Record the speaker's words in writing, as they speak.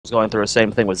going through the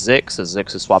same thing with Zix, as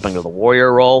Zix is swapping to the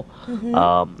warrior role.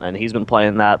 And he's been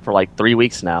playing that for like 3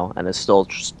 weeks now, and is still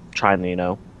just trying to, you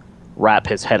know, wrap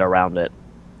his head around it.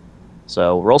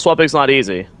 So role swapping's not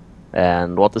easy,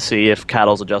 and we'll have to see if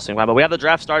Cattle's adjusting. But we have the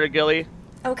draft started, Gilly.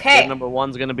 Okay. Game number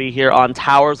 1's going to be here on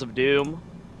Towers of Doom.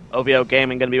 oVo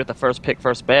Gaming going to be with the first pick,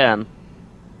 first ban.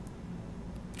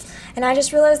 And I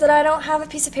just realized that I don't have a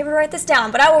piece of paper to write this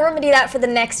down, but I will remedy that for the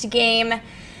next game.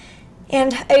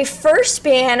 And a first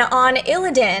ban on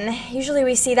Illidan. Usually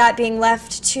we see that being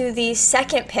left to the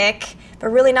second pick, but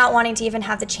really not wanting to even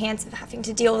have the chance of having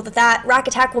to deal with that.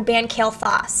 RaccAttack will ban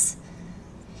Kael'thas.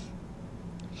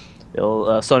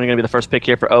 Sonya going to be the first pick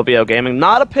here for oVo Gaming.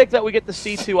 Not a pick that we get to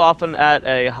see too often at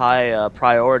a high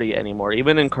priority anymore.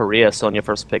 Even in Korea, Sonya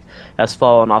first pick has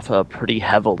fallen off pretty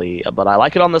heavily. But I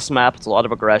like it on this map. It's a lot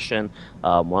of aggression.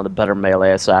 One of the better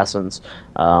melee assassins.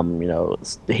 You know,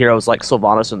 the heroes like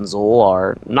Sylvanas and Zul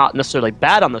are not necessarily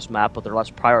bad on this map, but they're less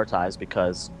prioritized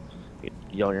because you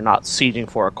know, you're not sieging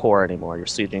for a core anymore. You're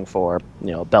sieging for,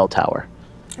 you know, a bell tower.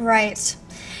 Right.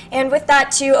 And with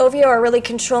that, too, oVo are really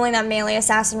controlling that melee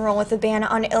assassin role with the ban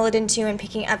on Illidan, too, and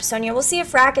picking up Sonya. We'll see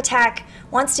if RaccAttack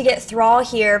wants to get Thrall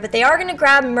here, but they are going to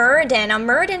grab Muradin. Now,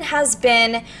 Muradin has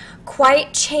been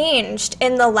quite changed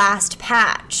in the last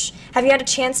patch. Have you had a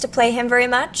chance to play him very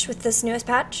much with this newest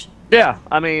patch? Yeah,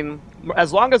 I mean,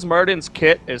 as long as Muradin's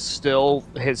kit is still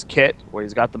his kit, where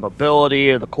he's got the mobility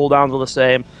or the cooldowns are the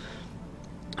same,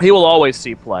 he will always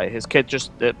see play. His kit just,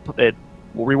 it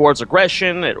rewards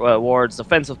aggression, it rewards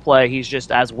defensive play. He's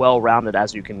just as well-rounded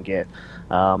as you can get.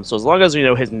 So as long as, you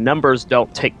know, his numbers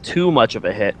don't take too much of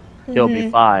a hit, he'll be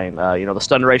fine. You know, the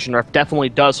stun duration nerf definitely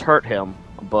does hurt him,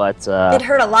 but it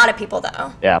hurt a lot of people,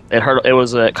 though. Yeah, it hurt. It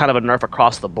was a kind of a nerf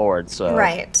across the board. So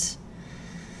right.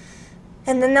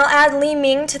 And then they'll add Li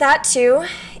Ming to that, too.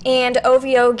 And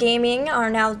oVo Gaming are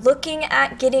now looking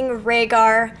at getting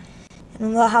Rhaegar.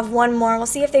 And we'll have one more. We'll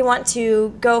see if they want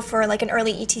to go for like an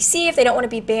early ETC, if they don't want to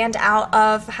be banned out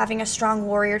of having a strong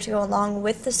warrior to go along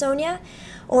with the Sonya,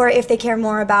 or if they care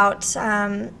more about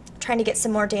trying to get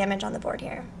some more damage on the board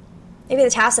here. Maybe the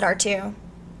Tassadar too.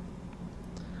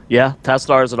 Yeah,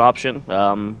 Tassadar is an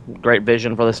option. Great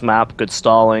vision for this map, good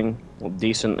stalling,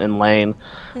 decent in lane.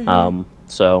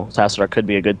 So Tassadar could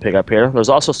be a good pickup here. There's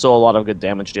also still a lot of good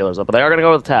damage dealers up, but they are going to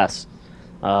go with Tass.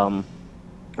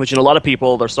 Which, in a lot of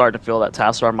people, they're starting to feel that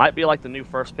Tassadar might be like the new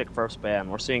first pick, first ban.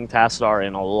 We're seeing Tassadar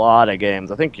in a lot of games.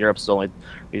 I think Europe's the only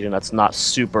region that's not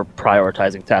super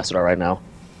prioritizing Tassadar right now.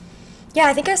 Yeah,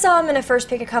 I think I saw him in a first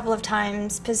pick a couple of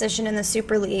times, positioned in the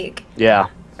Super League. Yeah.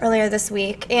 Earlier this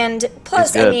week. And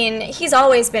plus, I mean, he's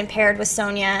always been paired with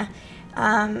Sonya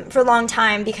for a long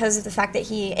time because of the fact that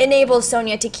he enables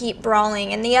Sonya to keep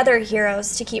brawling and the other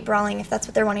heroes to keep brawling if that's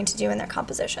what they're wanting to do in their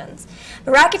compositions.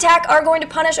 The RaccAttack are going to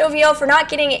punish oVo for not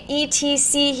getting an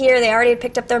ETC here. They already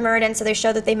picked up their Muradin, so they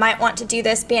showed that they might want to do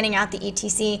this, banning out the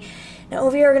ETC. Now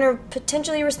oVo are going to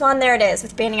potentially respond, there it is,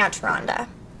 with banning out Tyrande.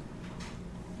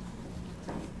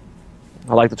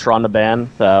 I like the Tyrande ban.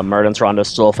 Muradin Tyrande is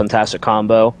still a fantastic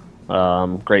combo.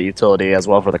 Great utility as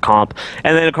well for the comp.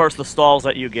 And then, of course, the stalls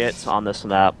that you get on this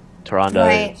map.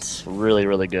 Tyrande is really,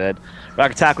 really good.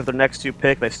 RaccAttack with their next 2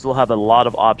 pick. They still have a lot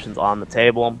of options on the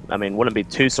table. I mean, wouldn't be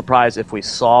too surprised if we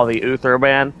saw the Uther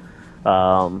ban.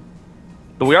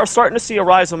 But we are starting to see a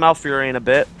rise of Malfurion a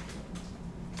bit.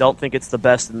 Don't think it's the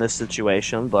best in this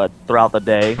situation, but throughout the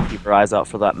day, keep your eyes out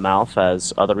for that Malf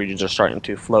as other regions are starting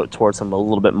to float towards him a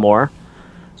little bit more.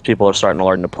 As people are starting to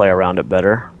learn to play around it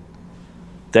better.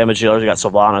 Damage dealers, you got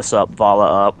Sylvanas up,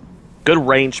 Vala up. Good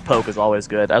range poke is always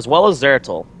good, as well as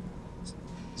Zeratul.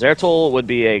 Zeratul would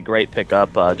be a great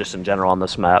pickup just in general on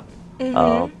this map,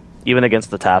 even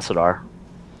against the Tassadar.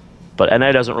 But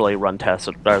NA doesn't really run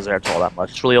Zeratul that much.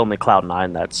 It's really only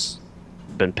Cloud9 that's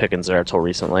been picking Zeratul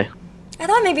recently. I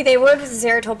thought maybe they would with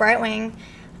Zeratul Brightwing.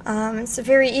 It's a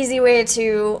very easy way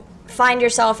to find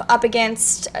yourself up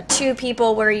against 2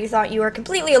 people where you thought you were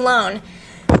completely alone.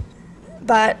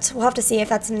 But we'll have to see if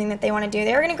that's something that they want to do.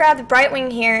 They're going to grab the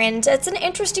Brightwing here, and it's an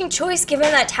interesting choice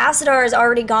given that Tassadar is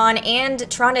already gone and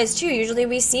Tyrande is too. Usually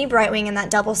we see Brightwing in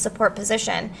that double support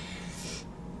position.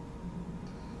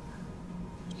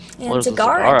 And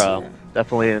Zagara, too.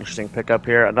 Definitely an interesting pickup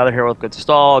here. Another hero with good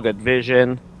stall, good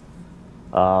vision.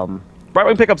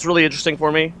 Brightwing pickup's really interesting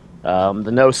for me.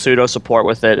 The no pseudo support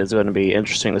with it is going to be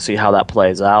interesting to see how that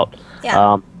plays out.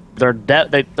 Yeah.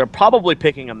 They're probably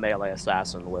picking a melee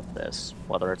assassin with this,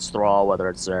 whether it's Thrall, whether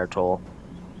it's Zeratul.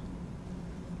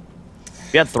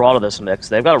 If you add Thrall to this mix,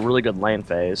 they've got a really good lane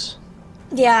phase.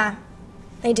 Yeah.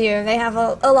 They do. They have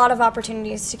a lot of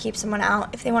opportunities to keep someone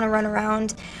out if they want to run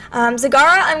around.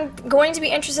 Zagara, I'm going to be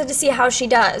interested to see how she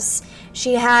does.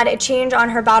 She had a change on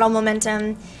her battle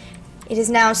momentum. It is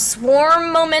now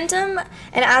Swarm momentum,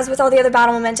 and as with all the other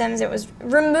battle momentums, it was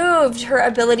removed her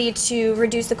ability to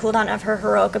reduce the cooldown of her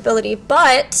heroic ability,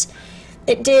 but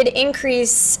it did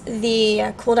increase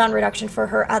the cooldown reduction for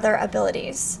her other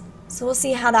abilities. So we'll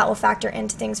see how that will factor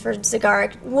into things for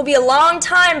Zagara. It will be a long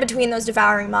time between those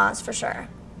devouring maws for sure.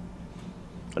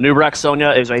 Anubarak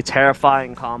Sonya is a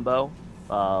terrifying combo.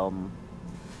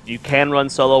 You can run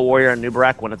solo warrior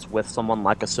Anubarak when it's with someone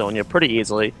like a Sonya pretty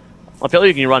easily. I feel like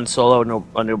you can run solo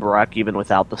Anubarak even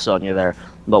without the Sonya there.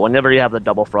 But whenever you have the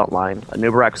double front line,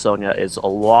 Anubarak Sonya is a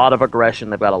lot of aggression.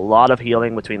 They've got a lot of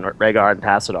healing between Rhaegar and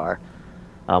Tassadar.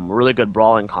 Really good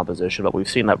brawling composition, but we've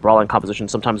seen that brawling composition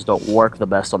sometimes don't work the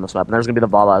best on this map. And there's going to be the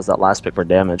Vala as that last pick for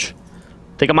damage.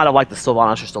 I think I might have liked the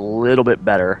Sylvanas just a little bit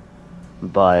better.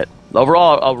 But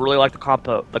overall, I really like the comp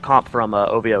from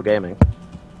oVo Gaming.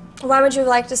 Why would you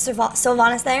like the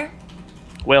Sylvanas there?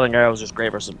 Wailing Arrow is just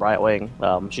great versus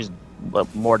Brightwing. She's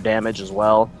more damage as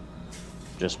well.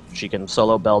 Just she can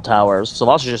solo bell towers.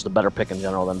 Sylvanas is just a better pick in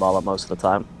general than Vala most of the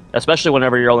time. Especially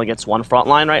whenever you're only against one front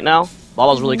line right now.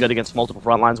 Vala's really good against multiple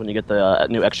front lines when you get the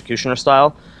new Executioner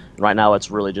style. And right now it's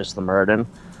really just the Muradin.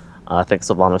 I think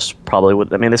Sylvanas probably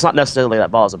would... I mean, it's not necessarily that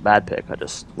Vala's a bad pick. I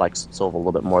just like Sylva a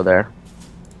little bit more there.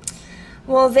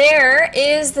 Well, there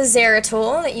is the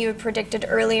Zeratul that you had predicted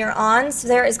earlier on. So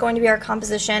there is going to be our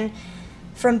composition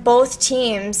from both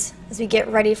teams as we get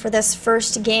ready for this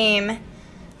first game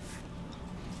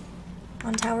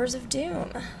on Towers of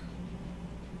Doom.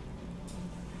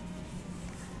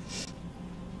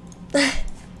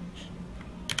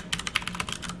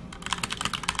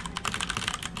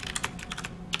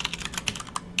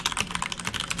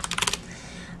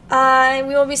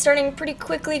 We will be starting pretty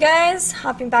quickly, guys.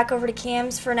 Hopping back over to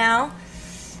cams for now.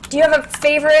 Do you have a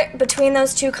favorite between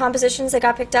those two compositions that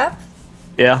got picked up?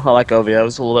 Yeah, I like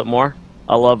oVo's a little bit more.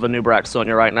 I love Anubarak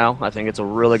Sonya right now. I think it's a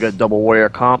really good double warrior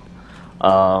comp.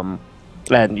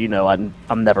 And, you know,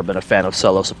 I've never been a fan of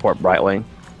solo support Brightwing.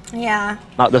 Yeah.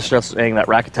 Not just saying that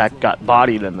RaccAttack got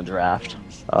bodied in the draft,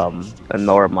 and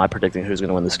nor am I predicting who's going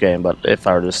to win this game, but if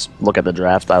I were to just look at the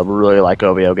draft, I really like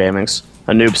oVo Gaming's.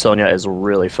 Anub Sonya is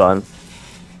really fun.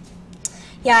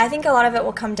 Yeah, I think a lot of it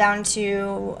will come down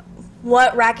to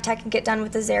what RaccAttack can get done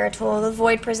with the Zeratul, the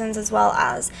Void Prisons, as well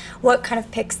as what kind of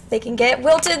picks they can get.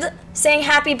 Wilted saying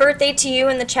happy birthday to you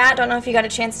in the chat. Don't know if you got a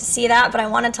chance to see that, but I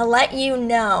wanted to let you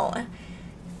know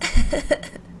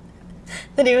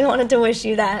that he wanted to wish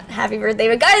you that happy birthday.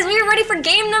 But guys, we are ready for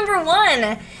game number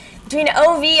 1 between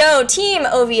oVo, Team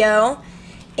oVo,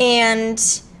 and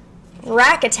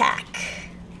RaccAttack.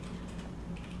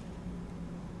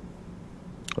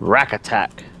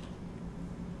 RaccAttack.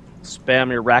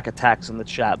 Spam your RaccAttacks in the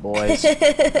chat, boys.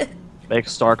 Make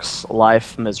Stark's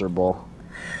life miserable.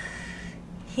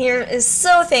 He is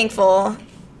so thankful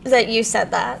that you said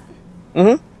that.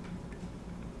 There's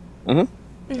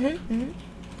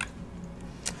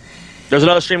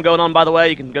another stream going on, by the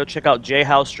way. You can go check out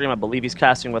J-House stream. I believe he's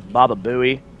casting with Baba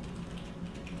Booey.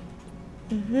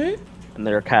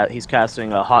 And he's casting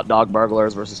Hot Dog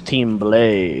Burglars versus Team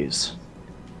Blaze.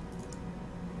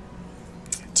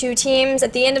 2 teams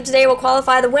at the end of today will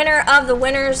qualify the winner of the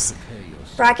winners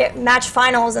bracket match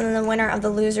finals and then the winner of the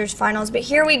losers finals. But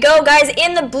here we go, guys.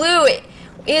 In the blue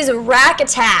is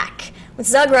RaccAttack with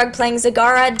Zugrug playing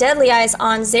Zagara, Deadly Eyes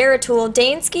on Zeratul,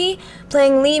 Dansky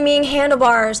playing Li Ming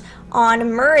Handlebars on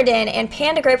Muradin, and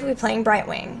Panda Grape will be playing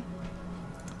Brightwing.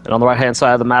 And on the right-hand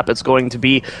side of the map, it's going to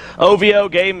be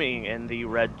oVo Gaming in the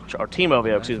red, or Team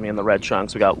oVo, excuse me, in the red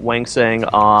chunks. We got Wang Sang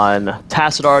on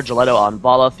Tassadar, Gilletto on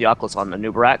Vala, Theoclus on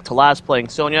Anubarak, Talaz playing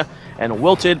Sonya, and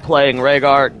Wilted playing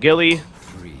Rhaegar. Gilly,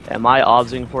 am I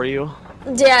obsing for you?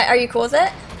 Yeah, are you cool with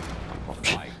it?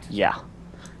 Yeah.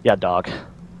 Yeah, dog.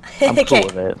 I'm cool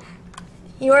with it.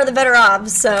 You are the better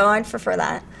obs, so I'd prefer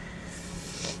that.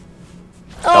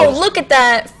 Oh, look at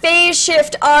that. Phase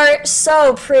shift art.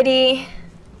 So pretty.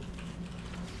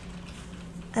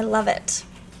 I love it.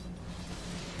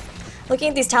 Looking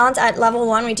at these talents at level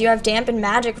 1, we do have Damp and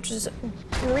Magic, which was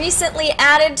recently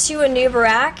added to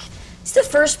Anubarak. He's the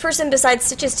first person besides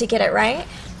Stitches to get it, right?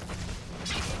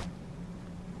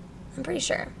 I'm pretty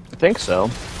sure. I think so.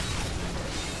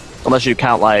 Unless you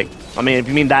count, like, I mean, if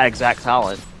you mean that exact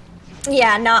talent.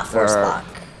 Yeah, not Force Lock.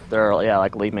 Yeah,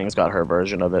 like Li Ming's got her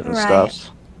version of it and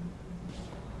stuff.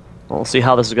 We'll see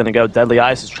how this is going to go. Deadly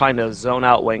Ice is trying to zone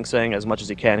out Wang Sang as much as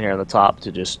he can here in the top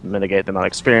to just mitigate the amount of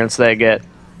experience they get.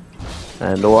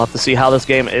 And we'll have to see how this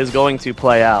game is going to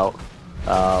play out.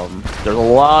 There's a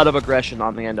lot of aggression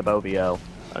on the end of oVo.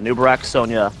 Nubarak,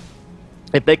 Zonia.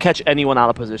 If they catch anyone out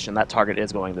of position, that target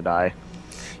is going to die.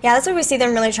 Yeah, that's why we see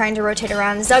them really trying to rotate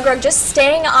around. Zugrug just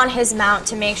staying on his mount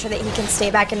to make sure that he can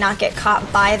stay back and not get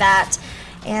caught by that,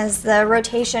 as the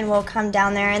rotation will come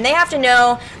down there. And they have to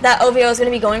know that oVo is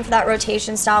going to be going for that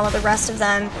rotation style with the rest of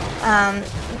them.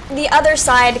 The other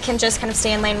side can just kind of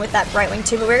stay in lane with that Brightwing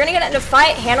too. But we're going to get into a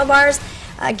fight. Handlebars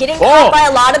getting caught by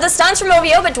a lot of the stunts from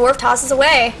oVo, but Dwarf tosses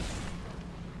away.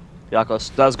 Oculus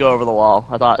does go over the wall.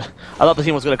 I thought the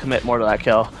team was going to commit more to that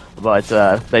kill, but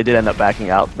they did end up backing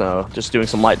out, just doing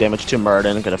some light damage to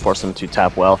Murden, going to force him to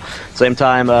tap well. Same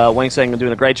time, Wingsang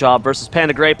doing a great job versus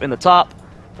Panda Grape in the top,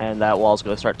 and that wall's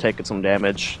going to start taking some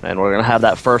damage, and we're going to have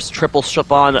that first triple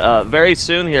strip on very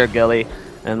soon here, Gilly,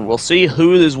 and we'll see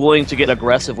who is willing to get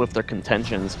aggressive with their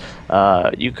contentions.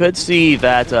 You could see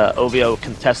that oVo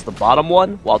contest the bottom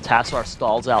one, while Tassar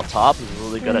stalls out top. He's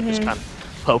really good at just kind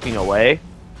of poking away.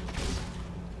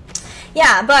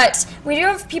 Yeah, but we do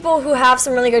have people who have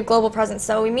some really good global presence,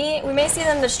 so we may see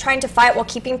them just trying to fight while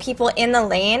keeping people in the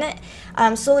lane,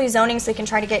 slowly zoning so they can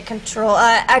try to get control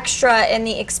extra in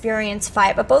the experience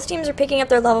fight. But both teams are picking up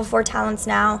their level 4 talents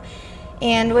now.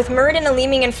 And with Murden and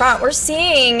Leeming in front, we're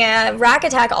seeing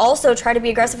RaccAttack also try to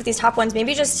be aggressive with these top ones,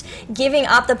 maybe just giving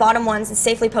up the bottom ones and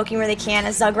safely poking where they can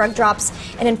as Zugrug drops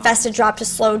an infested drop to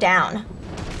slow down.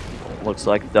 Looks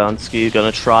like Dunsky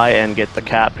going to try and get the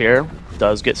cap here.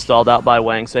 Does get stalled out by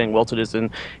Wang, saying Wilted is in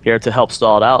here to help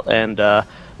stall it out, and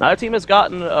neither team has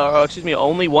gotten,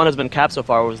 only one has been capped so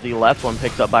far. Was the left one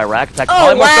picked up by RaccAttack.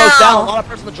 Oh, wow. Goes down, a lot of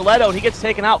person with Gilletto, and he gets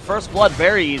taken out first blood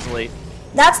very easily.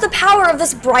 That's the power of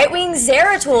this Brightwing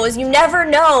Zeratul, is you never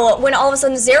know when all of a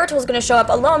sudden Zeratul is going to show up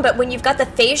alone, but when you've got the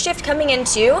phase shift coming in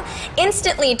too,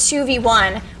 instantly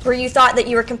 2v1 where you thought that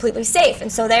you were completely safe. And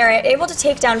so they're able to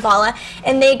take down Vala,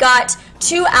 and they got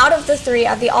 2 out of the 3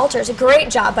 of the altars. A great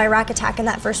job by RaccAttack in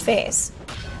that first phase.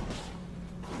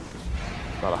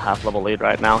 About a half-level lead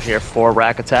right now here for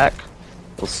RaccAttack.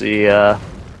 We'll see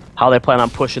how they plan on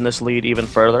pushing this lead even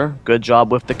further. Good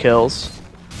job with the kills.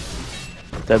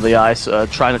 Deadly Ice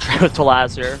trying to trade with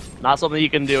Talaz here. Not something you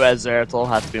can do as Zeratul.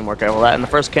 Have to be more careful with that. And the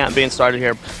first camp being started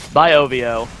here by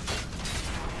oVo.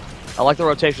 I like the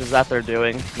rotations that they're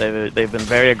doing. They've been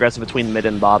very aggressive between mid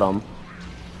and bottom.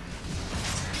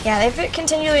 Yeah, they've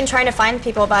continually been trying to find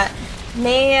people, but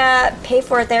may pay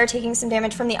for it there, taking some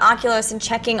damage from the Oculus and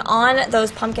checking on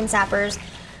those Pumpkin Sappers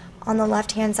on the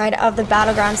left-hand side of the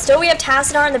battleground. Still, we have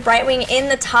Tassadar and the Brightwing in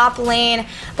the top lane,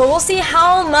 but we'll see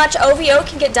how much oVo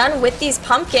can get done with these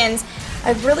Pumpkins.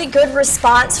 A really good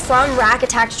response from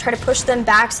RaccAttack to try to push them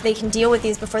back so they can deal with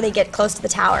these before they get close to the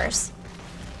towers.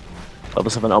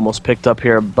 Level 7 almost picked up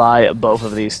here by both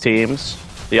of these teams.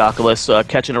 The Oculus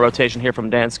catching a rotation here from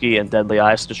Dansky, and Deadly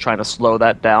Ice just trying to slow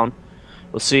that down.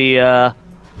 We'll see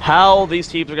how these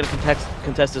teams are going to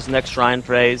contest this next Shrine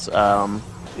phase.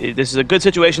 This is a good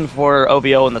situation for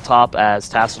oVo in the top, as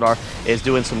Tassadar is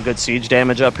doing some good siege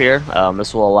damage up here.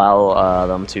 This will allow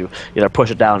them to either push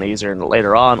it down easier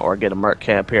later on or get a Merc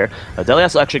camp here. Delias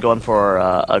is actually going for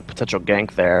a potential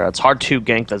gank there. It's hard to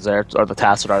gank the Zeratul or the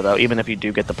Tassadar though, even if you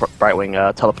do get the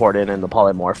Brightwing teleport in the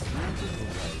polymorph.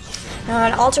 Now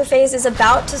an altar phase is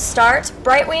about to start.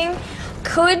 Brightwing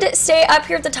could stay up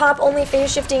here at the top, only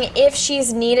phase shifting if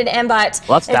she's needed, but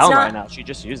well, that's down right now. She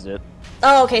just used it.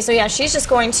 Oh, okay, so yeah, she's just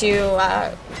going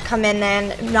to come in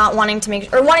then, wanting to make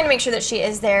sure that she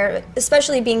is there,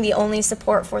 especially being the only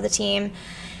support for the team.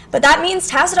 But that means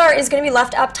Tassadar is going to be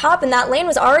left up top, and that lane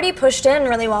was already pushed in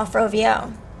really well for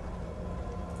oVo.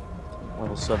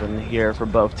 Level 7 here for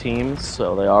both teams,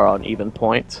 so they are on even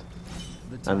point.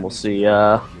 And we'll see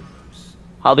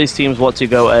how these teams want to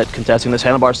go at contesting this.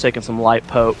 Handlebar's taking some light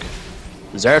poke.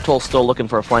 Zeratul's still looking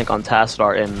for a flank on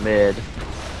Tassadar in mid.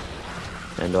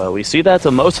 And we see that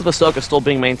most of the stoke is still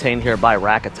being maintained here by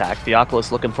RaccAttack. The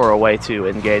Oculus looking for a way to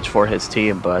engage for his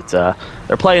team, but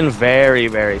they're playing very,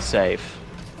 very safe.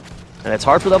 And it's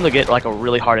hard for them to get like a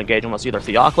really hard engagement unless either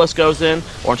Theoculus goes in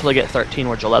or until they get 13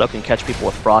 where Gilletto can catch people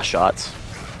with frost shots.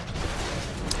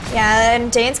 Yeah,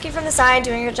 and Dansky from the side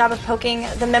doing a good job of poking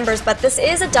the members, but this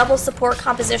is a double support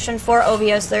composition for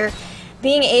oVo, so they're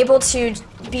being able to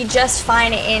be just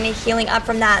fine in healing up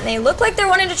from that. And they look like they're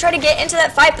wanting to try to get into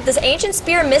that fight, but this Ancient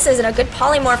Spear misses and a good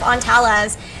polymorph on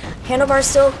Talaz. Handlebar's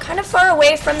still kind of far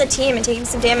away from the team and taking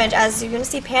some damage, as you're going to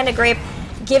see Panda Grape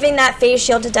giving that phase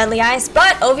shield to Deadly Ice,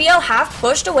 but oVo have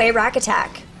pushed away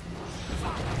RaccAttack.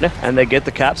 Yeah, and they get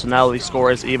the cap, so now the score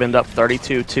is evened up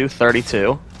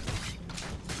 32-32.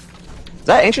 Is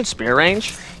that Ancient Spear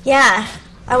range? Yeah,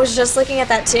 I was just looking at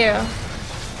that too.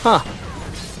 Huh.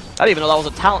 I didn't even know that was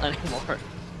a talent anymore.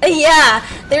 Yeah,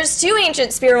 there's 2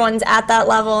 Ancient Spear ones at that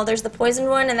level. There's the Poison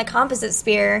one and the Composite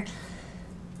Spear.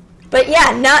 But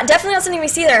yeah, definitely not something we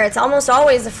see there. It's almost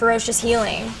always the Ferocious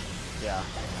Healing. Yeah.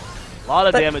 A lot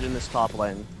of damage in this top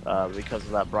lane because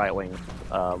of that Brightwing.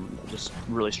 Just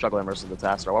really struggling versus the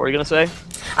Tassadar. What were you going to say?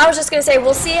 I was just going to say,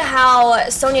 we'll see how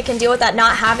Zoia can deal with that,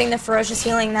 not having the Ferocious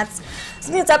Healing. That's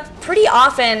something that's up pretty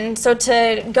often, so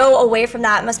to go away from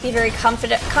that must be very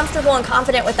comfortable and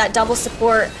confident with that double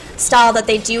support style that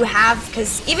they do have,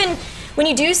 because even when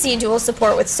you do see dual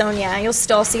support with Zoia, you'll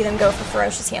still see them go for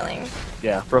Ferocious Healing.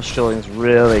 Yeah, Ferocious Healing is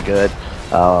really good.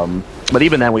 But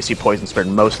even then, we see Poison Spirit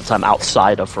most of the time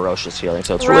outside of Ferocious Healing.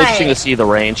 So it's really interesting to see the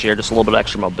range here, just a little bit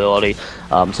extra mobility.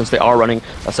 Since they are running,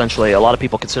 essentially, a lot of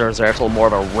people consider Zeratul more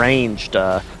of a ranged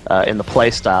in the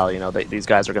play style. You know, these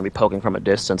guys are going to be poking from a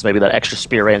distance. Maybe that extra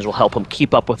spear range will help them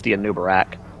keep up with the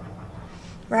Anubarak.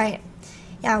 Right.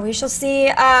 Yeah, we shall see.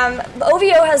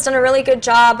 oVo has done a really good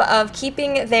job of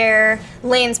keeping their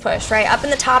lanes pushed, right? Up in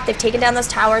the top, they've taken down those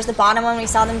towers. The bottom one, we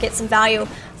saw them get some value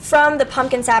from the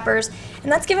Pumpkin Sappers,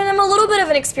 and that's given them a little bit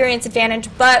of an experience advantage,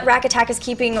 but RaccAttack is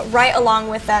keeping right along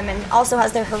with them and also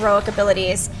has their heroic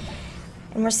abilities.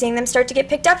 And we're seeing them start to get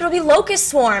picked up. It'll be Locust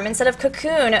Swarm instead of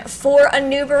Cocoon for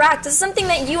Anubarak. This is something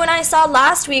that you and I saw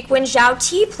last week when Zhao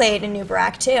Ti played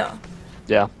Anubarak too.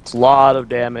 Yeah, it's a lot of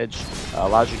damage.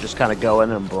 Allows you to just kind of go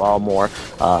in and brawl more.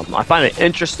 I find it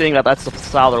interesting that that's the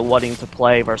style they're wanting to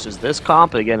play versus this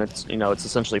comp. Again, it's it's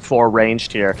essentially 4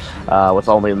 ranged here, with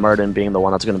only Murden being the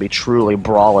one that's going to be truly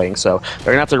brawling. So they're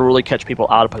going to have to really catch people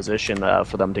out of position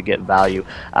for them to get value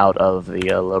out of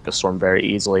the Locust Storm very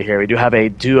easily here. We do have a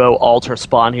duo altar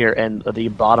spawn here in the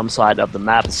bottom side of the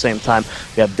map. At the same time,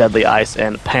 we have Deadly Ice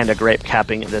and Panda Grape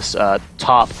capping this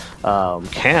top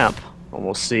camp. And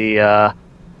we'll see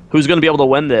who's going to be able to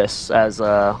win this, as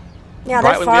yeah, they're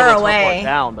far away.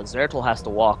 Down, but Zeratul has to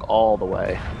walk all the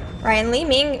way. Right, and Li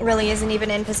Ming really isn't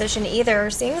even in position either.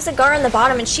 Seeing Zagar in the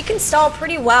bottom, and she can stall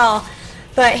pretty well,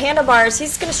 but Handlebars,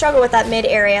 he's going to struggle with that mid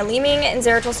area. Li Ming and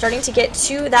Zeratul starting to get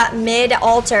to that mid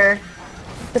altar,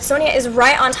 but Zoia is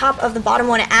right on top of the bottom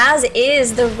one, as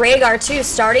is the Rhaegar too,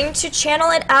 starting to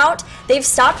channel it out. They've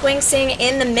stopped Wingsing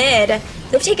in the mid.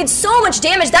 They've taken so much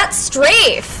damage. That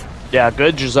strafe! Yeah,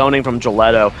 good zoning from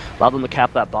Gilletto. Allowed them to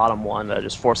cap that bottom one,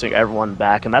 just forcing everyone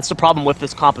back. And that's the problem with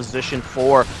this composition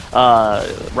for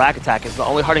RaccAttack, is the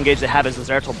only hard engage they have is the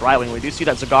Zeratul Brightwing. We do see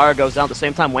that Zagara goes down at the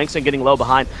same time. Wingsing getting low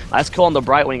behind. Nice kill on the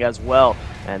Brightwing as well.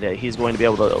 And he's going to be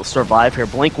able to survive here.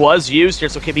 Blink was used here,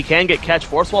 so if he can get catch.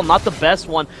 Force Wall, not the best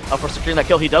one for securing that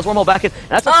kill. He does wormhole back in. And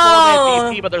that's a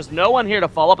 12-man VP, but there's no one here to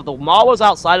follow up. If the Maw was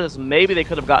outside of this, maybe they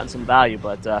could have gotten some value,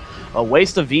 but a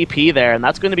waste of VP there, and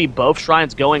that's going to be both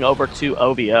shrines going over to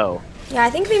OVO. Yeah, I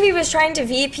think maybe he was trying to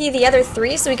VP the other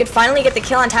 3 so he could finally get the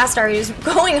kill on Tassadar. He was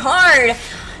going hard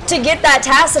to get that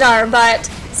Tassadar, but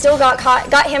still got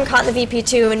him caught in the VP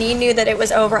too, and he knew that it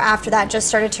was over after that, just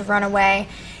started to run away.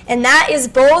 And that is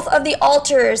both of the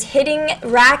altars hitting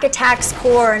RaccAttack's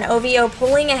core, and OVO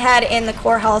pulling ahead in the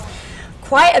core health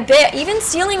quite a bit, even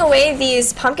stealing away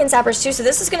these Pumpkin Sappers too, so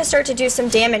this is going to start to do some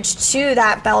damage to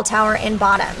that bell tower in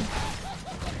bottom.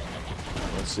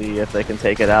 We'll see if they can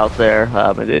take it out there.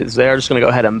 They're just going to go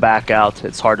ahead and back out.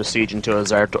 It's hard to siege into a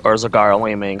Zagara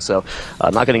Li Ming, so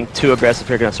not getting too aggressive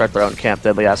here. Going to start their own camp.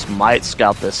 Deadly Ice might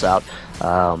scout this out.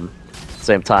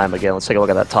 Same time, again, let's take a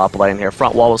look at that top lane here.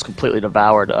 Front wall was completely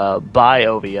devoured by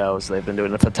OVO, so they've been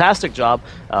doing a fantastic job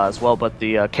as well, but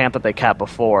the camp that they capped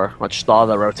before, which saw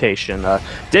the rotation,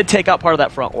 did take out part of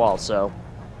that front wall, so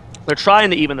they're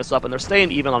trying to even this up, and they're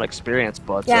staying even on experience,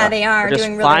 but yeah, they are just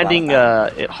doing really finding well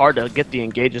it hard to get the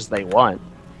engages they want.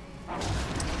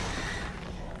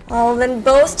 Well, then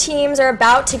both teams are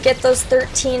about to get those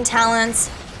 13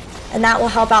 talents, and that will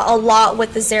help out a lot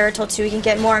with the Zeratul too. He can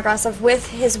get more aggressive with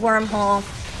his wormhole,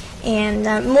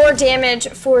 and more damage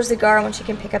for Zagar when she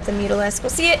can pick up the Mutalisk. We'll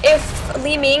see if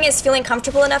Li Ming is feeling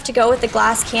comfortable enough to go with the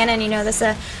glass cannon. You know, this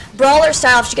brawler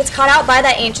style. If she gets caught out by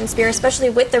that Ancient Spear, especially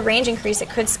with the range increase, it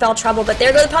could spell trouble. But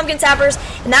there go the Pumpkin Sappers,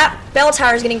 and that bell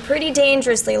tower is getting pretty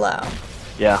dangerously low.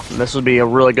 Yeah, and this would be a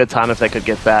really good time if they could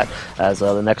get that, as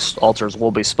the next altars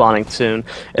will be spawning soon.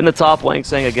 In the top lane,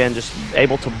 saying again, just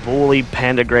able to bully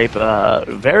Panda Grape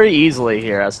very easily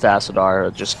here, as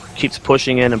Tassadar just keeps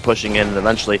pushing in, and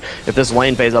eventually, if this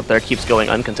lane phase up there keeps going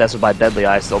uncontested by Deadly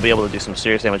Ice, they'll be able to do some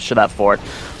serious damage to that fort.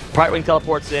 Brightwing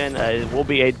teleports in. It will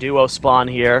be a duo spawn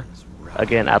here,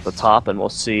 again at the top, and we'll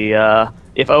see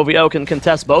if OVO can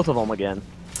contest both of them again.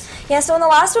 Yeah, so in the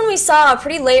last one we saw a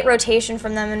pretty late rotation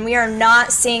from them, and we are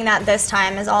not seeing that this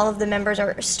time, as all of the members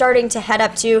are starting to head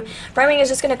up to. Brightwing is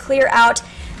just going to clear out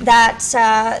that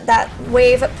that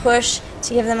wave push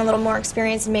to give them a little more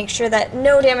experience and make sure that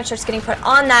no damage starts getting put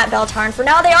on that bell tower. And for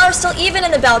now, they are still even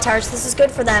in the bell tower, so this is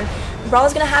good for them. The brawl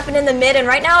is going to happen in the mid, and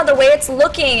right now, the way it's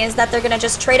looking is that they're going to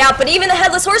just trade out. But even the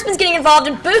Headless Horseman's getting involved,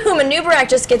 and boom, and Nubarak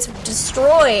just gets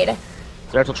destroyed.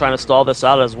 Zeratul trying to stall this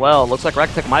out as well. Looks like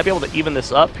RaccAttack might be able to even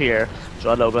this up here.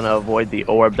 Jado going to avoid the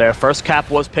orb there. First cap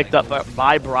was picked up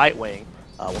by Brightwing.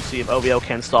 We'll see if OVO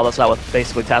can stall this out with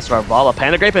basically Tassadar Vala.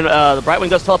 Panda Grape, and the Brightwing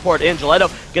does teleport in. Gilletto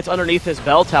gets underneath his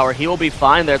bell tower. He will be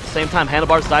fine there. At the same time,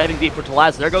 Handlebar's diving deep for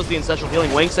Talaz. There goes the Ancestral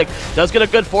Healing. Wingstick does get a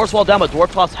good force wall down, but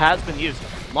Dwarf Toss has been used.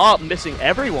 Mob missing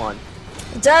everyone.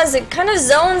 It does. It kind of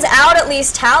zones out at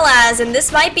least Talaz, and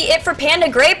this might be it for Panda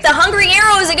Grape. The Hungry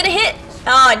Arrow, is it going to hit?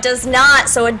 Oh, it does not.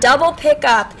 So a double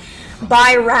pickup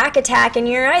by RaccAttack, and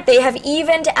you're right, they have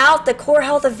evened out the core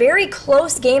health. A very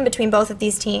close game between both of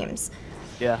these teams.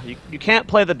 Yeah, you can't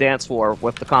play the dance floor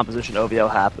with the composition OVO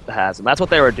has, and that's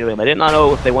what they were doing. They did not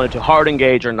know if they wanted to hard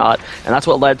engage or not, and that's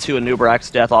what led to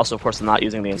Nubarak's death. Also, of course, not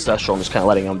using the Ancestral and just kind of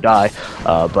letting him die.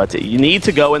 But you need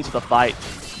to go into the fight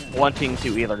wanting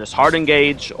to either just hard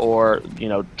engage or, you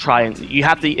know, try and you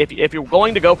have to, if you're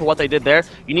going to go for what they did there,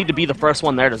 you need to be the first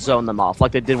one there to zone them off,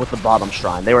 like they did with the bottom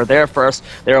shrine. They were there first,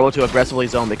 they were able to aggressively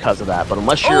zone because of that. But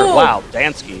unless you're, wow,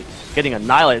 Dansky getting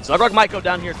annihilated. Zugrug might go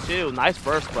down here too. Nice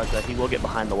burst, but he will get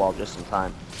behind the wall just in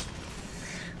time.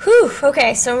 Whew,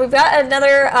 okay, so we've got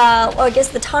another, well, I guess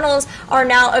the tunnels are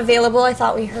now available. I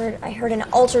heard an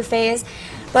altar phase.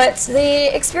 But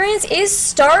the experience is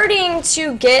starting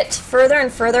to get further and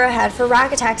further ahead for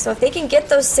RaccAttack, so if they can get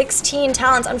those 16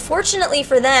 talents, unfortunately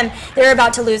for them, they're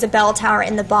about to lose a bell tower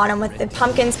in the bottom with the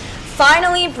pumpkins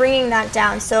finally bringing that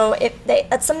down. So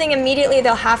that's something immediately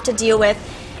they'll have to deal with.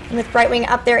 And with Brightwing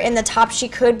up there in the top, she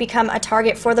could become a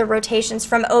target for the rotations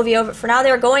from OVO, but for now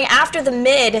they're going after the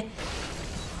mid,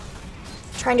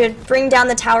 trying to bring down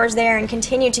the towers there and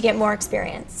continue to get more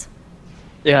experience.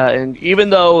 Yeah, and even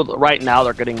though right now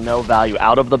they're getting no value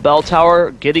out of the bell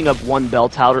tower, getting up one bell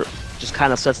tower just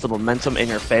kind of sets the momentum in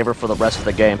your favor for the rest of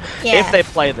the game. Yeah. If they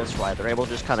play this right, they're able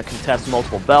to just kind of contest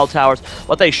multiple bell towers.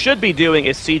 What they should be doing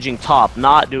is sieging top,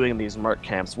 not doing these merc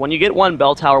camps. When you get one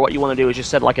bell tower, what you want to do is just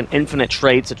set like an infinite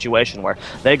trade situation where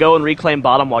they go and reclaim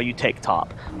bottom while you take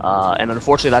top. And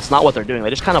unfortunately, that's not what they're doing. They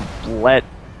just kind of let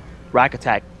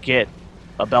RaccAttack get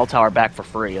a bell tower back for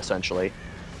free, essentially.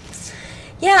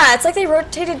 Yeah, it's like they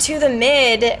rotated to the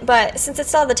mid, but since it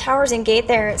saw the towers and gate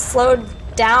there, it slowed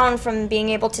down from being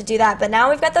able to do that. But now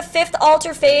we've got the 5th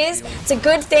altar phase. It's a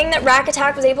good thing that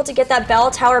RaccAttack was able to get that bell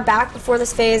tower back before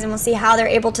this phase, and we'll see how they're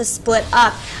able to split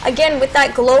up. Again, with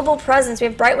that global presence, we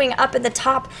have Brightwing up at the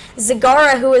top,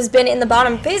 Zagara, who has been in the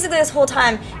bottom basically this whole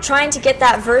time, trying to get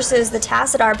that versus the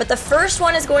Tassadar. But the first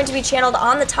one is going to be channeled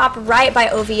on the top right by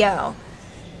OVO.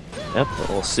 Yep,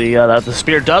 we'll see that the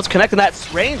spear does connect, and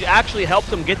that range actually helped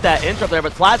them get that interrupt there,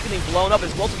 but Tlad's getting blown up.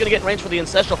 His ult's going to get in range for the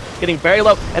Ancestral, getting very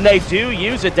low, and they do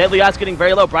use it. Deadly Eyes getting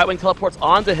very low. Brightwing teleports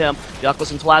onto him.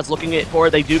 Yuckless and Tlad's looking for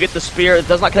it. They do get the spear. It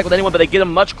does not connect with anyone, but they get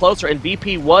him much closer, and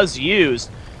BP was used.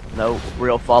 No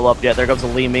real follow-up yet. There goes the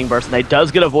Li Ming burst, and they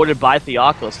does get avoided by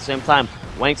Theoculus. At the same time,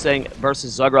 Wang Sang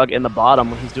versus Zugrug in the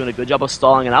bottom. He's doing a good job of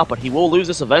stalling it out, but he will lose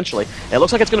this eventually. It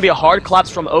looks like it's going to be a hard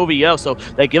collapse from OVO, so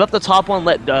they give up the top one,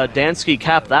 let Dansky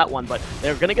cap that one, but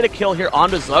they're going to get a kill here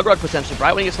onto Zugrug potentially.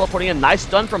 Brightwing is teleporting in. Nice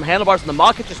stun from Handlebars, and the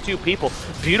Maw catches 2 people.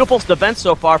 Beautiful defense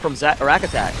so far from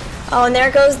RaccAttack. Oh, and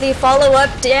there goes the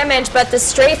follow-up damage, but the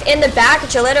strafe in the back.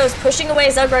 Gilletto is pushing away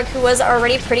Zugrug, who was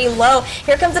already pretty low.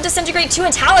 Here comes the Disintegrate 2,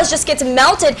 and Talus just gets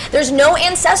melted. There's no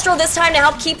Ancestral this time to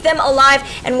help keep them alive,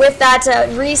 and with that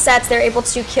resets, they're able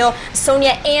to kill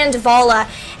Sonya and Vala.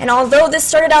 And although this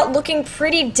started out looking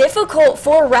pretty difficult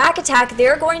for RaccAttack,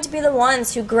 they're going to be the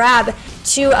ones who grab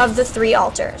 2 of the 3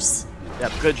 altars.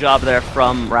 Yep, good job there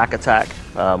from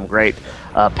RaccAttack. Great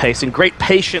pacing, great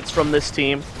patience from this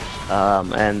team.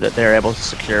 And they're able to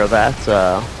secure that.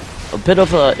 A bit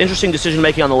of interesting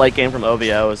decision-making on the late game from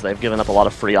OVO as they've given up a lot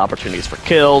of free opportunities for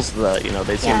kills.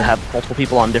 They seem to have multiple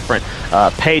people on different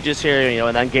pages here,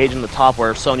 and engaging the top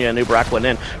where Sonya and Nubarak went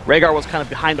in. Rhaegar was kind of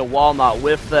behind a wall, not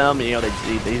with them. They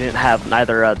didn't have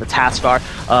neither the Tassadar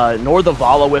nor the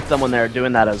Vala with them when they were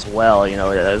doing that as well,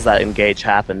 as that engage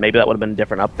happened. Maybe that would have been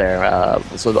different up there.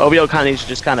 So the OVO kind of needs to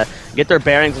just kind of get their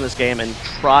bearings in this game and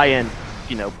try and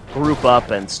group up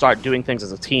and start doing things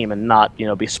as a team and not,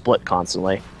 be split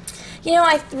constantly.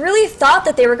 I really thought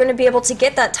that they were going to be able to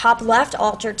get that top left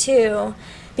altar too,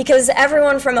 because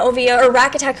everyone from OVO or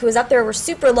RaccAttack who was up there were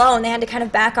super low, and they had to kind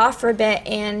of back off for a bit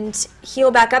and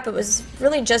heal back up. It was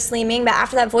really just Li Ming, but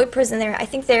after that Void Prison there, I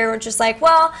think they were just like,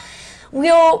 well,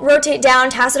 we'll rotate down.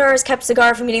 Tassadar has kept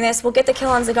Zagara from getting this. We'll get the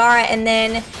kill on Zagara, and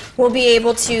then we'll be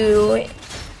able to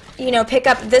you know, pick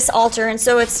up this altar, and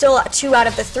so it's still 2 out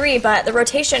of the 3, but the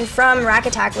rotation from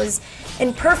RaccAttack was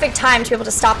in perfect time to be able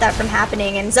to stop that from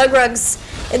happening, and Zugrug's,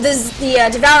 the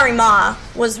Devouring Maw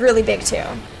was really big too.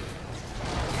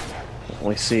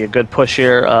 We see a good push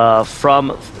here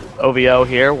from oVo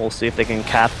here. We'll see if they can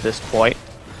cap this point.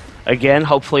 Again,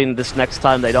 hopefully this next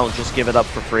time they don't just give it up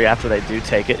for free after they do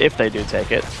take it, if they do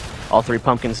take it. All 3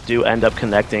 pumpkins do end up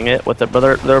connecting it with it, but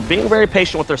they're being very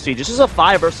patient with their siege. This is a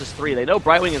 5 versus 3. They know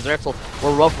Brightwing and Zeratul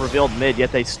were both revealed mid,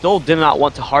 yet they still did not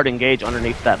want to hard engage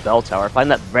underneath that bell tower. I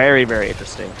find that very, very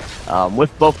interesting.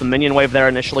 With both the minion wave there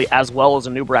initially, as well as a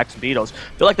Nubrax Beatles,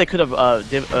 I feel like they could have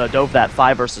dove that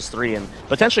 5 versus 3 and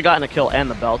potentially gotten a kill and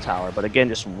the bell tower. But again,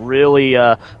 just really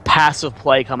passive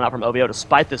play coming out from oVo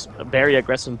despite this very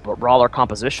aggressive brawler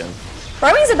composition.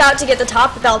 Brightwing's about to get the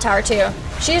top bell tower too.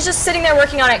 She's just sitting there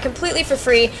working on it completely for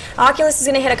free. Oculus is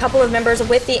going to hit a couple of members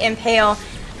with the Impale.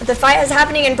 The fight is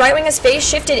happening and Brightwing has phase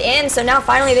shifted in, so now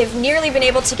finally they've nearly been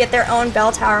able to get their own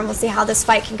bell tower, and we'll see how this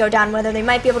fight can go down, whether they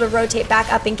might be able to rotate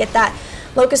back up and get that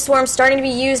Locust Swarm starting to be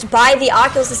used by the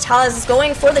Oculus as Talaz is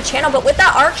going for the channel, but with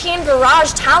that Arcane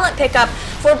Barrage talent pickup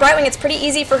for Brightwing, it's pretty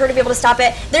easy for her to be able to stop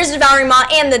it. There's Devouring Maw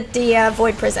and the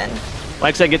Void Prison.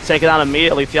 Like I said, gets taken out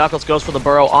immediately. Theophilus goes for the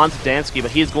burrow onto Dansky,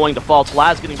 but he's going to fall.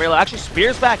 Talaz getting very low. Actually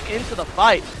spears back into the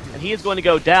fight, and he is going to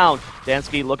go down.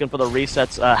 Dansky looking for the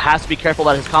resets. Has to be careful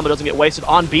that his combo doesn't get wasted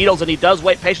on Beatles, and he does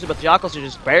wait patiently, but Theophilus is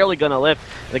just barely going to live.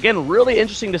 And again, really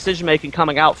interesting decision-making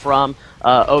coming out from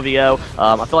oVo.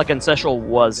 I feel like Ancestral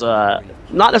was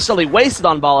not necessarily wasted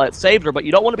on Vala, it saved her, but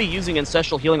you don't want to be using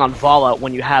Ancestral healing on Vala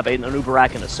when you have an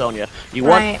Anubarak and a Sonya. You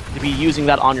want to be using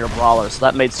that on your brawler, so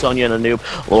that made Sonya and Anub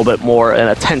a little bit more in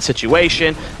a tense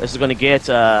situation. This is going to get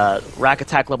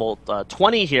RaccAttack level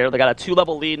 20 here. They got a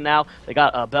 2-level lead now. They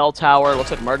got a bell tower. Looks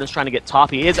like Murden's trying to get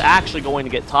top. He is actually going to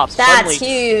get top. That's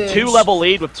huge. 2-level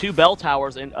lead with 2 bell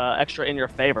towers extra in your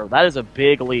favor. That is a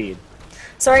big lead.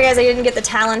 Sorry guys, I didn't get the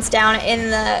talents down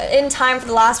in time for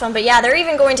the last one, but yeah, they're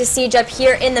even going to siege up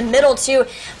here in the middle too,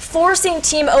 forcing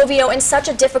Team oVo in such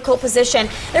a difficult position.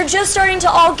 They're just starting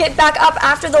to all get back up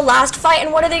after the last fight,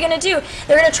 and what are they going to do?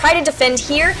 They're going to try to defend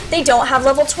here. They don't have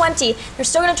level 20. They're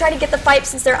still going to try to get the fight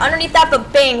since they're underneath that,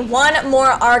 but bang, one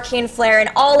more Arcane Flare,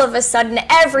 and all of a sudden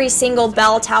every single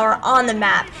bell tower on the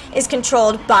map is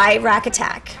controlled by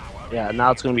RaccAttack. Yeah,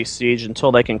 now it's going to be siege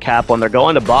until they can cap one. They're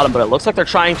going to bottom, but it looks like they're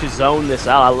trying to zone this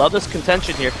out. I love this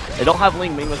contention here. They don't have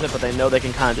Ling Ming with it, but they know they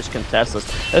can kind of just contest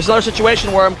this. There's another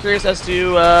situation where I'm curious as to,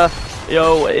 you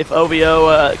know, if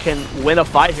oVo can win a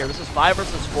fight here. This is 5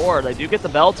 versus 4. They do get the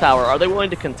bell tower. Are they willing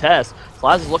to contest?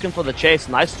 Talaz is looking for the chase.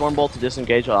 Nice Stormbolt to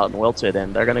disengage out and wilted,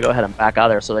 and they're going to go ahead and back out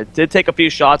there. So they did take a few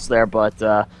shots there,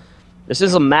 but this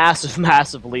is a massive,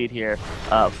 massive lead here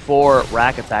for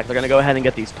RaccAttack. They're going to go ahead and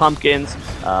get these pumpkins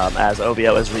as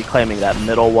oVo is reclaiming that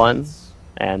middle one.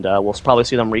 And we'll probably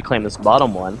see them reclaim this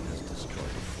bottom one.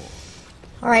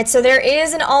 Alright, so there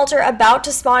is an altar about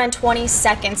to spawn in 20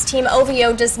 seconds. Team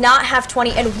oVo does not have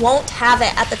 20 and won't have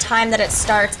it at the time that it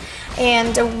starts.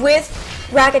 And with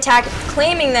RaccAttack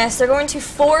claiming this, they're going to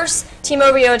force Team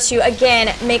oVo to,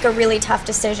 again, make a really tough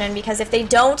decision, because if they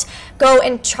don't go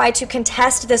and try to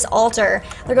contest this altar,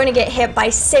 they're going to get hit by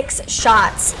 6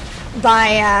 shots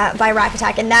by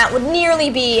RaccAttack, and that would nearly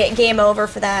be game over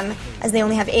for them, as they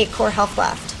only have 8 core health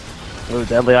left. Ooh,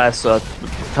 Deadly Ice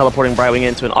teleporting Brightwing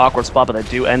into an awkward spot, but they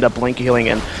do end up blink healing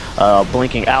and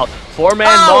blinking out.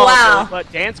 4-man ball, wow. But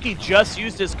Dansky just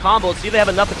used his combo. See, they have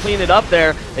enough to clean it up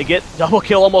there. They get double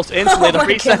kill almost instantly. The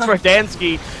resets for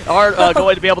Dansky are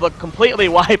going to be able to completely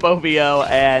wipe oVo,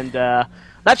 and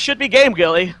that should be game,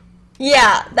 Gilly.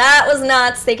 Yeah, that was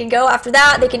nuts. They can go after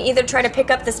that. They can either try to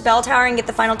pick up this bell tower and get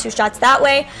the final 2 shots that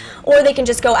way, or they can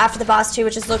just go after the boss too,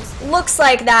 which is looks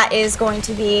like that is going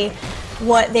to be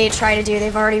what they try to do.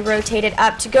 They've already rotated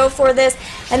up to go for this,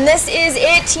 and this is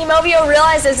it. Team oVo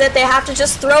realizes that they have to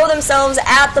just throw themselves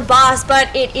at the boss,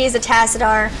 but it is a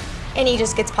Tassadar, and he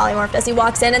just gets polymorphed as he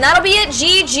walks in, and that'll be it.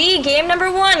 GG. Game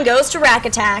number 1 goes to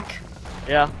RaccAttack.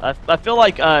 Yeah, I feel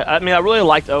like, I mean, I really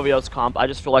liked oVo's comp. I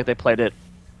just feel like they played it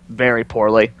very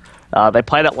poorly. They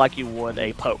played it like you would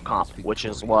a poke comp, which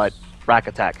is what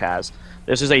RaccAttack has.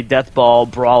 This is a death ball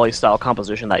brawly style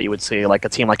composition that you would see like a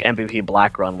team like MVP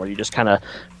Blackrun, where you just kind of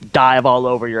dive all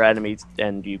over your enemies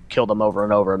and you kill them over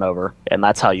and over and over, and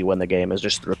that's how you win the game, is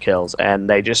just through kills. And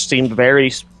they just seemed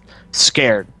very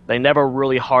scared. They never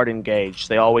really hard engaged.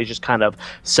 They always just kind of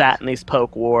sat in these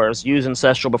poke wars, used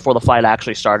Ancestral before the fight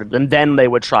actually started, and then they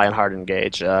would try and hard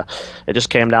engage. It just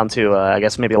came down to, I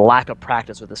guess, maybe a lack of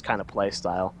practice with this kind of play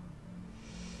style.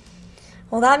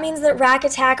 Well, that means that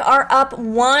RaccAttack are up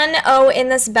 1-0 in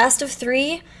this best of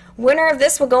 3 Winner of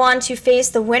this will go on to face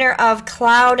the winner of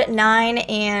Cloud9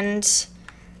 and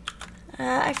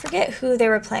I forget who they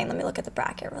were playing. Let me look at the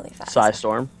bracket really fast.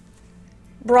 Psystorm.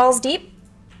 Brawls Deep?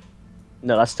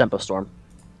 No, that's Tempo Storm.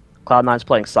 Cloud9's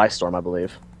playing Psystorm, I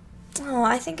believe. Oh,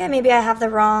 I think maybe I have the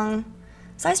wrong...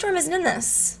 Psystorm isn't in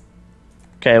this.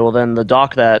 Okay, well then the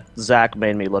doc that Zach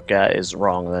made me look at is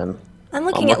wrong then. I'm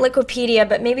looking at Liquipedia,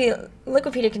 but maybe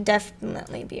Liquipedia could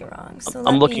definitely be wrong. So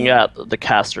I'm looking at the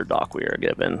caster doc we are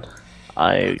given.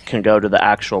 I can go to the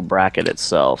actual bracket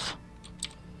itself.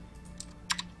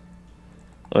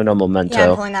 Uno momento. Yeah,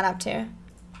 I'm pulling that up too.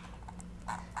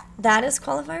 That is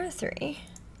Qualifier 3.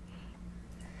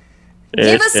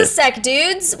 Give us a sec,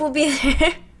 dudes. We'll be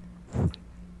there.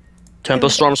 Tempo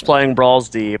Storm's playing Brawls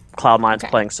Deep. Cloud9's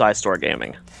playing Psystorm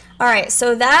Gaming. All right,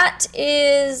 so that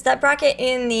bracket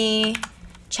in the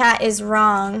chat is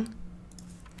wrong.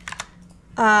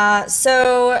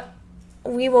 So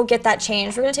we will get that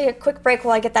changed. We're gonna take a quick break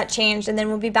while I get that changed, and then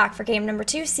we'll be back for game number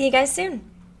 2. See you guys soon.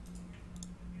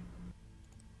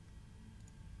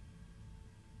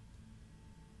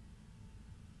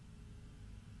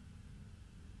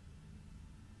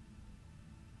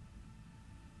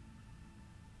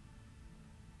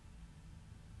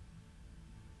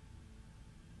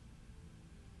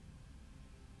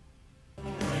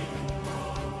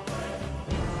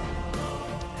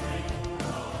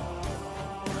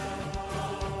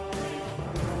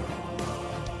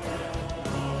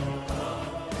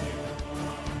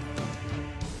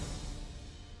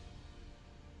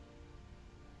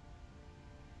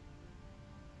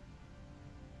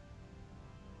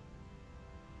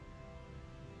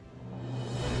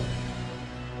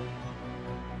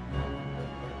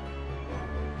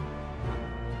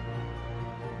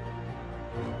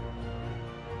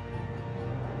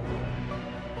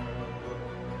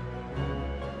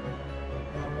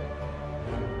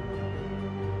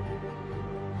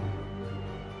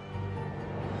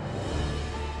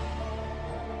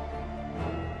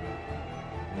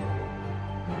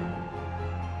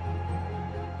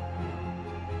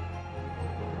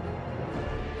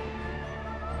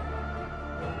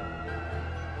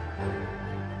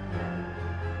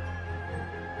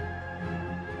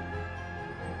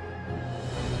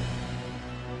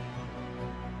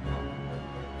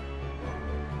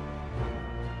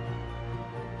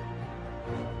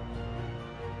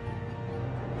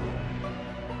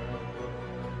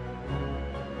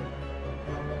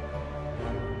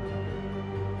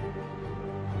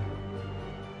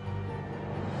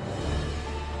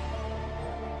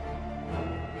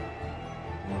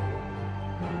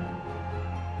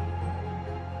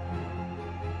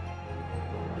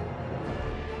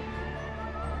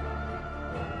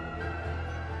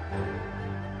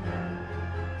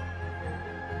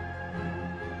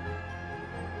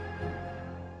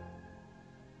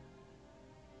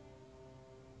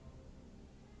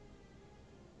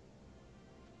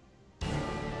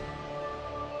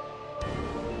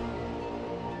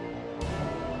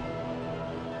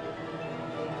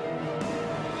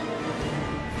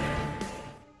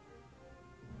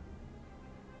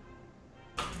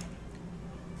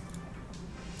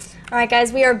 All right,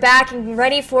 guys, we are back and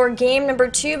ready for game number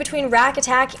 2 between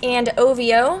RaccAttack and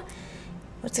oVo.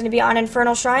 What's going to be on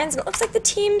Infernal Shrines? And it looks like the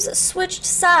teams switched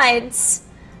sides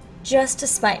just to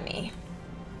spite me.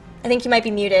 I think you might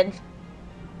be muted.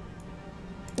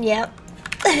 Yep.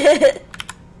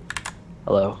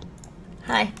 Hello.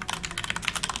 Hi.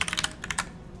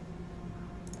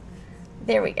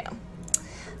 There we go.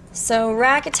 So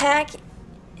RaccAttack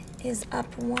is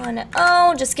up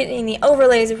 1-0, just getting the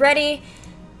overlays ready.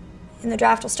 And the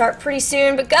draft will start pretty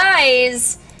soon. But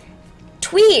guys,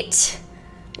 tweet.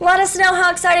 Let us know how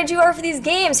excited you are for these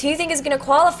games. Who you think is going to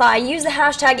qualify? Use the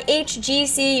hashtag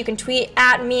HGC. You can tweet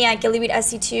at me at Gillyweed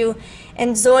SC2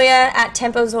 and Zoia at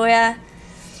Tempo Zoia.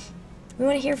 We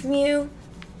want to hear from you.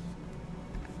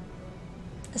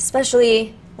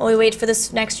 Especially while we wait for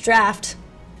this next draft.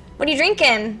 What are you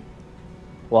drinking?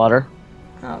 Water.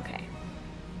 Okay.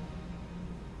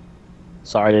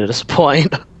 Sorry to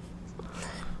disappoint.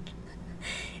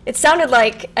 It sounded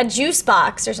like a juice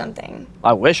box or something.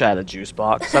 I wish I had a juice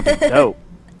box. That'd be dope.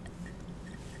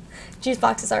 Juice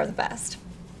boxes are the best.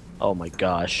 Oh my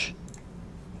gosh.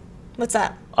 What's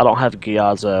that? I don't have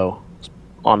Gyazo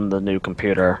on the new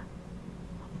computer,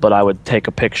 but I would take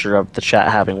a picture of the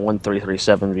chat having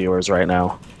 1337 viewers right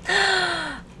now.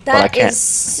 That is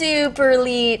super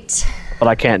elite. But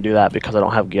I can't do that because I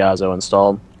don't have Gyazo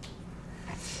installed.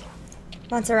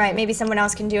 That's alright, maybe someone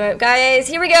else can do it. Guys,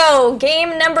 here we go.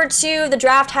 Game number 2, the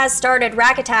draft has started.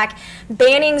 RaccAttack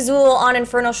banning Zool on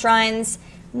Infernal Shrines.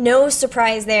 No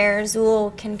surprise there.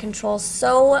 Zool can control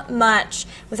so much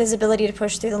with his ability to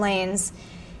push through the lanes.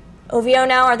 oVo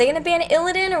now, are they going to ban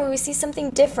Illidan, or will we see something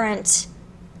different?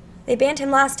 They banned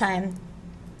him last time.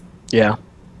 Yeah.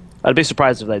 I'd be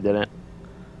surprised if they didn't.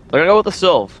 They're going to go with the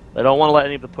Sylve. They don't want to let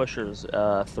any of the pushers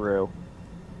through.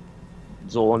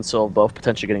 Zool and Sylve both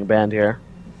potentially getting banned here.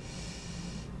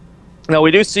 Now,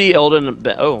 we do see Illidan...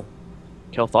 Oh,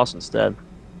 Kael'thas instead.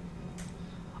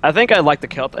 I think I'd like the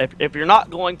Kael'thas... If you're not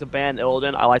going to ban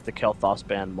Illidan, I like the Kael'thas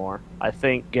ban more. I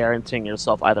think guaranteeing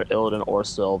yourself either Illidan or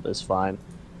Sylve is fine.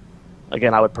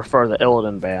 Again, I would prefer the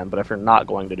Illidan ban, but if you're not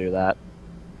going to do that,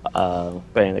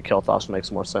 banning the Kael'thas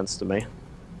makes more sense to me.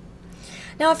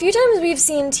 Now, a few times we've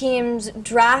seen teams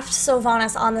draft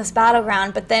Sylvanas on this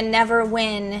battleground, but then never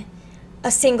win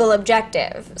a single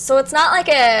objective. So it's not like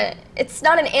it's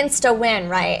not an insta win,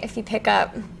 right? If you pick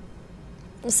up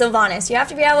Sylvanas, you have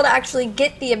to be able to actually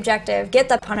get the objective, get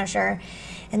the Punisher,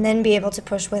 and then be able to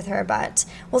push with her. But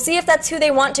we'll see if that's who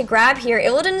they want to grab here.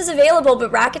 Illidan is available,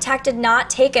 but RaccAttack did not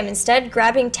take him, instead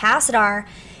grabbing Tassadar.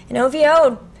 And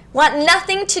oVo want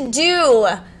nothing to do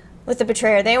with the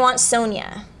Betrayer. They want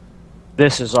Sonya.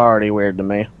 This is already weird to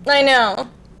me. I know.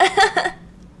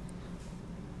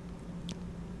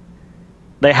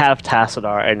 They have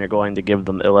Tassadar, and you're going to give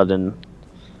them Illidan.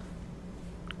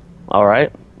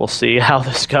 Alright, we'll see how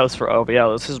this goes for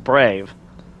oVo. This is brave.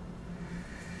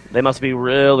 They must be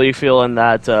really feeling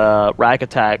that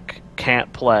RaccAttack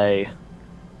can't play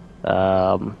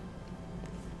Illidan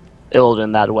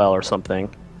that well or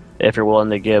something. If you're willing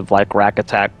to give, like,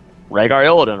 RaccAttack Rhaegar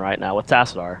Illidan right now with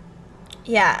Tassadar.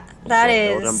 Yeah, that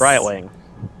is... Illidan Brightwing.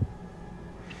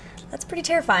 That's pretty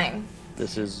terrifying.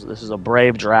 This is a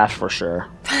brave draft for sure.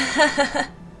 I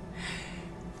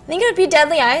think it would be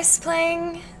Deadly Ice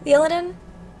playing the Illidan.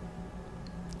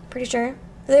 Pretty sure. Do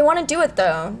they want to do it,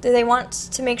 though? Do they want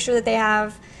to make sure that they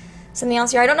have something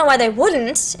else here? I don't know why they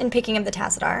wouldn't in picking up the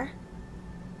Tassadar.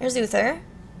 There's Uther.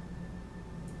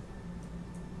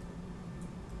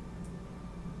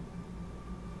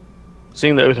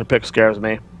 Seeing the Uther pick scares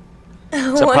me.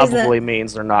 So it probably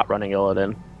means they're not running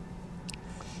Illidan.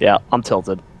 Yeah, I'm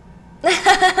tilted.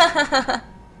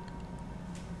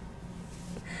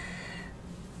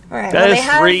 Alright, that is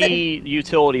three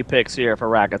utility picks here for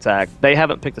RaccAttack. They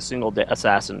haven't picked a single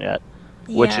assassin yet,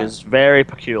 which is very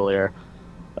peculiar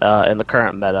in the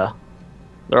current meta.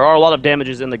 There are a lot of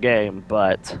damages in the game,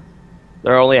 but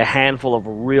there are only a handful of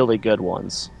really good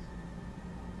ones.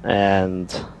 And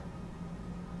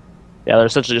yeah, they're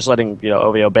essentially just letting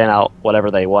oVo ban out whatever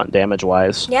they want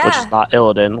damage-wise, which is not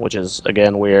Illidan, which is,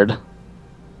 again, weird.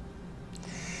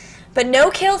 But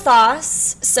no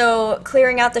Kael'thas, so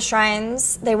clearing out the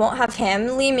shrines, they won't have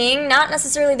him. Li Ming, not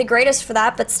necessarily the greatest for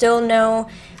that, but still no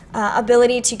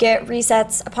ability to get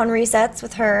resets upon resets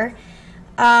with her.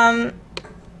 No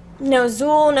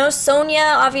Zool, no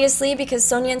Sonya, obviously, because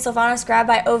Sonya and Sylvanas grabbed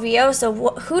by oVo, so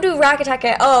who do RaccAttack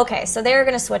get? Oh, okay, so they're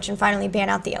going to switch and finally ban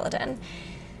out the Illidan.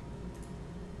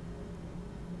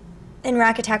 And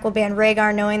RaccAttack will ban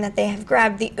Rhaegar, knowing that they have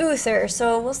grabbed the Uther.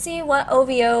 So we'll see what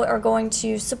oVo are going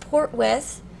to support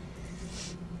with.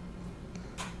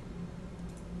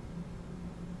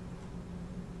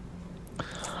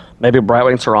 Maybe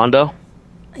Brightwing Tyrande?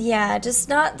 Yeah, just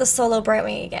not the solo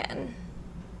Brightwing again.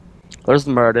 There's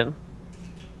the Murden.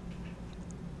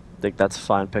 I think that's a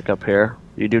fine pickup here.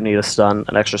 You do need a stun,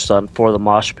 an extra stun for the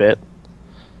mosh pit.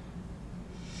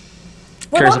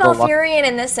 What about Malfurion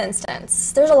in this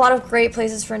instance? There's a lot of great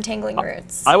places for entangling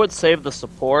roots. I would save the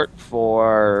support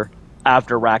for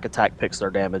after RaccAttack picks their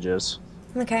damages.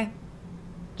 Okay.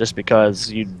 Just because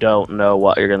you don't know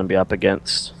what you're going to be up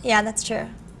against. Yeah, that's true.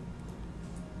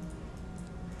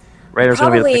 Rainer's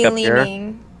going to be the pickup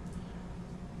here.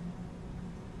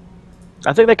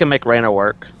 I think they can make Raynor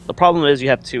work. The problem is you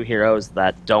have two heroes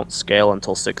that don't scale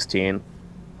until 16.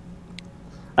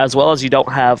 As well as you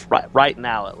don't have, right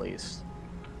now at least,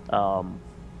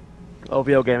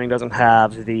 oVo Gaming doesn't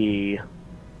have the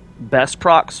best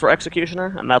procs for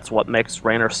Executioner, and that's what makes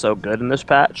Raynor so good in this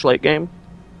patch late game.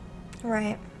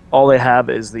 Right. All they have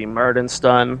is the Murden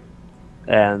stun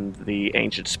and the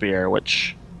Ancient Spear,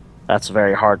 which that's a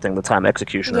very hard thing to time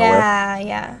Executioner with.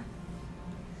 Yeah.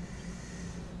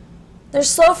 They're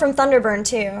slow from Thunderburn,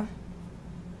 too.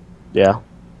 Yeah.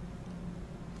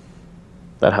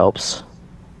 That helps.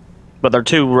 But they're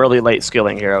two really late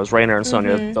skilling heroes. Raynor and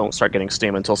Sonya don't start getting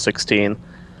steam until 16.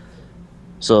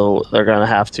 So they're going to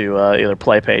have to either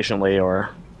play patiently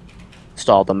or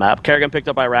stall the map. Kerrigan picked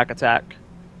up by RaccAttack.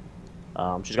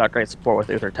 She's got great support with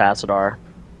Uther Tassadar.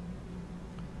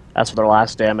 As for their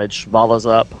last damage, Vala's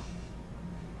up.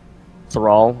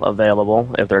 Thrall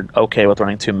available if they're okay with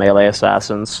running 2 melee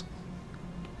assassins.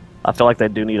 I feel like they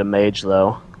do need a mage,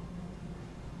 though.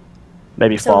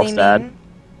 Maybe So Falstad.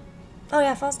 Oh,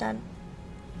 yeah, Falstad.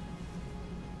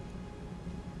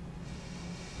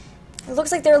 It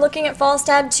looks like they're looking at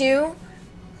Falstad, too.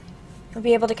 He'll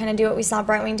be able to kind of do what we saw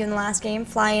Brightwing do in the last game.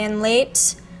 Fly in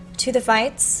late to the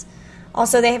fights.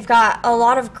 Also, they've got a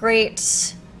lot of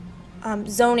great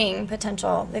zoning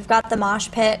potential. They've got the Mosh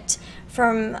Pit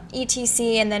from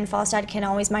ETC, and then Falstad can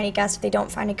always mighty guess if they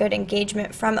don't find a good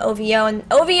engagement from OVO. And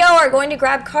OVO are going to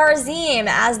grab Karazim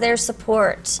as their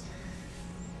support.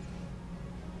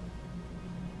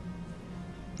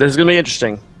 This is going to be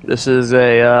interesting. This is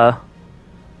a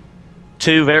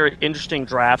 2 very interesting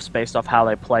drafts based off how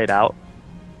they played out.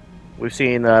 We've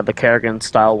seen the Kerrigan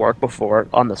style work before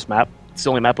on this map. It's the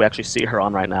only map we actually see her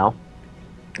on right now.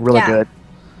 Really good.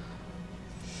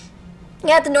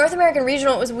 Yeah, at the North American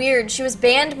Regional, it was weird. She was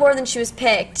banned more than she was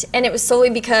picked, and it was solely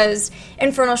because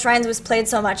Infernal Shrines was played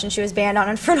so much, and she was banned on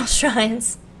Infernal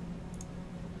Shrines.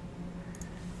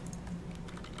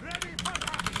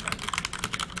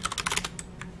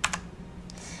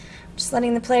 Just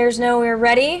letting the players know we're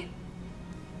ready.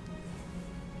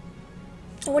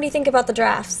 What do you think about the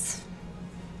drafts?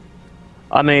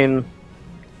 I mean,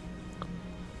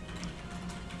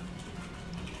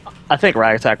 I think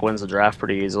RaccAttack wins the draft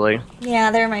pretty easily.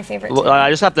 Yeah, they're my favorite team. I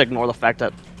just have to ignore the fact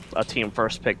that a team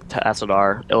first picked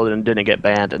Tassadar. Illidan didn't get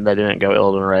banned, and they didn't go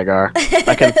Illidan Rhaegar.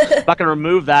 If I can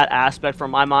remove that aspect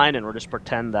from my mind and we'll just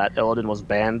pretend that Illidan was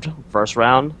banned first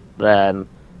round, then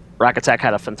RaccAttack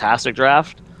had a fantastic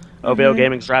draft. OVO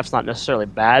Gaming's draft's not necessarily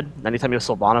bad. Anytime you have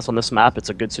Sylvanas on this map, it's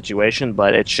a good situation,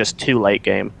 but it's just too late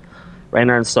game.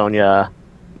 Raynor and Sonya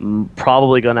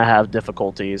probably going to have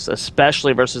difficulties,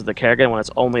 especially versus the Kerrigan when it's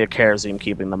only a Karazim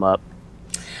keeping them up.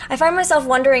 I find myself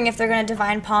wondering if they're going to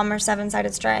Divine Palm or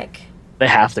Seven-Sided Strike. They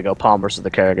have to go Palm versus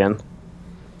the Kerrigan.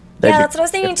 Yeah, that's what I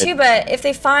was thinking too, but if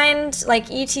they find like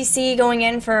ETC going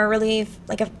in for a really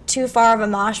like a too far of a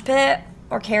mosh pit,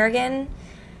 or Kerrigan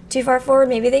too far forward,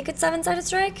 maybe they could Seven-Sided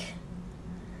Strike?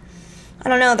 I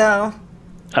don't know though.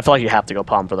 I feel like you have to go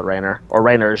Palm for the Raynor, or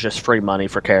Raynor is just free money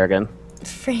for Kerrigan.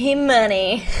 Free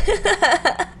money.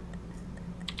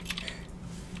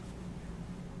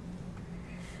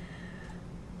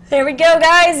 There we go,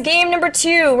 guys. Game number 2.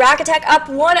 RaccAttack up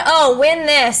 1-0. Win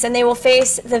this, and they will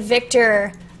face the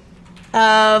victor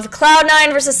of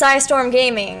Cloud9 versus Psystorm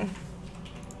Gaming.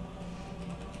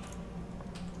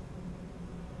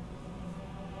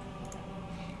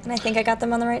 And I think I got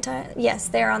them on the right side. Yes,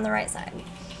 they're on the right side.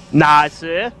 Nice.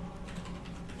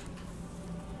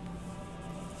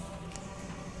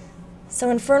 So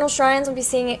Infernal Shrines, we'll be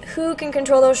seeing who can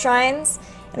control those shrines.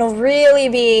 It'll really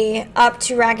be up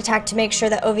to RaccAttack to make sure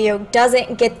that OVO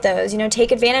doesn't get those. You know,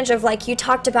 take advantage of, like you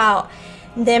talked about,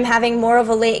 them having more of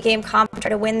a late game comp, try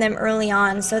to win them early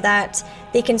on so that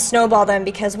they can snowball them,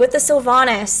 because with the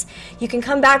Sylvanas, you can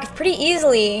come back pretty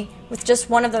easily with just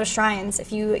one of those shrines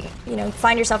if you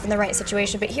find yourself in the right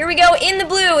situation. But here we go in the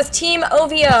blue with Team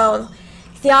OVO.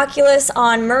 Theoculus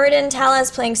on Muradin,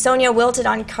 Talus playing Sonya, Wilted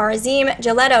on Karazim,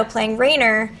 Giletto playing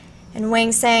Raynor, and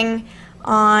Wang Sang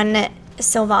on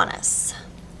Sylvanas.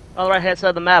 On the right-hand side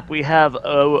of the map, we have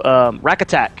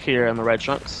RaccAttack here in the red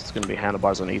trunks. It's going to be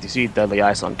Handlebars on ETC, Deadly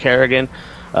Ice on Kerrigan,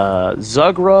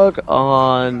 Zugrug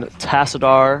on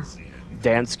Tassadar,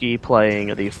 Dansky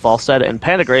playing the Falstad, and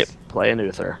Pandagrape playing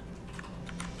Uther.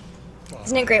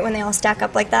 Isn't it great when they all stack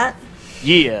up like that?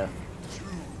 Yeah.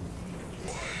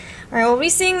 Alright, we'll be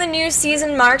seeing the new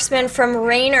season marksman from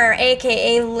Raynor,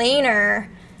 aka Laner.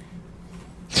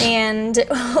 And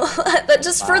that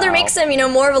just further makes him,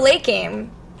 more of a late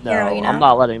game hero, I'm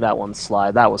not letting that one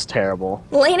slide. That was terrible.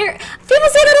 Laner, people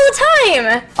say that all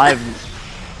the time.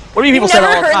 What do you mean people say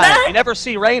that all the time? That? You never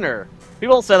see Raynor.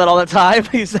 People don't say that all the time.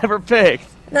 He's never picked.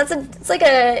 It's like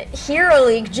a Hero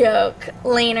League joke,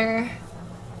 Laner.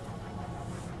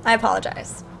 I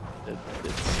apologize. It's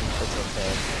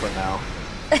okay for now.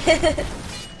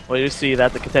 Well, you see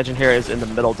that the contention here is in the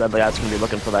middle. Deadly Ice going to be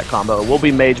looking for that combo. It will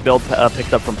be Mage build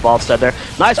picked up from Falstad there.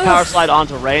 Nice power slide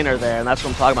onto Raynor there, and that's what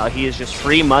I'm talking about. He is just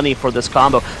free money for this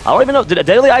combo. I don't even know, did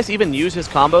Deadly Ice even use his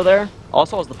combo there?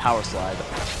 Also was the power slide.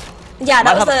 Yeah,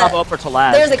 that was the combo up for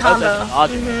Talaz. There's a combo.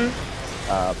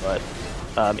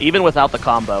 But even without the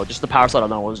combo, just the power slide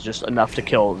alone was just enough to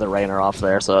kill the Raynor off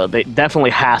there. So they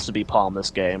definitely has to be Palm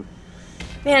this game.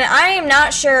 Man, I am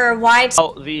not sure why.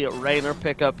 The Raynor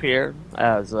pickup here,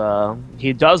 as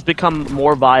he does become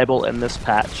more viable in this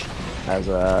patch, as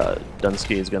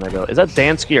Dunsky is going to go. Is that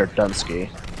Dansky or Dunsky?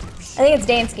 I think it's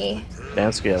Dansky.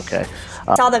 Dansky, okay.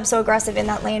 Saw them so aggressive in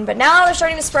that lane, but now they're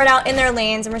starting to spread out in their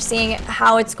lanes, and we're seeing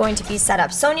how it's going to be set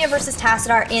up. Sonya versus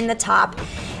Tassadar in the top.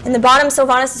 In the bottom,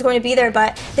 Sylvanas is going to be there,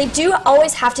 but they do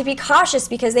always have to be cautious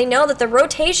because they know that the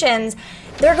rotations,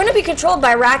 they're going to be controlled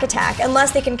by RaccAttack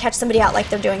unless they can catch somebody out like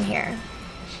they're doing here.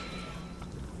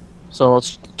 So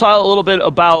let's talk a little bit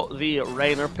about the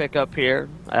Raynor pickup here,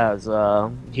 as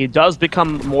he does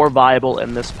become more viable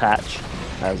in this patch,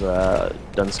 as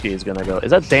Dunsky is going to go.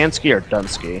 Is that Dansky or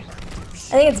Dunsky?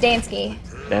 I think it's Dansky.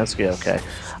 Dansky, okay.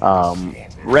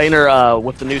 Raynor,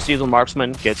 with the new season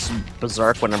marksman, gets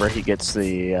berserk whenever he gets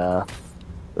the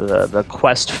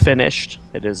quest finished.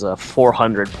 It is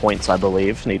 400 points, I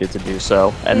believe, needed to do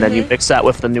so. And then you mix that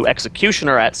with the new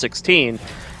executioner at 16.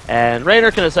 And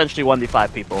Raynor can essentially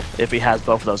 1v5 people if he has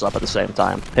both of those up at the same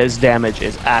time. His damage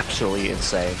is actually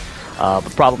insane.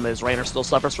 The problem is Raynor still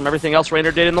suffers from everything else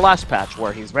Raynor did in the last patch,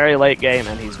 where he's very late game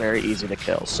and he's very easy to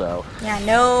kill. So yeah,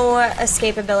 no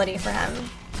escapability for him.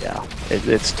 Yeah,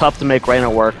 it's tough to make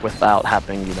Raynor work without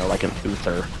having, you know, like an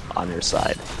Uther on your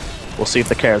side. We'll see if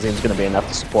the Kerosene is going to be enough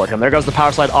to support him. There goes the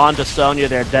power slide on to Sonya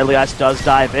there. Deadly Ice does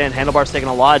dive in. Handlebar's taking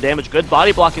a lot of damage. Good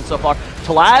body blocking so far.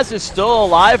 Talaz is still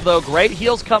alive, though. Great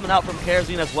heals coming out from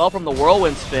Kerosene as well from the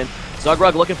Whirlwind Spin.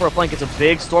 Zugrug looking for a flank. It's a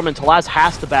big storm, and Talaz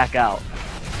has to back out.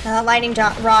 Lightning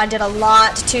Rod did a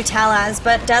lot to Talaz,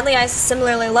 but Deadly Ice is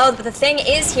similarly low. But the thing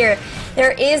is here,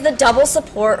 there is the double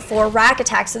support for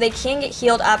RaccAttack, so they can get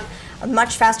healed up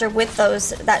much faster with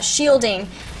that shielding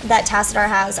that Tassadar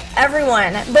has.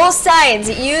 Everyone, both sides,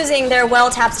 using their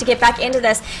well taps to get back into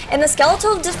this. And the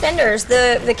skeletal defenders,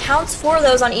 the counts for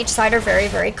those on each side are very,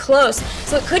 very close.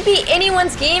 So it could be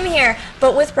anyone's game here,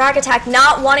 but with RaccAttack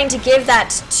not wanting to give that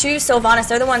to Sylvanas,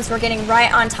 they're the ones who are getting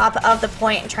right on top of the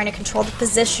point and trying to control the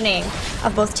positioning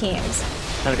of both teams.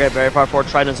 And a great very far forward,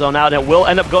 trying to zone out, and it will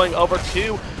end up going over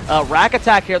to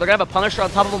RaccAttack here. They're going to have a Punisher on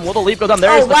top of him. Will the leap go down?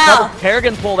 There is the double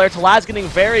Kerrigan pull there. Talaz getting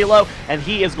very low, and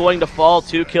he is going to fall.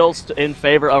 2 kills in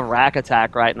favor of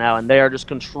RaccAttack right now, and they are just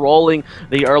controlling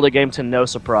the early game to no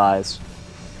surprise.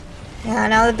 Yeah,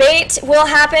 now the bait will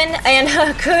happen, and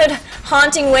a good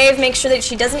haunting wave makes sure that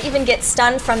she doesn't even get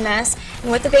stunned from this.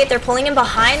 And with the bait, they're pulling him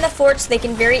behind the fort so they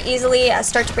can very easily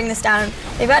start to bring this down.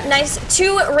 They've got nice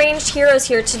 2 ranged heroes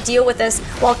here to deal with this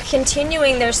while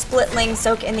continuing their split lane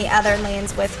soak in the other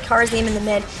lanes with Karzim in the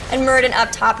mid and Murden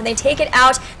up top. And they take it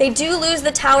out. They do lose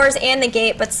the towers and the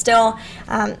gate, but still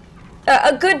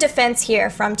a good defense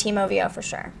here from Team oVo for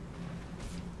sure.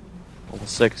 Level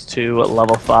 6 to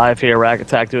level 5 here.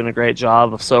 RaccAttack doing a great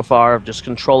job so far of just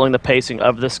controlling the pacing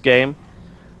of this game.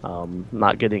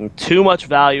 Not getting too much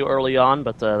value early on,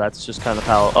 but that's just kind of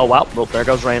how... Oh, wow. Well, there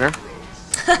goes Raynor.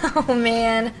 Oh,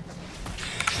 man.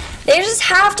 They just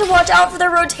have to watch out for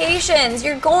their rotations.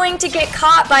 You're going to get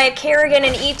caught by a Kerrigan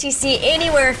and ETC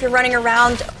anywhere if you're running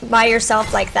around by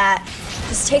yourself like that.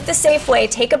 Just take the safe way.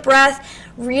 Take a breath.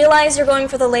 Realize you're going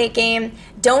for the late game.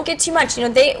 Don't get too much. You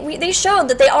know, they showed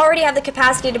that they already have the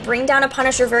capacity to bring down a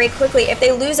Punisher very quickly if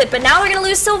they lose it, but now they're going to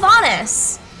lose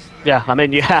Sylvanas. Yeah, I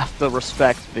mean, you have to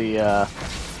respect the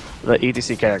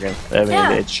ETC Kerrigan. I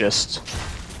mean, it's just...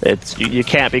 You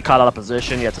can't be caught out of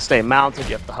position. You have to stay mounted.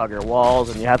 You have to hug your walls,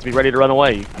 and you have to be ready to run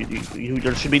away.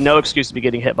 There should be no excuse to be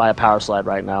getting hit by a power slide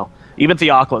right now. Even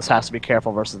Theoculus has to be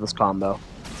careful versus this combo.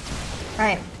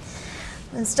 Right.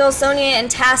 And still Sonya and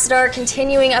Tassadar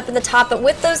continuing up in the top, but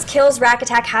with those kills,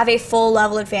 RaccAttack have a full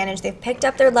level advantage. They've picked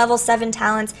up their level 7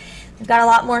 talents. They've got a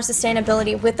lot more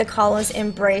sustainability with the Kala's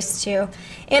Embrace too.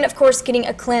 And of course getting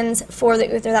a cleanse for the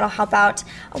Uther that'll help out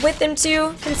with them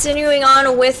too. Continuing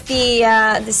on with the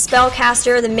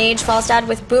Spellcaster, the Mage Falstad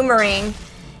with Boomerang.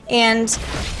 And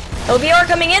oVo are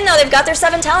coming in though. They've got their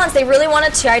 7 talents. They really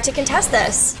want to try to contest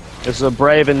this. This is a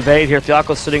brave invade here.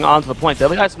 Theoculus sitting onto the point.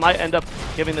 Deadly Ice might end up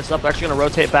giving this up. They're actually going to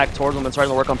rotate back towards them and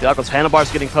starting to work on Theoculus.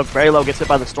 Handlebar's getting poked very low, gets hit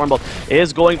by the Stormbolt.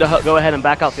 Is going to go ahead and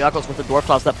back out Theoculus with the Dwarf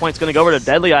Toss. That point's going to go over to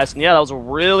Deadly Ice. And yeah, that was a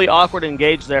really awkward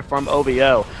engage there from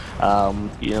oVo.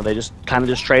 You know, they just kind of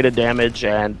just traded damage,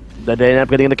 and they ended up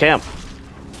getting in the camp.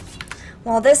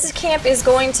 Well, this camp is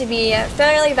going to be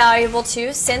fairly valuable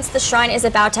too, since the Shrine is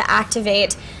about to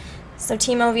activate. So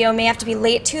Team oVo may have to be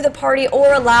late to the party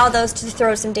or allow those to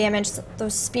throw some damage,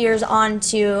 those spears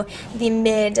onto the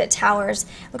mid towers.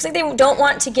 Looks like they don't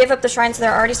want to give up the Shrine, so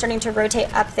they're already starting to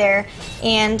rotate up there.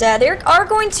 And they are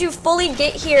going to fully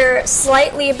get here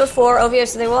slightly before oVo,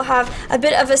 so they will have a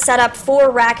bit of a setup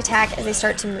for RaccAttack as they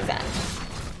start to move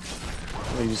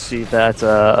in. You see that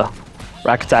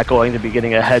RaccAttack going to be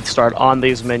getting a head start on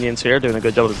these minions here, doing a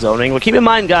good job with zoning. But keep in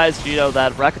mind, guys, you know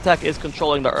that RaccAttack is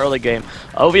controlling the early game.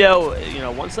 oVo, you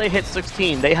know, once they hit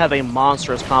 16, they have a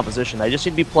monstrous composition. They just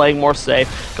need to be playing more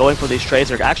safe, going for these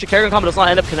trades. Actually, Kerrigan combo does not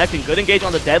end up connecting. Good engage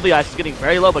on the Deadly Ice. Is getting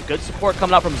very low, but good support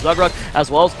coming out from Zugrug as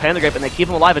well as Pandagrape, and they keep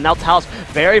him alive. And now Talos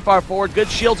very far forward. Good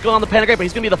shields going on the Pandagrape, but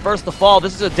he's going to be the first to fall.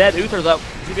 This is a dead Uther, though.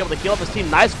 He's going to be able to heal up his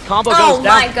team. Nice combo goes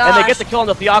down, and they get the kill on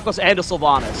the Theokos and the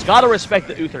Sylvanas. Gotta respect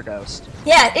the Uther Ghost.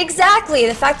 Yeah, exactly.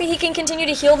 The fact that he can continue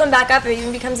to heal them back up, it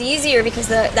even becomes easier because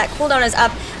that cooldown is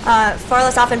up far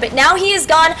less often. But now he is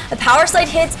gone. The power slide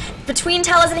hits between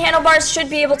Talos and Handlebars should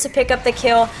be able to pick up the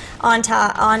kill on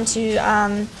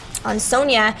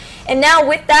Zonia. And now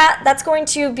with that, that's going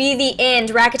to be the end.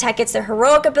 RaccAttack gets their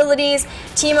heroic abilities.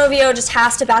 Team oVo just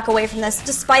has to back away from this,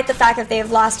 despite the fact that they've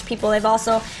lost people. They've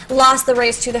also lost the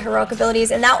race to the heroic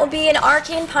abilities, and that will be an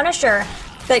Arcane Punisher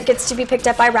that gets to be picked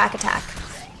up by RaccAttack.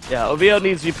 Yeah, oVo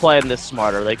needs to be playing this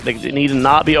smarter. They need to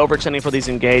not be overextending for these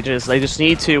engages. They just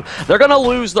need to. They're going to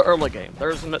lose the early game.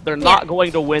 They're not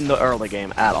going to win the early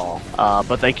game at all.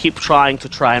 But they keep trying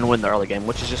and win the early game,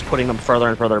 which is just putting them further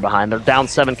and further behind. They're down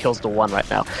 7 kills to 1 right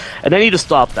now. And they need to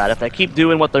stop that. If they keep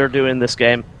doing what they're doing in this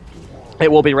game, it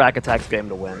will be RaccAttack's game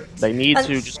to win. They need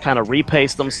to just kind of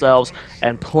repace themselves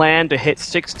and plan to hit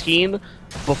 16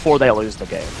 before they lose the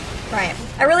game. Right.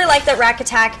 I really like that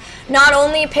RaccAttack not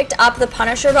only picked up the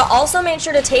Punisher, but also made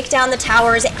sure to take down the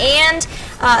towers and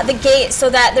the gate so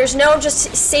that there's no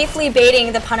just safely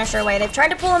baiting the Punisher away. They've tried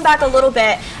to pull him back a little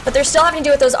bit, but they're still having to do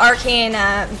with those arcane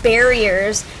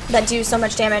barriers that do so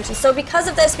much damage. And so because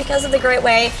of this, because of the great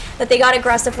way that they got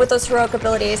aggressive with those heroic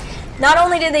abilities, not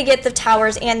only did they get the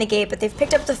towers and the gate, but they've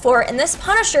picked up the fort, and this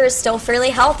Punisher is still fairly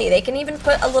healthy. They can even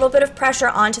put a little bit of pressure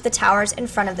onto the towers in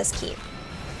front of this keep.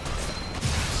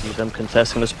 See them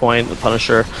contesting this point. The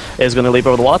Punisher is going to leap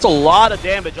over the wall. That's a lot of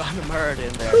damage on the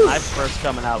Muradin there. Nice burst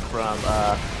coming out from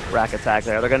RaccAttack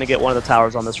there. They're going to get one of the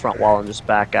towers on this front wall and just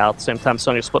back out. At the same time,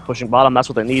 Sonya split pushing bottom. That's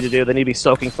what they need to do. They need to be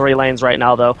soaking 3 lanes right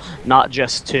now, though, not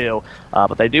just 2.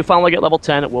 But they do finally get level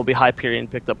 10. It will be Hyperion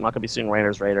picked up. Not going to be seeing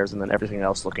Rainer's Raiders, and then everything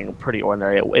else looking pretty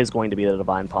ordinary. It is going to be the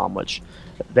Divine Palm, which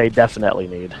they definitely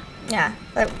need. Yeah,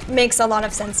 that makes a lot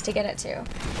of sense to get it to.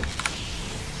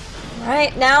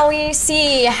 Alright, now we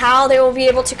see how they will be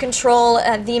able to control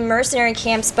the mercenary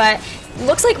camps, but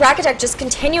looks like RaccAttack just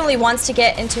continually wants to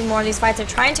get into more of these fights. They're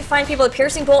trying to find people. The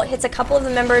Piercing Bolt hits a couple of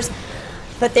the members,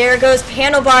 but there goes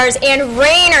Handlebars, and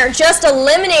Rainer just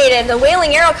eliminated. The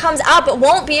Wailing Arrow comes out, but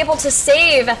won't be able to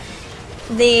save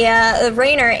the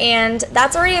Rainer, and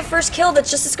that's already a first kill that's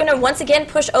just going to once again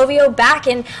push oVo back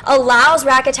and allows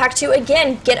RaccAttack to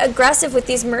again get aggressive with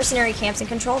these mercenary camps and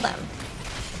control them.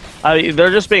 They're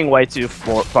just being way too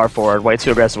far forward, way too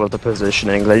aggressive with the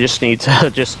positioning. They just need to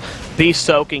just be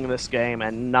soaking this game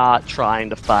and not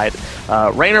trying to fight.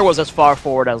 Rainer was as far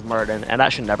forward as Muradin, and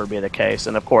that should never be the case.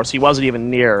 And of course, he wasn't even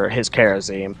near his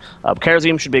Kharazim.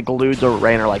 Kharazim should be glued to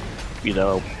Rainer like, you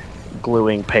know,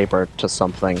 gluing paper to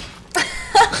something.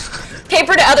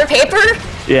 Paper to other paper?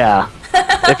 Yeah.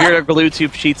 If you're to glue 2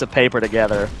 sheets of paper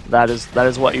together, that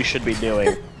is what you should be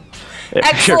doing.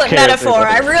 Excellent metaphor.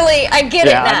 I get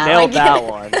it now. I nailed that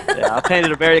one. Yeah, I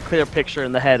painted a very clear picture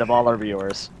in the head of all our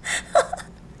viewers.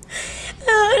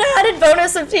 An added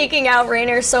bonus of taking out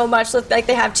Rainer so much like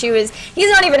they have too is he's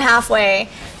not even halfway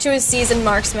to his seasoned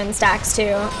marksman stacks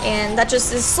too, and that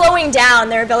just is slowing down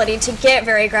their ability to get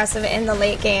very aggressive in the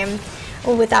late game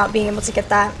without being able to get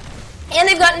that. And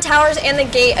they've gotten towers and the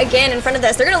gate again in front of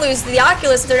this. They're going to lose the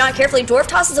Oculus if they're not carefully. Dwarf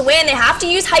tosses away, and they have to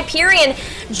use Hyperion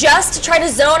just to try to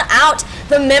zone out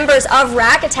the members of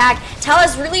RaccAttack.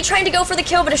 Talos really trying to go for the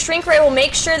kill, but a Shrink Ray will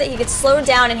make sure that he gets slowed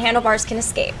down and Handlebars can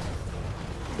escape.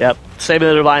 Yep, saving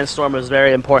the Divine Storm was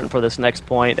very important for this next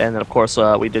point, and then of course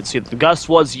we did see that the Gust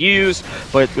was used,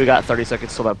 but we got 30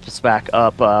 seconds till that's back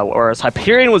up, whereas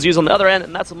Hyperion was used on the other end,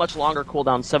 and that's a much longer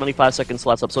cooldown, 75 seconds till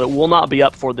that's up, so it will not be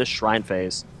up for this Shrine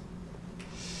phase.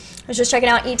 I was just checking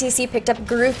out, ETC picked up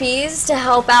groupies to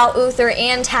help out Uther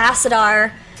and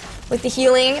Tassadar with the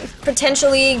healing,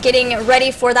 potentially getting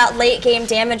ready for that late game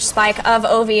damage spike of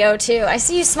oVo too. I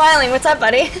see you smiling. What's up,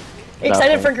 buddy?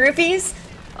 Excited for groupies?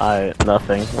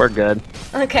 Nothing. We're good.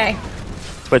 Okay.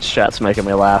 Twitch chat's making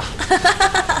me laugh.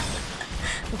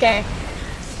 Okay.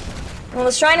 Well,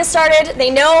 the Shrine has started. They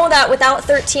know that without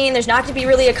 13, there's not going to be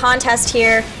really a contest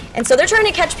here, and so they're trying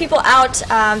to catch people out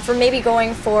for maybe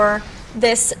going for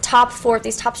this top fort,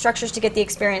 these top structures to get the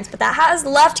experience. But that has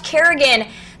left Kerrigan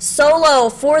solo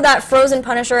for that Frozen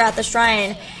Punisher at the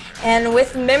Shrine. And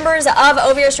with members of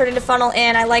OVO starting to funnel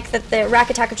in, I like that the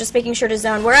RaccAttack are just making sure to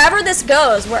zone. Wherever this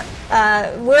goes,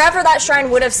 wherever that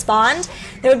shrine would have spawned,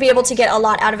 they would be able to get a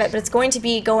lot out of it. But it's going to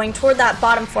be going toward that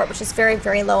bottom fort, which is very,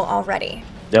 very low already.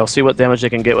 They'll see what damage they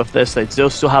can get with this. They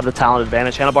still have the talent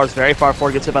advantage. Handlebar's very far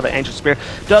forward, gets hit by the Ancient Spear.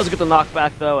 Does get the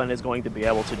knockback, though, and is going to be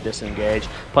able to disengage.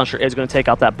 Punisher is going to take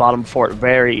out that bottom fort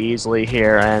very easily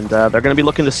here, and they're going to be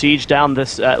looking to siege down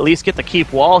this, at least get the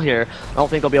keep wall here. I don't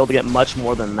think they'll be able to get much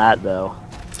more than that, though.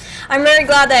 I'm very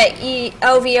glad that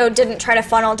OVO didn't try to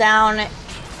funnel down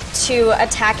to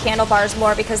attack Handlebars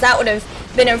more, because that would have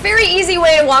been a very easy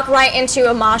way to walk right into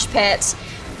a mosh pit.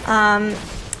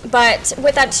 But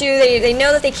with that too, they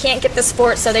know that they can't get this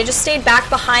fort, so they just stayed back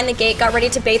behind the gate, got ready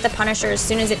to bait the Punisher as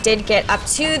soon as it did get up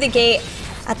to the gate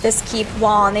at this keep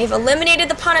wall. And they've eliminated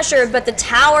the Punisher, but the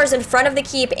towers in front of the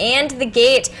keep and the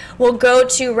gate will go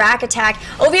to RaccAttack.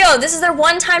 OVO, this is their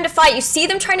one time to fight. You see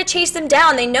them trying to chase them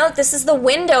down. They know this is the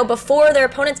window before their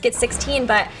opponents get 16,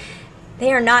 but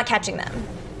they are not catching them.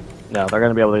 No, they're going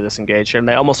to be able to disengage here, and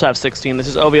they almost have 16. This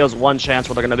is OVO's one chance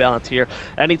where they're going to be on a tier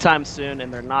anytime soon,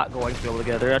 and they're not going to be able to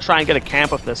get it. They're going to try and get a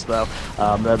camp with this, though.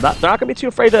 They're not going to be too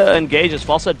afraid to engage, as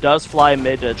Falset does fly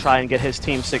mid to try and get his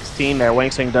team 16 there.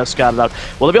 Wingsing does scout it out.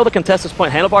 Will they be able to contest this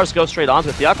point? Handlebars go straight onto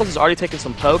it. Theocles has already taken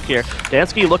some poke here.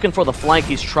 Dansky looking for the flank.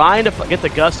 He's trying to get the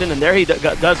gust in, and there he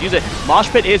does use it. Mosh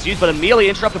Pit is used, but immediately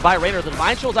interrupted by Raynor. The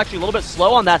Divine Shield is actually a little bit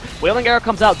slow on that. Wailing Arrow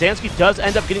comes out. Dansky does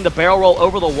end up getting the barrel roll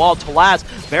over the wall. Talaz,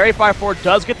 very far forward,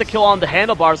 does get the kill on the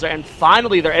Handlebars there, and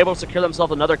finally they're able to secure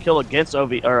themselves another kill against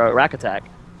RaccAttack.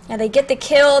 Yeah, they get the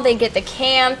kill, they get the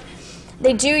camp.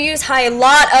 They do use a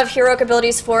lot of heroic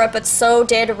abilities for it, but so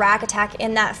did RaccAttack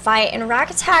in that fight. And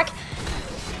RaccAttack,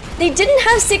 they didn't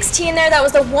have 16 there. That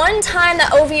was the one time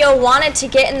that OVO wanted to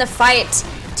get in the fight.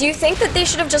 Do you think that they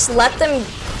should have just let them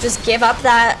just give up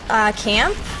that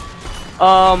camp?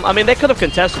 I mean, they could have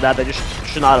contested that. They just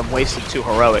should not have wasted 2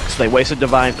 heroics. They wasted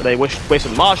Divine. They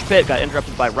wasted Mosh Pit, got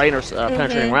interrupted by Raynor's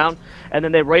penetrating round, and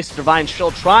then they wasted Divine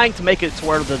Shield, trying to make it to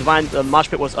where the Divine Mosh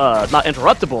Pit was not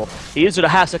interruptible. He used it a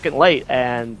half second late,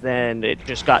 and then it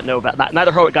just got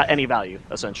neither heroic got any value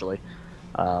essentially.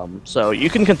 So you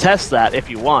can contest that if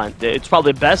you want. It's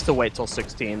probably best to wait till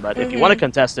 16, but if you want to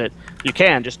contest it, you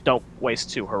can. Just don't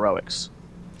waste 2 heroics.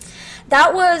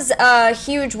 That was a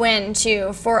huge win,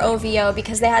 too, for OVO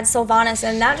because they had Sylvanas,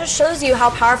 and that just shows you how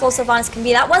powerful Sylvanas can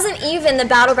be. That wasn't even the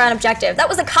Battleground objective. That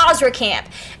was a Khazra camp.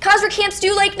 Khazra camps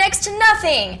do, like, next to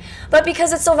nothing. But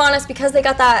because it's Sylvanas, because they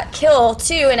got that kill,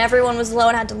 too, and everyone was low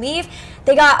and had to leave,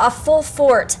 they got a full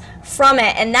fort from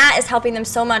it, and that is helping them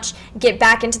so much get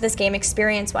back into this game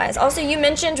experience-wise. Also, you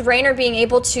mentioned Raynor being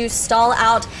able to stall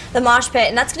out the Mosh Pit,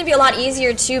 and that's going to be a lot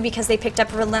easier, too, because they picked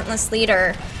up a Relentless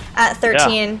Leader at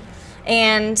 13. Yeah.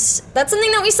 And that's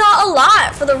something that we saw a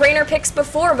lot for the Raynor picks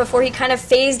before he kind of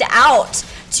phased out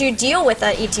to deal with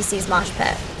ETC's Mosh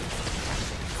Pit.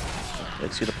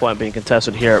 Let's see the point being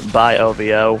contested here by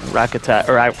OVO.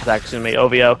 RaccAttack, excuse me,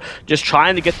 OVO just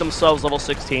trying to get themselves level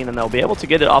 16, and they'll be able to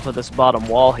get it off of this bottom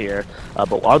wall here.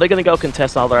 But are they going to go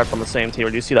contest now they're up on the same team?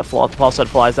 Or do you see that Falset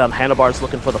flies down? Handlebar's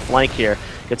looking for the flank here.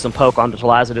 Get some poke onto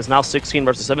Talaz. It is now 16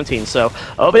 versus 17. So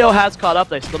OVO has caught up.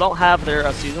 They still don't have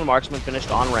their seasonal marksman finished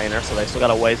on Raynor, so they still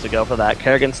got a ways to go for that.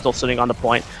 Kerrigan's still sitting on the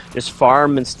point, just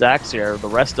farm and stacks here. The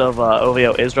rest of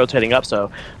OVO is rotating up,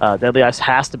 so Deadly Ice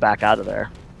has to back out of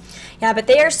there. Yeah, but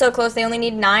they are so close. They only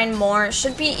need 9 more. It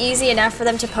should be easy enough for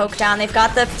them to poke down. They've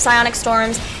got the Psionic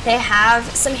Storms. They have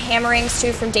some hammerings,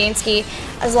 too, from Dansky.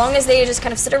 As long as they just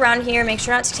kind of sit around here, make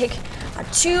sure not to take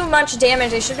too much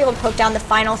damage, they should be able to poke down the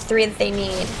final 3 that they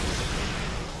need.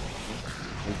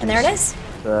 And there it is.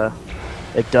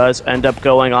 It does end up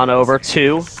going on over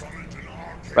to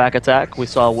RaccAttack. We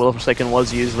saw Will of Forsaken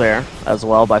was used there as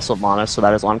well by Sylvanas, so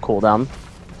that is on cooldown.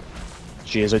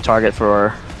 She is a target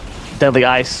for Deadly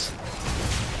Ice,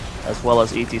 as well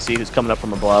as ETC, who's coming up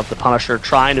from above. The Punisher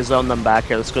trying to zone them back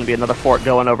here. This is going to be another fort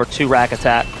going over to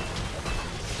RaccAttack.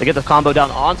 They get the combo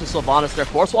down onto Sylvanas there.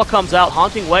 Force Wall comes out.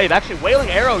 Haunting Wave. Actually, Wailing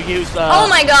Arrow used oh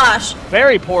my gosh!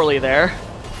 Very poorly there.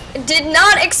 Did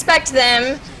not expect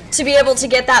them to be able to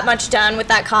get that much done with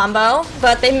that combo,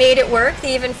 but they made it work.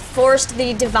 They even forced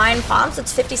the Divine Palm, so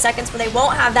it's 50 seconds, but they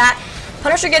won't have that.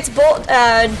 Punisher gets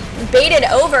baited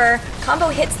over. Combo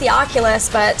hits the Oculus,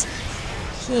 but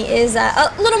he is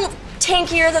a little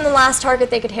tankier than the last target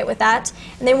they could hit with that.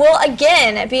 And they will,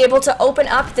 again, be able to open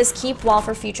up this keep wall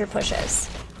for future pushes.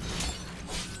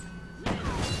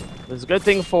 It's a good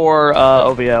thing for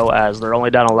OVO, as they're only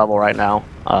down a level right now.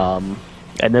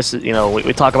 And this is, you know,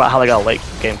 we talk about how they got a late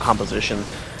game composition.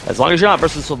 As long as you're not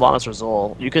versus Sylvanas or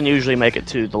Zol, you can usually make it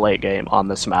to the late game on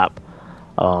this map.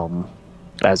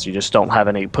 as you just don't have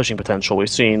any pushing potential. We've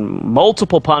seen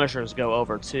multiple Punishers go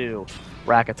over to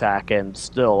RaccAttack, and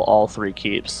still all 3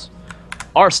 keeps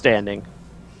are standing.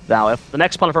 Now, if the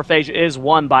next Punisher phase is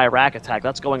won by RaccAttack,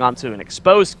 that's going on to an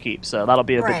exposed keep, so that'll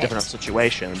be a bit different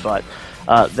situation. But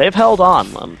they've held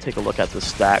on. Take a look at the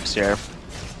stacks here.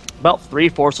 About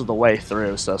 3/4 of the way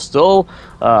through, so still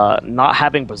not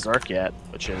having Berserk yet,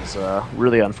 which is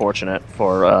really unfortunate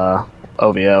for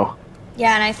OVO.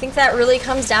 Yeah, and I think that really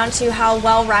comes down to how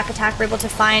well RaccAttack were able to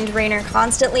find Raynor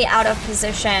constantly out of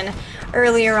position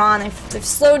earlier on. They've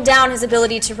slowed down his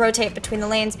ability to rotate between the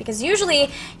lanes, because usually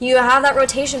you have that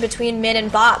rotation between mid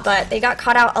and bot, but they got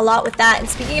caught out a lot with that. And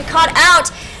speaking of caught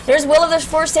out, there's Will of the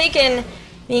Forsaken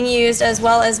being used, as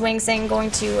well as Wing Sing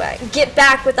going to get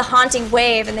back with the Haunting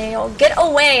Wave, and they'll get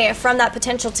away from that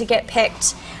potential to get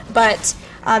picked. But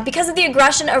because of the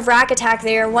aggression of RaccAttack,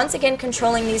 they are once again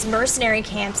controlling these mercenary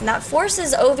camps, and that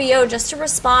forces OVO just to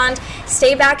respond,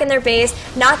 stay back in their base,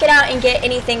 not get out and get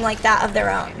anything like that of their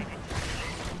own.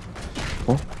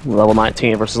 Well, level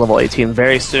 19 versus level 18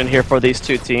 very soon here for these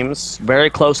two teams. Very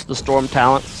close to the Storm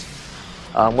talents.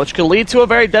 Which could lead to a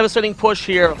very devastating push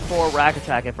here for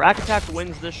RaccAttack. If RaccAttack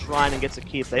wins this shrine and gets a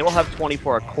keep, they will have 20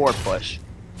 for a core push,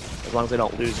 as long as they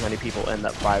don't lose many people in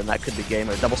that fight, and that could be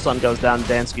gamer. Double stun goes down,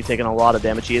 Dansky taking a lot of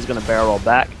damage. He is going to barrel roll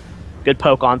back. Good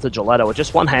poke onto Gilletto. With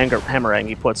just one hammering,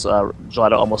 he puts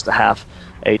Gilletto almost to half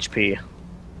HP.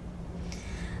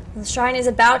 The shrine is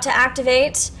about to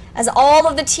activate. As all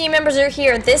of the team members are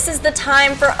here, this is the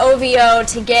time for OVO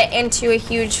to get into a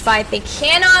huge fight. They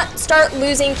cannot start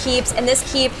losing keeps, and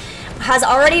this keep has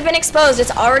already been exposed.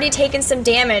 It's already taken some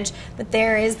damage, but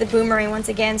there is the Boomerang once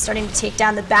again starting to take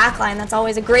down the backline. That's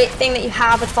always a great thing that you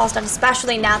have with Falstaff,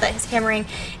 especially now that his hammering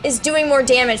is doing more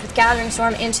damage with Gathering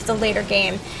Storm into the later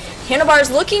game. Handlebar's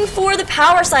looking for the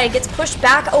power side, gets pushed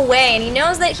back away, and he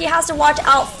knows that he has to watch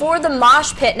out for the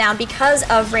mosh pit now because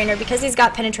of Raynor, because he's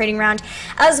got Penetrating Round,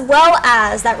 as well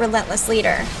as that Relentless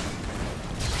Leader.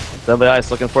 WI's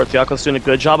looking for it. Theoko's doing a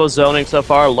good job of zoning so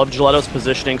far. Love Gilletto's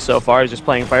positioning so far. He's just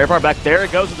playing Firepower back. There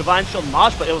it goes, the Divine Shield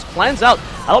Mosh, but it was cleansed out.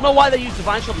 I don't know why they used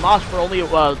Divine Shield Mosh for only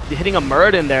hitting a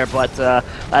Murd in there, but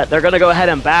they're going to go ahead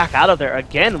and back out of there.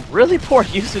 Again, really poor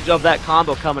usage of that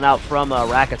combo coming out from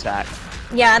RaccAttack.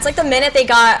 Yeah, it's like the minute they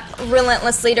got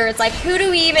Relentless Leader, it's like, who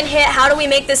do we even hit? How do we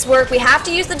make this work? We have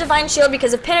to use the Divine Shield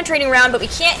because of Penetrating Round, but we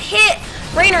can't hit.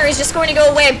 Raynor is just going to go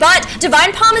away, but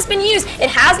Divine Palm has been used. It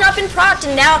has not been procced,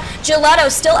 and now Gilletto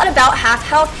still at about half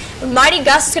health. Mighty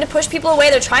Gust is going to push people away.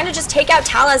 They're trying to just take out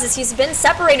Talaz as he's been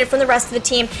separated from the rest of the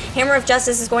team. Hammer of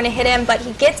Justice is going to hit him, but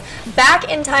he gets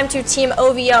back in time to Team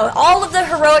OVO. All of the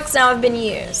heroics now have been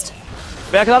used.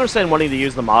 Yeah, I can understand wanting to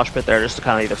use the mosh pit there just to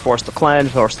kind of either force the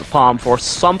cleanse, force the palm, force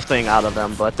something out of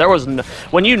them. But there was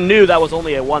when you knew that was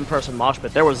only a one-person mosh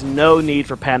pit, there was no need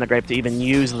for Panagrape to even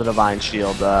use the Divine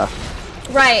Shield.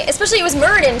 Right, especially it was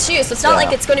Muradin too, so it's not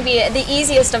like it's going to be the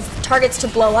easiest of targets to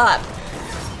blow up.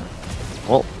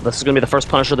 Well, this is going to be the first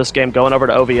Punisher of this game going over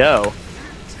to OVO.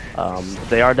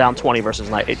 They are down 20 versus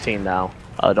 18 now.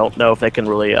 I don't know if they can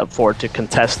really afford to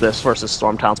contest this versus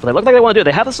Storm Talents, but they look like they want to do it.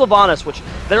 They have the Sylvanas, which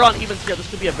they're on even tier.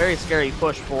 This could be a very scary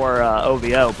push for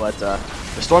OVO, but the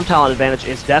Storm Talent advantage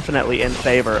is definitely in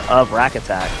favor of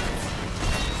RaccAttack.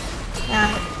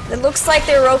 Yeah, it looks like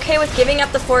they were okay with giving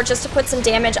up the fort just to put some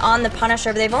damage on the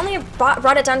Punisher, but they've only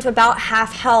brought it down to about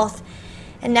half health,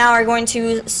 and now are going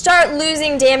to start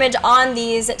losing damage on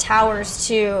these towers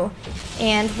too.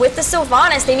 And with the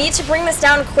Sylvanas, they need to bring this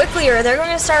down quickly, or they're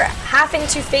going to start having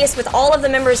to face with all of the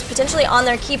members potentially on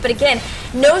their keep. But again,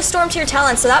 no Storm tier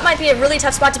talents, so that might be a really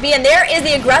tough spot to be in. There is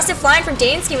the aggressive flying from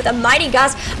Dansky with a Mighty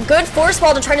Gust. Good force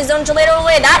wall to try to zone Gilletto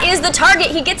away. That is the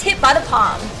target. He gets hit by the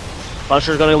palm.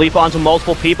 Punisher's going to leap onto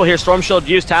multiple people here. Storm Shield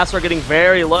use, tasks are getting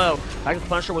very low. The fact that the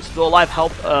Punisher was still alive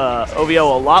helped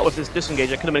OVO a lot with this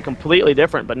disengage. It could have been completely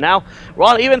different, but now we're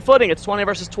on even footing. It's 20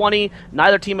 versus 20.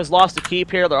 Neither team has lost a keep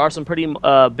here. There are some pretty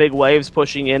big waves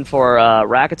pushing in for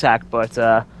RaccAttack, but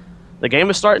the game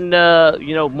is starting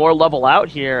to more level out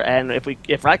here. And if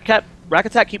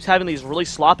RaccAttack keeps having these really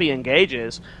sloppy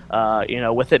engages,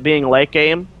 with it being late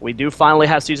game, we do finally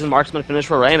have Seasoned Marksman finish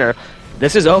for Raynor.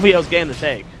 This is OVO's game to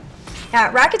take.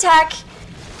 Yeah, RaccAttack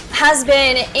has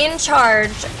been in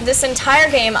charge this entire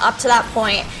game up to that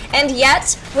point, and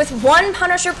yet, with one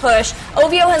Punisher push,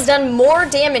 OVO has done more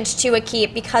damage to a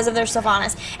keep because of their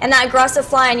Sylvanas. And that aggressive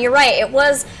fly, and you're right, it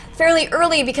was fairly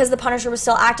early because the Punisher was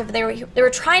still active. They were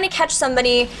trying to catch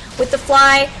somebody with the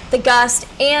fly, the gust,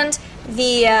 and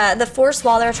the force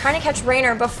wall. They were trying to catch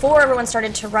Raynor before everyone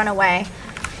started to run away.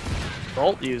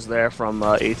 Bolt used there from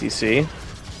ATC.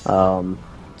 So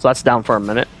that's down for a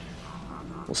minute.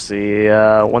 We'll see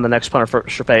when the next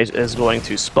Punisher phase is going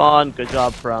to spawn. Good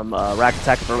job from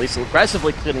RaccAttack for at least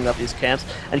aggressively cleaning up these camps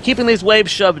and keeping these waves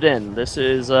shoved in. This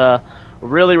is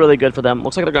really, really good for them.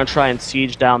 Looks like they're going to try and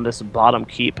siege down this bottom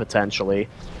keep, potentially.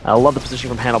 I love the position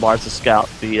from Handlebars to scout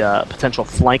the potential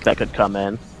flank that could come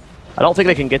in. I don't think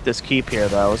they can get this keep here,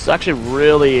 though. It's actually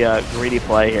really greedy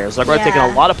play here. Zugrug taking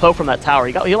a lot of poke from that tower.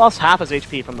 He lost half his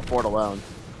HP from the fort alone.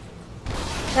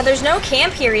 Yeah, there's no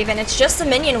camp here even. It's just the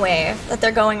minion wave that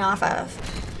they're going off of.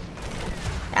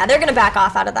 Yeah, they're going to back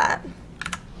off out of that.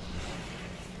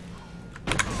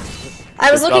 I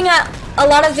was looking at a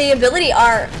lot of the ability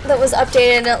art that was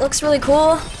updated, and it looks really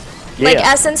cool. Yeah. Like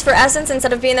Essence for Essence,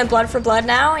 instead of being the Blood for Blood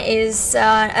now, is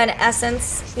an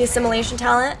Essence, the assimilation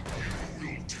talent.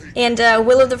 And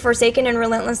Will of the Forsaken and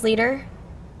Relentless Leader.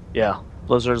 Yeah,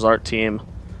 Blizzard's art team,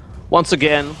 once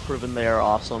again, proven they are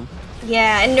awesome.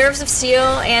 Yeah, and Nerves of Steel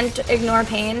and Ignore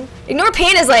Pain. Ignore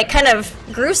Pain is like kind of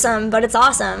gruesome, but it's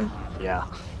awesome. Yeah,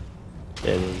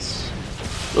 it is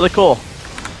really cool.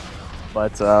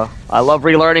 But I love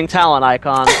relearning talent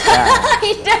icons.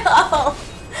 I know!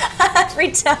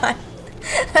 Every time.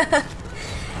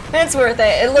 It's worth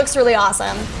it. It looks really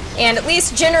awesome. And at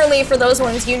least generally for those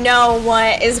ones, you know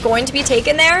what is going to be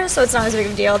taken there, so it's not as big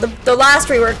of a deal. The last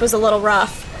rework was a little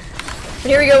rough. But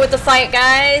here we go with the fight,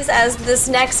 guys, as this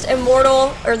next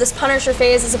Immortal, or this Punisher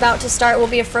phase is about to start. Will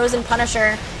be a Frozen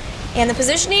Punisher. And the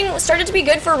positioning started to be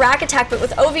good for RaccAttack, but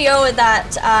with OVO and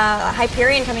that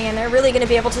Hyperion coming in, they're really going to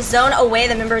be able to zone away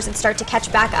the members and start to catch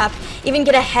back up, even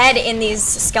get ahead in these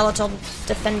skeletal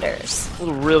defenders.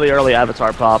 Really early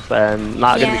avatar pop, and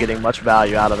not going to be getting much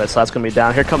value out of it, so that's going to be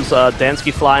down. Here comes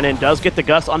Dansky flying in, does get the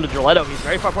Gust onto Gilletto. He's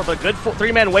very far forward, but a good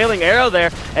three-man Wailing Arrow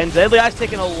there, and Deadly Eye's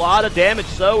taking a lot of damage,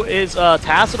 so is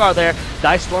Tassadar there.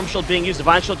 Dice Storm Shield being used,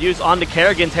 Divine Shield used onto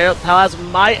Kerrigan. Talaz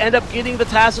might end up getting the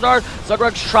Tassadar.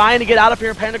 Zugrug's trying to get out of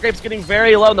here. Pandagrape's getting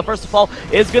very low, and the first to fall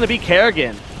is going to be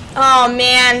Kerrigan. Oh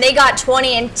man, they got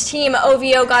 20, and Team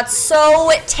OVO got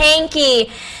so tanky.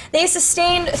 They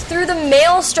sustained through the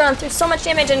Maelstrom, through so much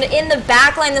damage, and in the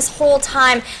backline this whole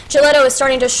time, Gilletto is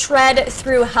starting to shred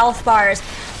through health bars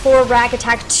for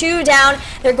RaccAttack. 2 down.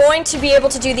 They're going to be able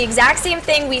to do the exact same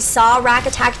thing we saw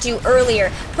RaccAttack do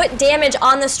earlier. Put damage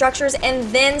on the structures and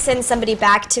then send somebody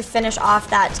back to finish off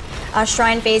that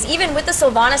Shrine phase. Even with the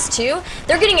Sylvanas too,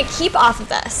 they're getting a keep off of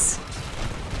this.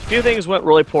 A few things went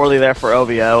really poorly there for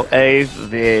OVO.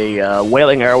 The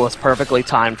Wailing Arrow was perfectly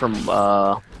timed from,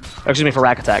 for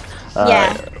RaccAttack.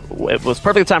 It was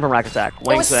perfectly timed from RaccAttack.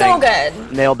 It was so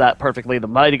good. Nailed that perfectly. The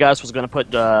Mighty Gust was going to put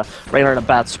Raynor in a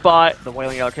bad spot. The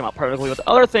Wailing Arrow came out perfectly. But the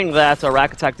other thing that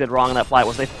RaccAttack did wrong in that fight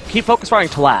was they keep focus firing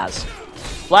Talaz.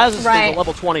 Talaz is a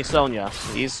level 20 Sonya.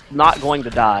 He's not going to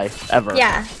die, ever.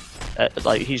 Yeah.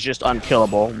 Like, he's just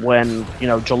unkillable when, you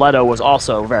know, Gilletto was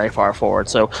also very far forward.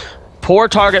 So poor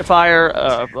target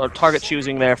fire, or target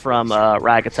choosing there from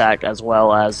RaccAttack, as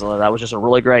well as that was just a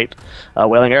really great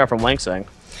Wailing Arrow from Wang Tsing.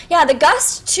 Yeah, the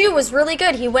Gust, too, was really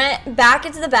good. He went back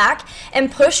into the back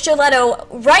and pushed Gilletto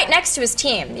right next to his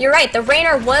team. You're right, the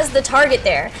Raynor was the target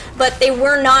there, but they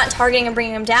were not targeting and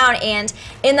bringing him down, and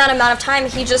in that amount of time,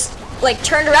 he just, like,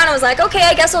 turned around and was like, okay,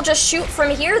 I guess I'll just shoot from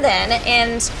here then,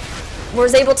 and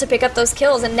was able to pick up those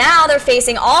kills. And now they're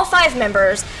facing all 5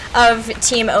 members of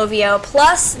Team OVO,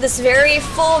 plus this very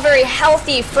full, very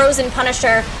healthy Frozen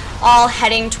Punisher, all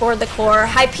heading toward the core.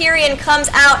 Hyperion comes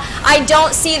out. I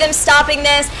don't see them stopping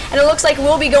this, and it looks like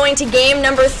we'll be going to game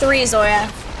number 3, Zoya.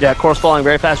 Yeah, course falling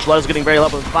very fast. Gilletto's getting very low,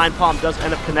 but Divine Palm does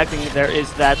end up connecting. There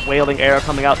is that Wailing Arrow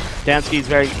coming out. Dansky's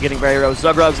getting very low.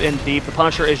 Zugrug's in deep. The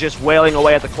Punisher is just wailing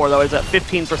away at the core, though. He's at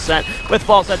 15%. With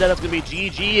False Dead, that's going to be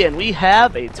GG, and we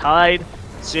have a tied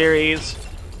series.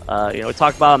 You know, we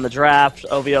talked about in the draft,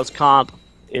 OVO's comp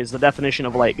is the definition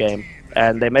of late game,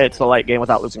 and they made it to the late game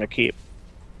without losing a keep.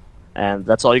 And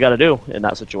that's all you got to do in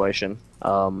that situation.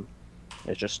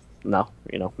 It's just,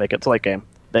 make it to late game.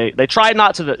 They tried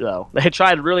not to, though. They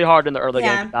tried really hard in the early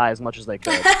game to die as much as they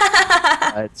could.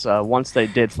 Once they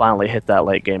did finally hit that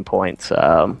late game point,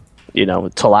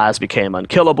 Talaz became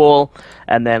unkillable,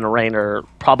 and then Raynor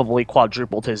probably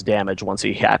quadrupled his damage once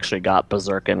he actually got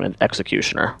Berserk and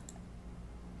Executioner.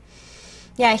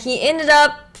 Yeah, he ended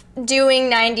up doing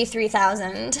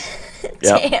 93,000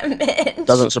 damage.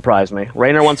 Doesn't surprise me.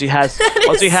 Raynor, once he has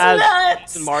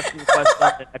Mark and Quest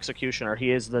and Executioner,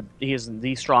 he is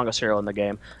the strongest hero in the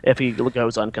game if he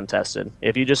goes uncontested.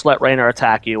 If you just let Raynor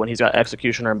attack you when he's got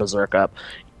Executioner and Berserk up,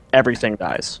 everything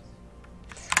dies.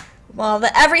 Well,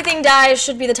 the Everything Dies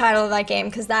should be the title of that game,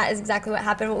 because that is exactly what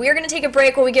happened. But we are going to take a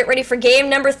break while we get ready for game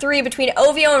number 3 between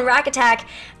OVO and RaccAttack.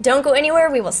 Don't go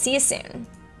anywhere. We will see you soon.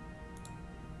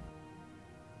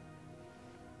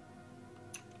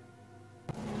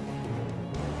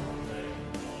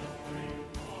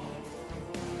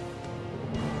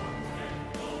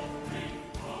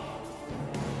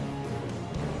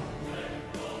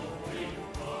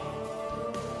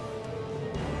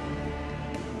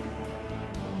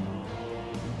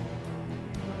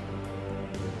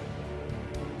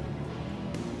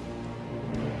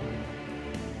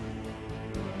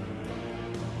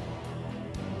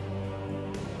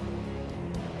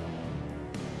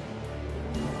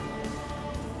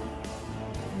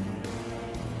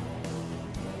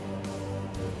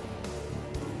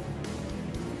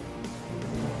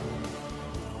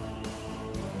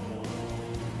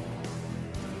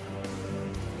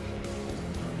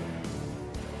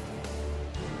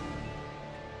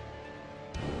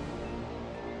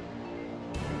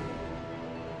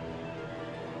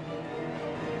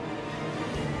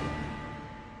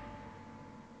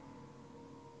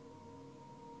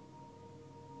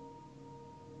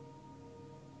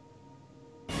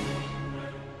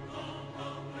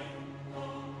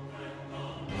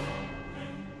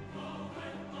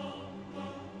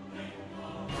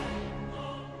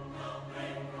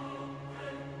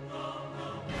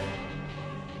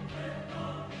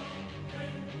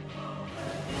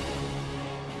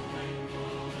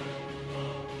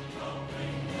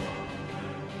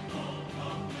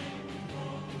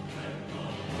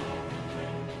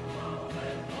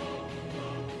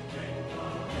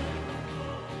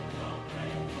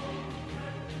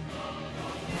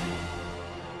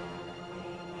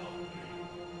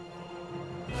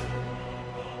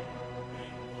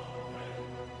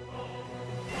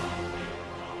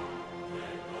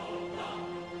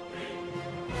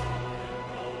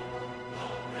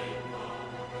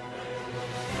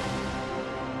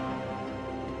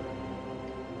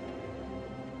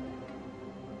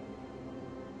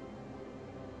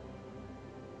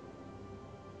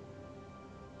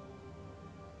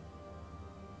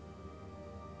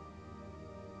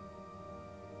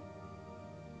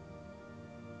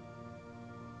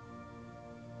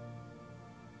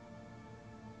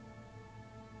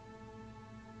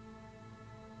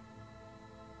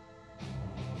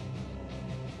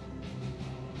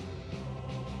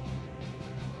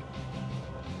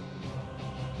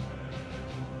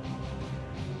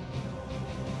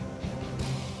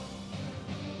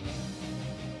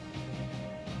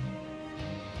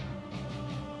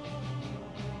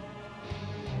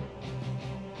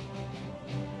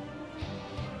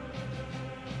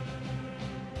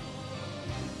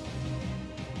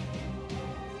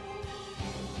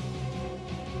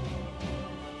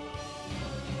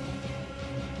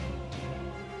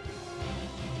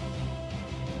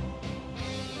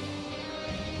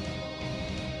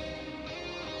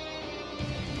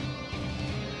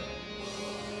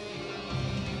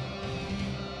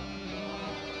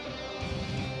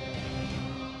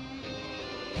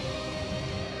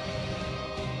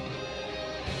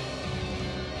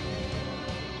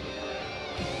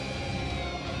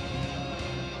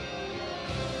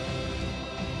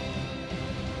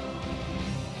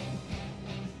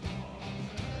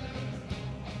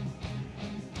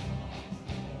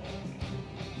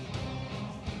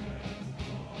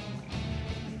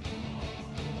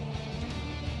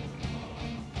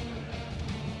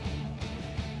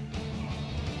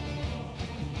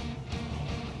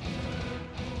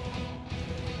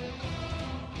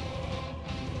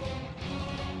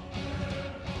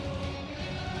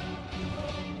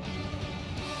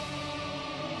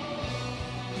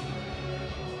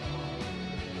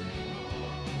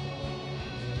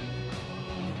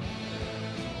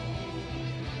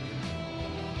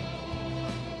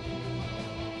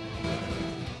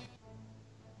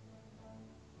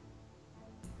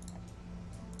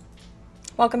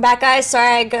 Welcome back, guys.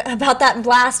 Sorry about that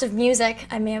blast of music.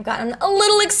 I may have gotten a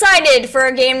little excited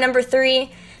for game number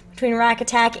 3 between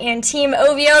RaccAttack and Team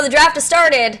oVo. The draft has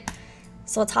started,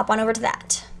 so let's hop on over to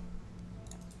that.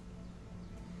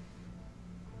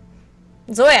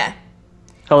 Zoia.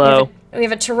 Hello. We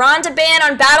have a Tyrande ban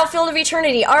on Battlefield of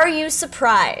Eternity. Are you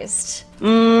surprised?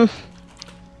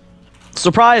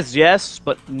 Surprised, yes,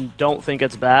 but don't think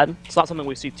it's bad. It's not something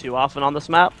we see too often on this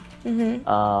map.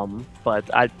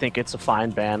 But I think it's a fine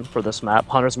ban for this map.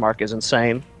 Hunter's Mark is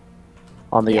insane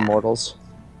on the Immortals.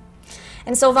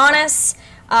 And Sylvanas,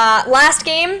 last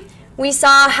game, we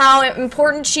saw how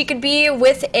important she could be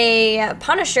with a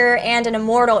Punisher, and an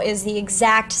Immortal is the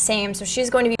exact same, so she's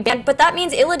going to be banned. But that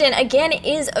means Illidan, again,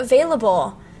 is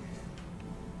available.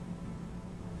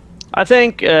 I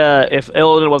think if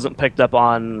Illidan wasn't picked up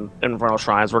on Infernal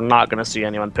Shrines, we're not going to see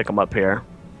anyone pick him up here.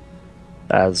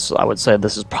 As I would say,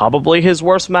 this is probably his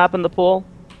worst map in the pool,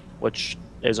 which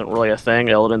isn't really a thing.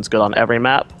 Illidan's good on every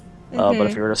map. But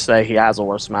if you were to say he has a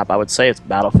worse map, I would say it's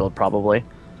Battlefield, probably.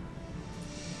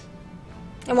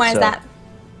 And why is that?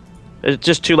 It's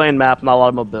just 2-lane map, not a lot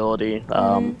of mobility.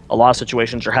 A lot of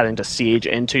situations you're having to siege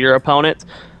into your opponent,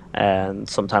 and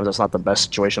sometimes that's not the best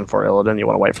situation for Illidan. You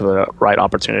want to wait for the right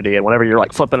opportunity, and whenever you're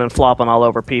like flipping and flopping all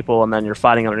over people, and then you're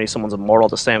fighting underneath someone's Immortal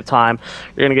at the same time,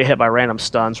 you're going to get hit by random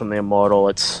stuns from the Immortal.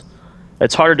 It's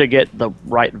harder to get the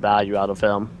right value out of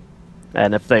him.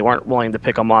 And if they weren't willing to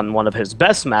pick him on one of his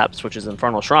best maps, which is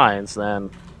Infernal Shrines, then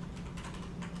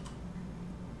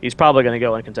he's probably going to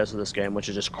go uncontested this game, which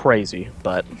is just crazy.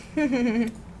 But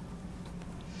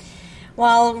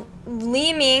while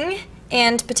Li-Ming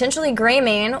and potentially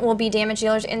Greymane will be damage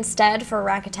dealers instead for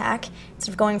RaccAttack,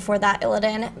 instead of going for that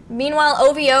Illidan. Meanwhile,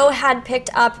 oVo had picked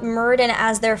up Muradin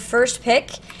as their first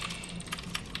pick.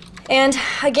 And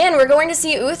again, we're going to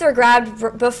see Uther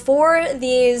grabbed before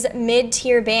these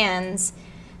mid-tier bans.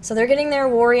 So they're getting their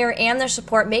warrior and their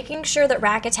support, making sure that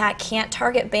RaccAttack can't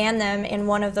target ban them in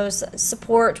one of those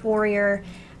support warrior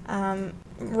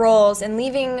roles, and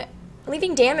leaving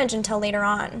damage until later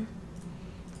on.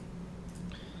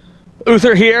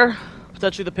 Uther here,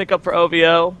 potentially the pickup for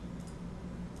oVo.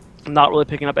 Not really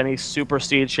picking up any super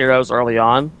siege heroes early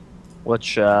on,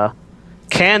 which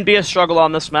can be a struggle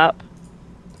on this map.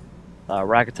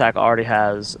 RaccAttack already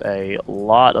has a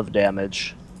lot of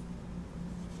damage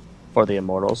for the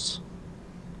Immortals.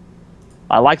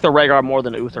 I like the Rhaegar more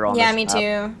than Uther on this map. Yeah, me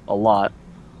too. A lot.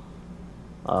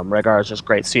 Rhaegar is just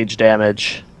great siege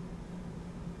damage.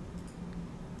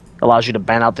 Allows you to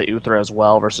ban out the Uther as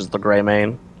well versus the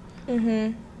Greymane.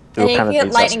 And you can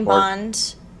get Lightning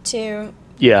Bond too.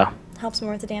 Yeah. Helps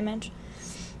more with the damage.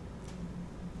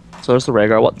 So there's the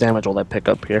Rhaegar. What damage will they pick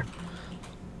up here?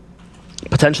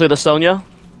 Potentially the Sonya.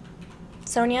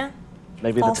 Sonya?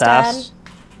 Maybe the Tass.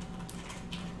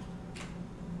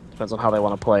 Depends on how they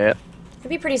want to play it. I'd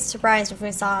be pretty surprised if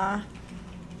we saw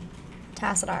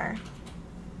Tassadar.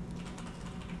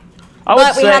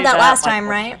 But we had that last time,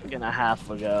 right? A week and a half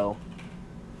ago.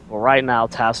 Well, right now,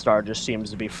 Tassadar just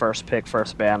seems to be first pick,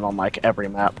 first ban on like every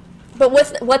map. But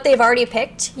with what they've already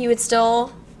picked, you would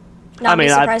still not be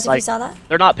surprised if you saw that?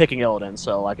 They're not picking Illidan,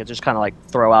 so like it just kind of like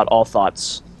throw out all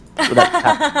thoughts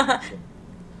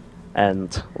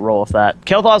and roll with that.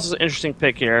 Kael'thas is an interesting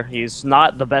pick here. He's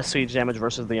not the best siege damage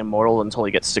versus the Immortal until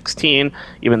he gets 16.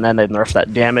 Even then, they've nerfed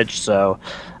that damage, so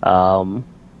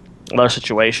another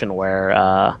situation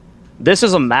where this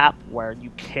is a map where you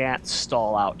can't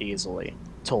stall out easily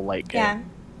till late game. Yeah.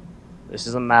 This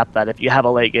is a map that if you have a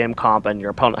late game comp and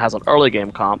your opponent has an early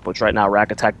game comp, which right now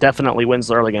RaccAttack definitely wins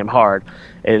the early game hard,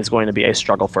 it is going to be a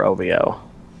struggle for oVo.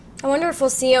 I wonder if we'll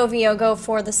see oVo go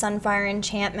for the Sunfire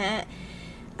Enchantment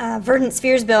Verdant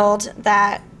Spheres build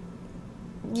that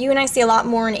you and I see a lot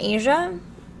more in Asia,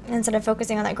 instead of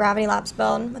focusing on that Gravity Lapse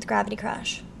build with Gravity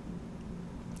Crush.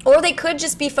 Or they could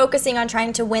just be focusing on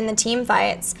trying to win the team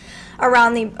fights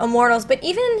around the Immortals. But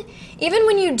even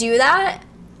when you do that,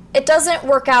 it doesn't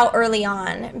work out early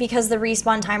on because the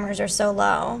respawn timers are so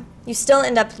low. You still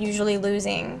end up usually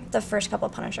losing the first couple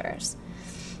of Punishers.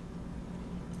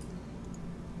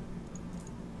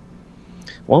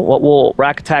 Well, what will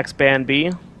RaccAttack's ban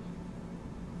be?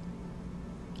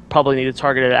 Probably need to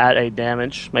target it at a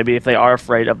damage. Maybe if they are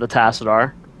afraid of the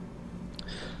Tassadar.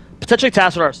 Potentially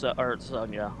Tassadar or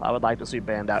Sonya. I would like to see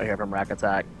banned out here from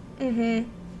RaccAttack. They're going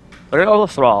to go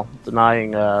with Thrall,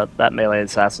 denying that melee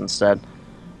assassin instead.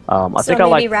 I think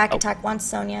maybe RaccAttack wants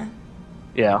Sonya.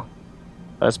 Yeah,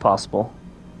 that is possible.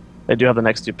 They do have the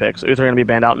next 2 picks. Uther going to be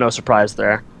banned out, no surprise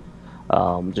there.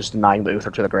 Just denying the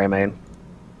Uther to the Greymane.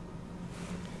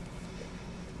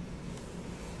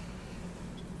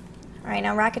 right,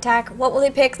 now RaccAttack, what will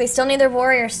they pick? They still need their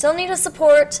warrior, still need a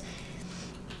support,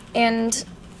 and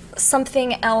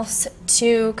something else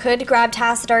too. Could grab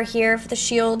Tassadar here for the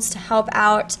shields to help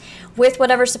out with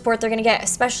whatever support they're going to get,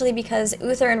 especially because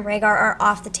Uther and Rhaegar are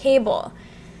off the table.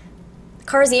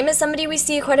 Kharazim is somebody we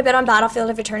see quite a bit on Battlefield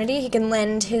of Eternity. He can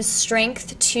lend his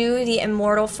strength to the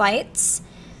immortal fights.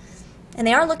 And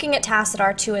they are looking at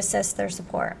Tassadar to assist their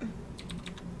support.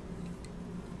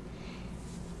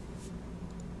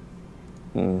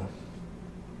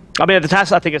 I mean, the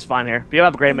Tassadar I think is fine here. If you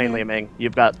have Greymane Li-Ming,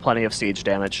 you've got plenty of siege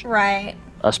damage. Right.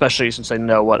 Especially since they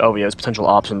know what OVO's potential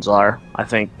options are. I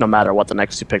think no matter what the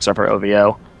next 2 picks are for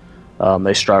OVO,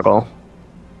 they struggle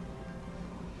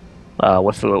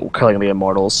with killing the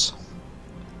Immortals.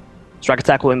 So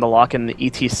RaccAttack willing to lock in the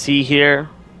ETC here.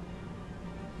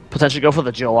 Potentially go for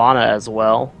the Joanna as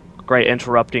well. Great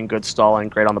interrupting, good stalling,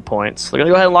 great on the points. They're going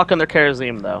to go ahead and lock in their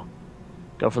Kharazim, though.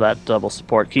 Go for that double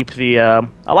support. Keep the...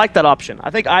 I like that option. I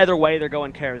think either way they're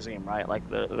going Kharazim, right? Like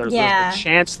there's a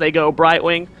chance they go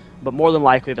Brightwing, but more than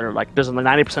likely there's a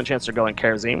 90% chance they're going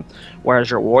Kharazim, whereas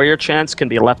your warrior chance can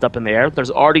be left up in the air. There's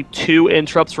already 2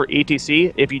 interrupts for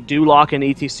ETC. If you do lock in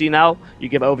ETC now, you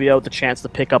give OVO the chance to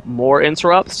pick up more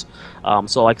interrupts.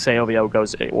 So like say OVO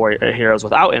goes warrior heroes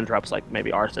without interrupts, like maybe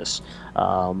Arthas.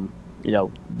 You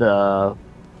know, the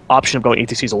option of going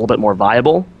ETC is a little bit more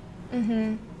viable.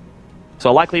 So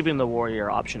I like leaving the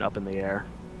warrior option up in the air.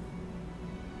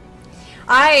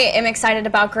 I am excited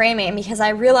about Greymane because I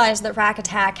realized that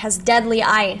RaccAttack has Deadly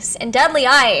Ice. And Deadly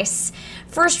Ice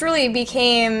first really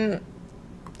became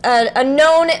a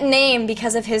known name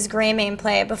because of his Greymane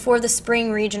play before the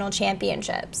Spring Regional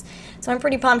Championships. So I'm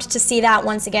pretty pumped to see that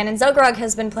once again. And Zogrug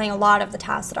has been playing a lot of the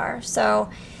Tassadar. So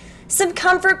some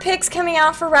comfort picks coming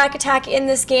out for RaccAttack in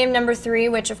this game number 3,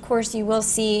 which of course you will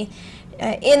see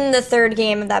in the 3rd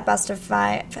game of that best of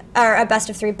 5, or a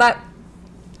best of 3. But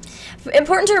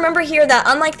important to remember here that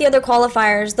unlike the other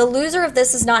qualifiers, the loser of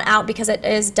this is not out because it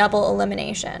is double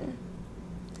elimination.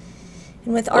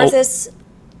 And with Arthas,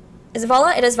 is it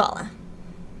Vala? It is Vala.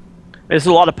 It's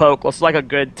a lot of poke. It's like a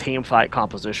good team fight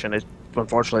composition.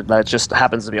 Unfortunately, that just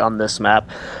happens to be on this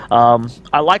map.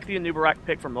 I like the Anubarak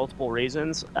pick for multiple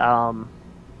reasons.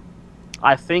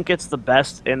 I think it's the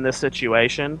best in this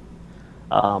situation.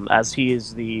 As he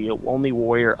is the only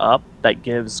warrior up that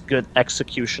gives good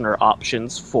executioner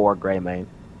options for Greymane.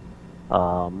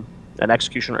 And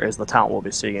executioner is the talent we'll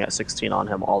be seeing at 16 on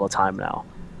him all the time now.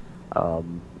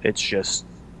 It's just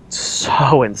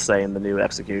so insane, the new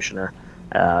executioner.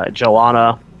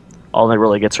 Joanna only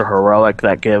really gets her heroic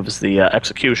that gives the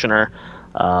executioner.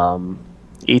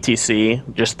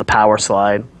 ETC, just the power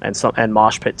slide, and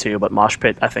Mosh Pit too, but Mosh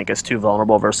Pit I think is too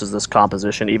vulnerable versus this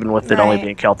composition, even with it only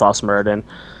being Kel'Thas Muradin.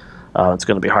 It's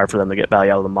going to be hard for them to get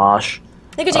value out of the Mosh.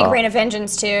 You could take Rain of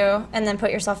Vengeance too, and then put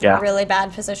yourself in a really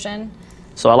bad position.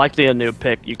 So I like the Anub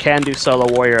pick. You can do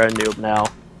solo warrior Anub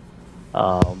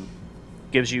now.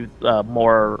 Gives you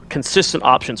more consistent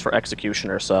options for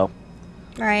executioner, so.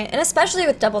 Right, and especially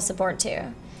with double support too.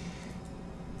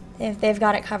 They've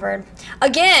got it covered.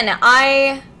 Again,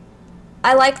 I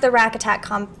like the RaccAttack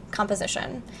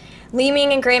composition.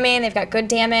 Li-Ming and Greymane, they've got good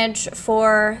damage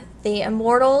for the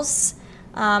Immortals.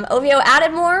 OVO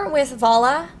added more with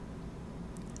Vala.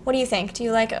 What do you think? Do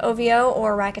you like OVO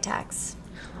or RaccAttacks?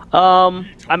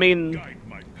 I mean,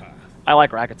 I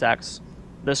like RaccAttacks.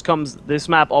 This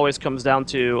map always comes down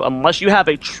to, unless you have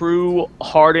a true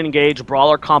hard engage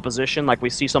brawler composition like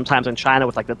we see sometimes in China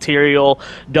with like the Tyrael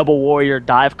double warrior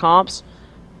dive comps,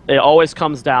 it always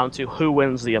comes down to who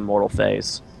wins the immortal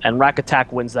phase. And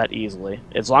RaccAttack wins that easily.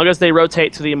 As long as they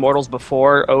rotate to the Immortals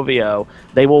before OVO,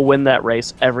 they will win that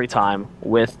race every time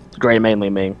with Greymane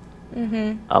Li-Ming.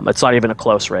 It's not even a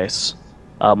close race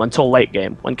until late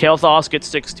game. When Kel'Thas gets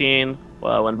 16,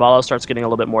 when Vala starts getting a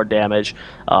little bit more damage,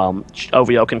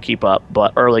 OVO can keep up.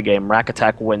 But early game,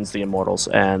 RaccAttack wins the Immortals.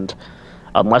 And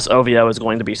unless OVO is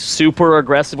going to be super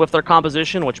aggressive with their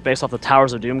composition, which based off the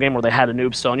Towers of Doom game where they had a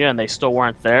noob Sonya and they still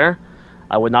weren't there,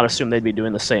 I would not assume they'd be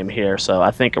doing the same here. So I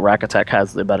think RaccAttack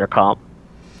has the better comp.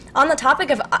 On the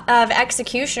topic of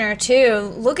Executioner,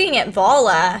 too, looking at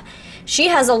Vala, she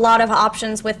has a lot of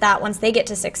options with that once they get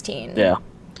to 16. Yeah.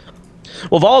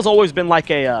 Well, Vala's always been like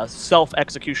a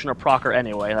self-executioner procer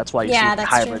anyway. That's why you see the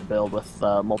hybrid build with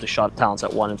multi-shot talents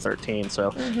at 1 and 13.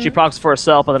 So she procs for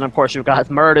herself, but then of course you've got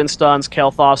Muradin stuns,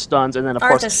 Kel'Thas stuns, and then of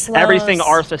course everything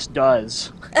Arthas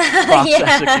does procs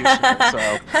executioner.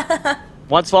 So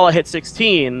once Vala hits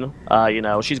 16, you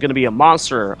know, she's going to be a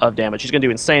monster of damage. She's going to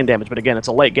do insane damage, but again, it's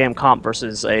a late game comp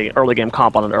versus a early game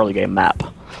comp on an early game map.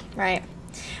 Right.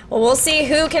 Well, we'll see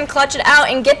who can clutch it out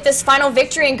and get this final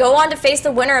victory and go on to face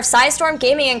the winner of Psystorm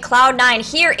Gaming and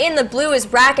Cloud9. Here in the blue is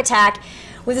RaccAttack,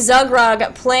 with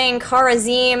Zugrug playing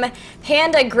Karazim,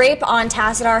 Panda Grape on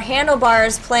Tassadar,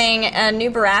 Handlebars playing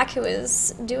Nubarak, who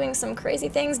is doing some crazy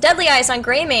things, Deadly Ice on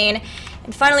Greymane,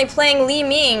 and finally playing Li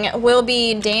Ming will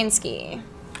be Dansky.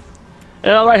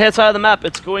 And on the right-hand side of the map,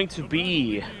 it's going to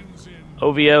be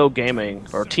oVo Gaming,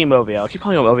 or Team oVo. I keep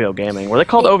calling them oVo Gaming. Were they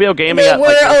called oVo Gaming? They were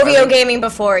oVo Gaming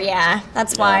before, yeah.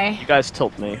 That's why. You guys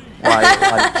tilt me.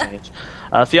 Why change?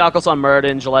 Theokos on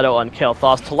Muradin, Gilletto on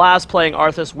Kael'thas, Talaz playing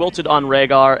Arthas, Wilted on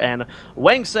Rhaegar, and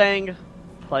Wang Sang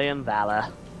playing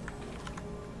Vala.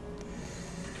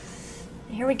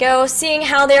 Here we go, seeing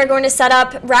how they're going to set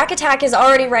up. RaccAttack is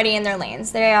already ready in their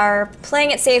lanes. They are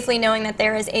playing it safely, knowing that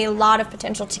there is a lot of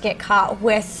potential to get caught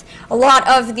with a lot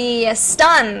of the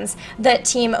stuns that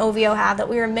Team oVo have that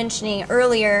we were mentioning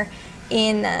earlier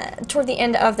toward the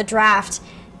end of the draft.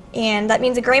 And that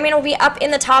means the Greymane will be up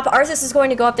in the top. Arthas is going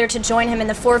to go up there to join him, and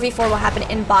the 4v4 will happen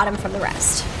in bottom from the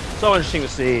rest. So interesting to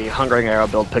see Hungering Arrow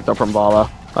build picked up from Vala.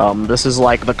 This is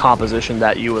like the composition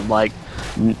that you would like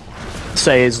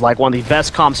say is like one of the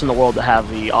best comps in the world to have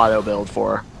the auto build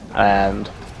for. And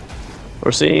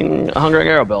we're seeing a Hungering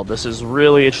Arrow build. This is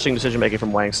really interesting decision making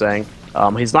from Wang Sang.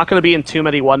 He's not going to be in too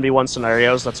many 1v1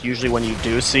 scenarios. That's usually when you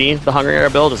do see the Hungering Arrow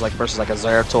build, is like versus like a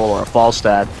Zeratul or a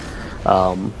Falstad.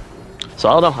 So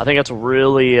I don't know. I think it's a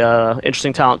really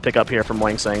interesting talent pick up here from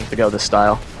Wang Sang to go this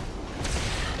style.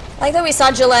 I like that we saw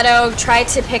Gilletto try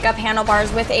to pick up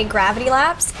Handlebars with a Gravity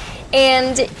Lapse,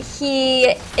 and he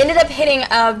ended up hitting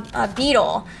a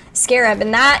Beetle Scarab,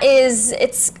 and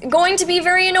it's going to be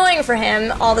very annoying for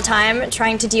him all the time,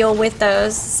 trying to deal with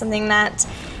those, something that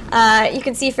you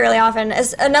can see fairly often.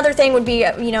 As another thing would be,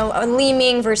 you know, Li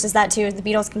Ming versus that too. The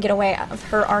Beetles can get away of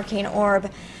her Arcane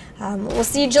Orb. We'll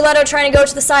see Gilletto trying to go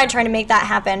to the side, trying to make that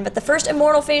happen, but the first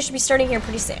Immortal phase should be starting here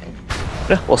pretty soon.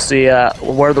 Yeah, we'll see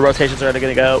where the rotations are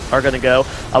going to go.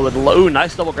 I would ooh,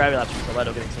 nice double Gravity Lapse from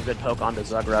Gilletto, getting some good poke onto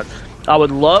Zugrug. I would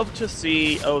love to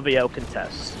see oVo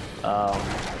contest,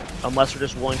 unless we're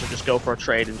just willing to just go for a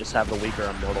trade and just have the weaker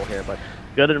Immortal here. But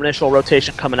good initial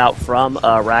rotation coming out from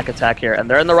RaccAttack here, and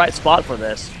they're in the right spot for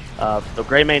this. The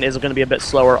Greymane is going to be a bit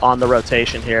slower on the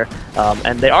rotation here,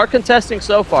 and they are contesting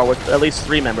so far with at least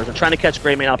 3 members and trying to catch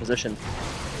Greymane opposition.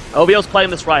 oVo's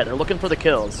playing this right. They're looking for the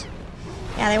kills.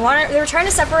 Yeah, they were trying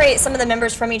to separate some of the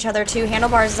members from each other too.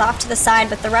 Handlebars is off to the side,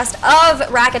 but the rest of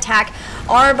RaccAttack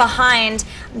are behind.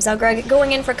 Zugrug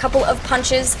going in for a couple of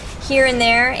punches here and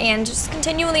there, and just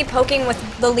continually poking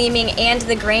with the Li Ming and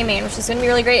the Greymane, which is going to be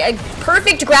really great. A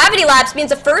perfect Gravity Lapse means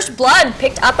the first blood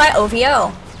picked up by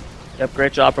oVo. Yep,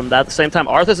 great job from that. At the same time,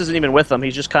 Arthas isn't even with them.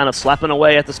 He's just kind of slapping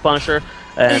away at this Punisher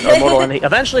and Immortal, and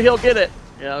eventually he'll get it.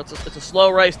 You know, it's a slow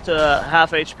race to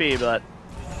half HP, but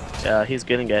he's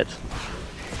getting it.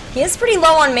 He is pretty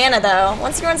low on mana, though.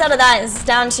 Once he runs out of that, it's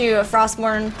down to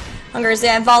Frostborn Hungers.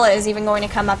 Yeah, Vala is even going to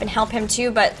come up and help him, too,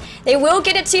 but they will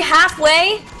get it to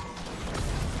halfway.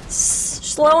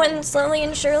 Slowly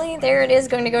and surely, there it is,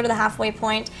 going to go to the halfway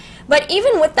point. But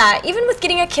even with that, even with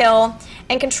getting a kill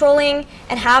and controlling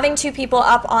and having 2 people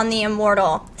up on the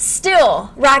Immortal,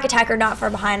 still, RaccAttack are not far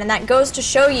behind, and that goes to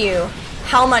show you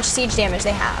how much siege damage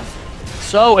they have.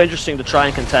 So interesting to try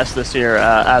and contest this here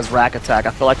as RaccAttack.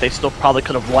 I feel like they still probably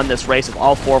could have won this race if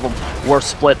all 4 of them were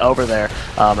split over there.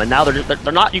 And now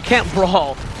they're not. You can't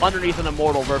brawl underneath an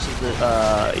Immortal versus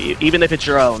even if it's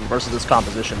your own versus this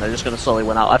composition. They're just going to slowly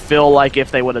win out. I feel like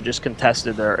if they would have just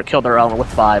contested or killed their own with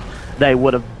 5, they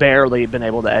would have barely been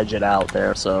able to edge it out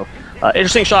there. So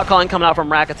interesting shot calling coming out from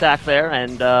RaccAttack there,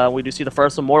 and we do see the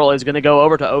first Immortal is going to go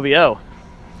over to oVo.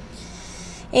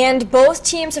 And both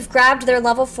teams have grabbed their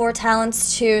level 4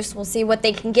 talents too, so we'll see what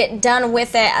they can get done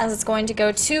with it as it's going to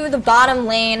go to the bottom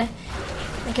lane.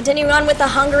 And continuing on with the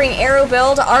Hungering Arrow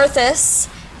build, Arthas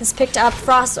has picked up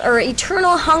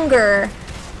Eternal Hunger.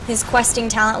 His questing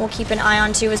talent we'll keep an eye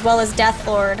on too, as well as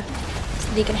Deathlord, so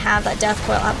that he can have that Death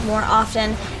Coil up more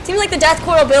often. Seems like the Death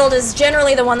Coil build is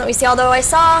generally the one that we see, although I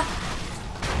saw,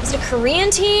 is it a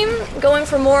Korean team going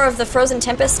for more of the Frozen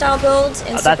Tempest style build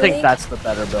in Super I think League? that's the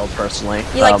better build, personally.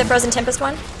 You like the Frozen Tempest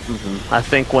one? I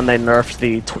think when they nerfed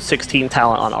the 16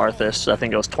 talent on Arthas, I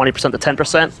think it was 20% to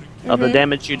 10% of the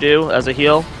damage you do as a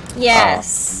heal.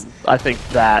 Yes. I think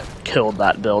that killed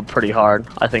that build pretty hard.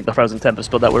 I think the Frozen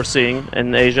Tempest build that we're seeing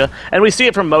in Asia, and we see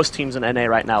it from most teams in NA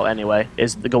right now anyway,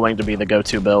 is going to be the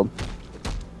go-to build.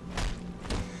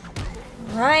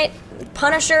 Right.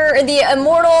 Punisher, the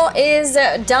Immortal is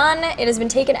done. It has been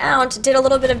taken out. Did a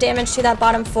little bit of damage to that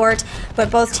bottom fort, but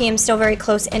both teams still very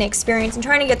close in experience and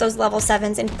trying to get those level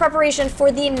 7s in preparation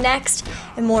for the next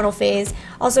Immortal phase.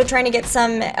 Also trying to get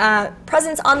some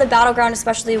presence on the battleground,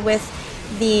 especially with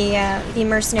the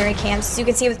mercenary camps. As you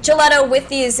can see with Gilletto, with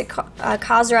these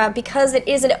Khazra, because it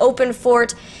is an open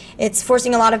fort, it's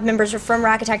forcing a lot of members from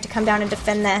RaccAttack to come down and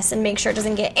defend this and make sure it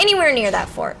doesn't get anywhere near that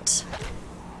fort.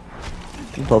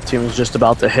 Both teams just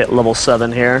about to hit level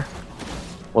 7 here.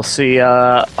 We'll see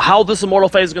how this Immortal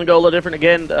phase is going to go a little different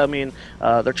again. I mean,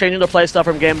 they're changing the play stuff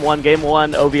from Game 1. Game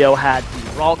 1, oVo had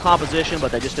the raw composition,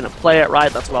 but they just didn't play it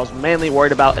right. That's what I was mainly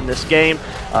worried about in this game.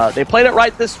 They played it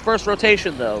right this first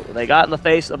rotation, though. They got in the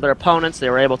face of their opponents. They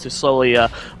were able to slowly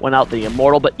win out the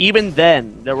Immortal. But even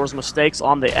then, there was mistakes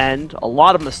on the end, a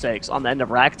lot of mistakes on the end of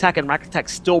RaccAttack, and RaccAttack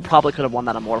still probably could have won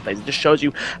that Immortal phase. It just shows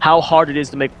you how hard it is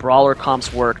to make brawler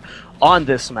comps work on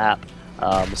this map.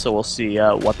 So we'll see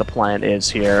what the plan is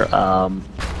here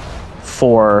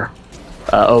for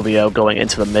oVo going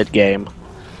into the mid-game.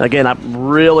 Again, I'm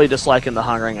really disliking the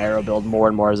Hungering Arrow build more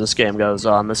and more as this game goes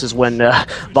on. This is when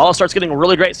Vala starts getting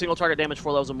really great single target damage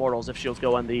for those Immortals if she'll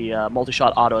go in the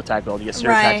multi-shot auto-attack build. You get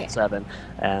Seer Attack at 7,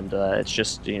 and it's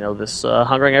just, you know, this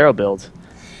Hungering Arrow build.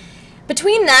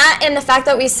 Between that and the fact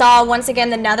that we saw, once again,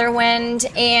 the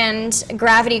Netherwind and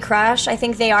Gravity Crush, I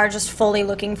think they are just fully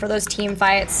looking for those team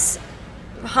fights.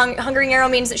 Hungering Arrow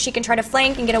means that she can try to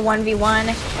flank and get a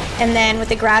 1v1, and then with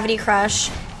the Gravity Crush,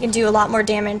 you can do a lot more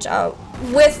damage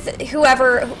with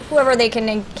whoever they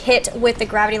can hit with the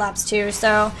Gravity Laps too.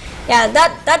 So, yeah,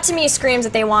 that to me screams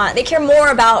that they care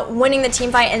more about winning the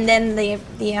team fight and then the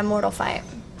Immortal fight.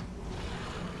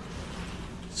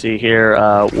 See here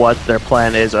what their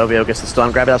plan is. oVo gets the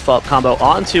stun, grab that follow-up combo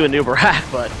onto a new Barak,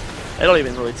 but they don't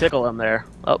even really tickle him there.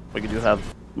 Oh, we do have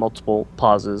multiple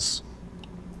pauses.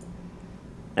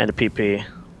 And a PP.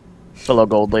 Fellow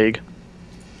Gold League.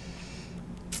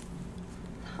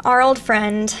 Our old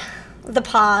friend, the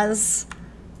pause.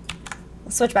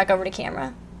 We'll switch back over to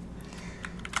camera.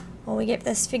 While we get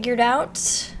this figured out.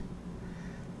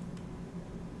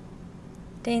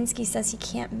 Dansky says he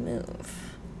can't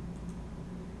move.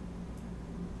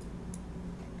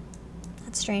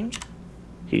 That's strange.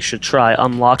 He should try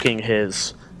unlocking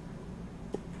his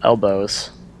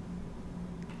elbows.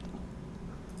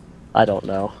 I don't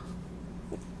know.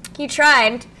 You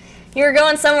tried. You were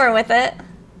going somewhere with it.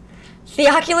 The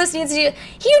Oculus needs to do...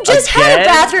 You just had a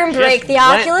bathroom break, the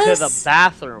Oculus. Went to the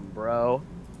bathroom, bro.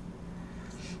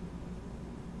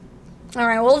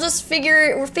 Alright,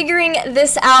 we're figuring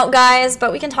this out, guys,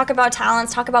 but we can talk about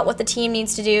talents, talk about what the team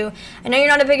needs to do. I know you're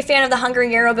not a big fan of the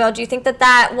Hungering Arrow build. Do you think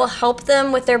that will help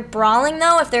them with their brawling,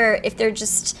 though, if they're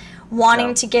just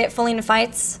wanting to get fully into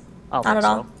fights? Not at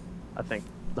all. I think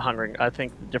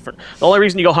the only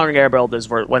reason you go Hungering Arrow build is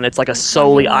when it's like a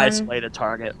solely isolated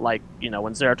target, like, you know,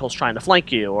 when Zeratol's trying to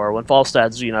flank you, or when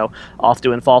Falstad's, you know, off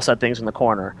doing Falstad things in the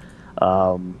corner.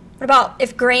 What about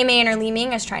if Greymane or Li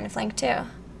Ming is trying to flank too?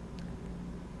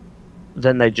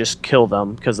 Then they just kill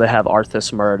them because they have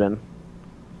Arthas Muradin.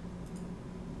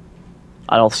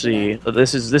 I don't see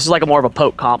this is like a more of a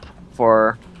poke comp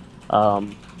for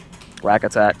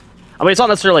RaccAttack. I mean, it's not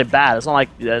necessarily bad. It's not like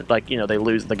you know, they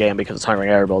lose the game because it's Hungering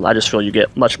Arrow build. I just feel you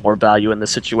get much more value in this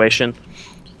situation.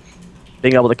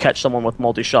 Being able to catch someone with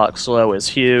multi-shot slow is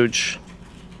huge.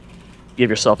 Give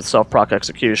yourself a self-proc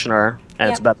Executioner, and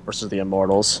it's better versus the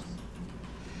Immortals.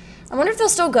 I wonder if they'll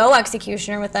still go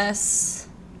Executioner with this,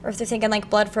 or if they're thinking like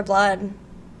blood for blood.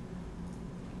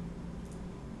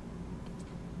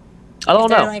 I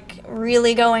don't know. They're like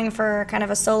really going for kind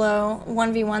of a solo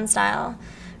 1v1 style.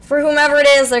 For whomever it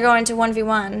is, they're going to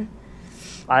 1v1.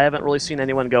 I haven't really seen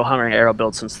anyone go Hungering Arrow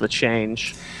build since the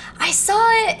change. I saw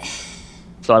it.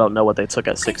 So I don't know what they took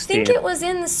at 16. I think it was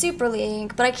in the Super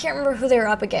League, but I can't remember who they were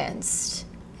up against.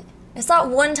 I saw it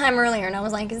one time earlier, and I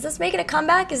was like, is this making a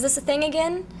comeback? Is this a thing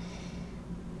again?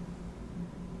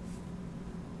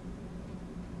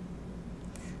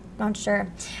 Not sure.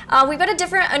 We've got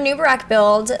a new Barak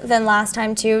build than last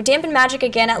time, too. Dampen Magic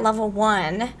again at level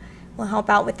 1. Will help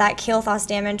out with that Keelthos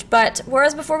damage. But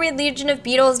whereas before we had Legion of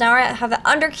Beetles, now I have the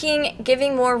Underking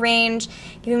giving more range,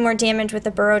 giving more damage with the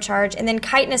Burrow Charge, and then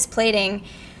Chitinous Plating,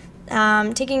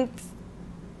 taking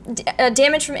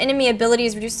damage from enemy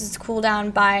abilities reduces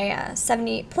cooldown by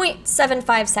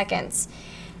 0.75 seconds.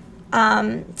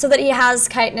 So that he has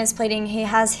Chitinous Plating, he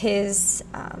has his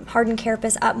Hardened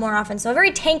Carapace up more often. So a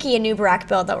very tanky Barak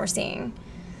build that we're seeing.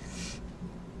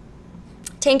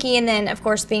 Tanky, and then, of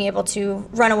course, being able to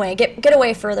run away, get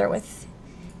away further with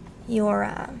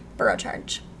your Burrow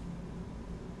Charge.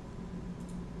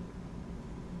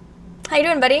 How you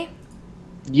doing, buddy?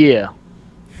 Yeah.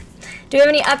 Do we have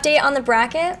any update on the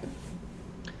bracket?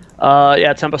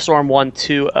 Yeah, Tempo Storm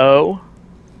 1-2-0.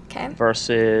 Okay.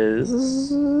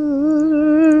 Versus...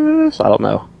 I don't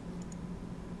know.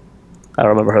 I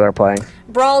don't remember who they're playing.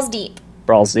 Brawls Deep.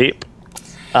 Brawls Deep.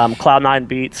 Cloud9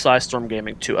 beat Storm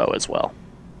Gaming 2-0 as well.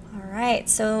 All right,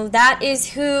 so that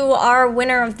is who our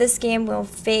winner of this game will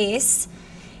face.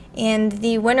 And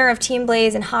the winner of Team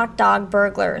Blaze and Hot Dog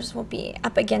Burglars will be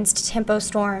up against Tempo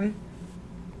Storm.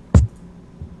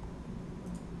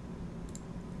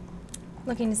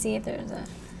 Looking to see if there's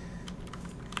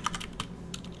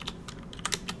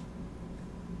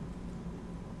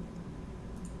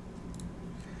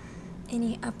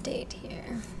any update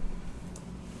here.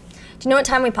 Do you know what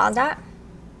time we paused at?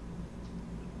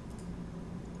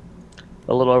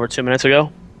 A little over 2 minutes ago.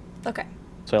 Okay.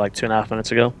 So like 2.5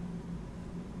 minutes ago.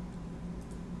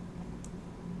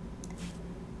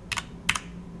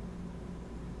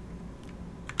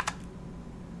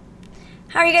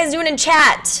 How are you guys doing in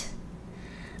chat?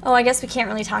 Oh, I guess we can't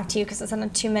really talk to you because it's on a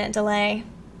 2-minute delay.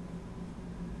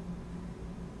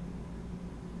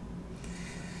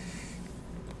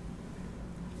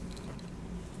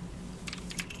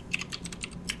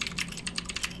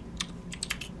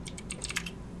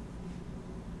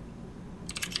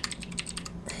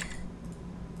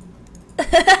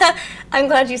 I'm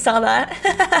glad you saw that.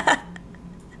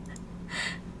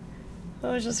 I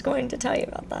was just going to tell you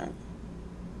about that.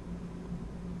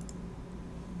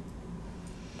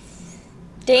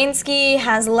 Dansky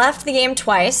has left the game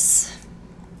twice.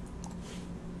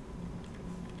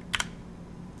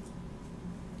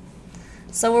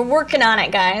 So we're working on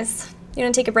it, guys. You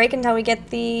want to take a break until we get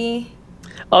the...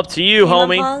 Up to you,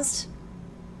 homie. Unpaused?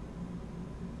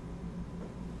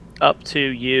 Up to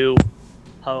you,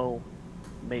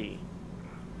 homie.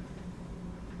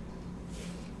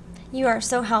 You are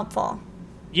so helpful.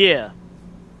 Yeah.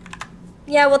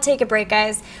 Yeah, we'll take a break,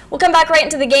 guys. We'll come back right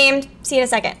into the game. See you in a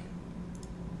second.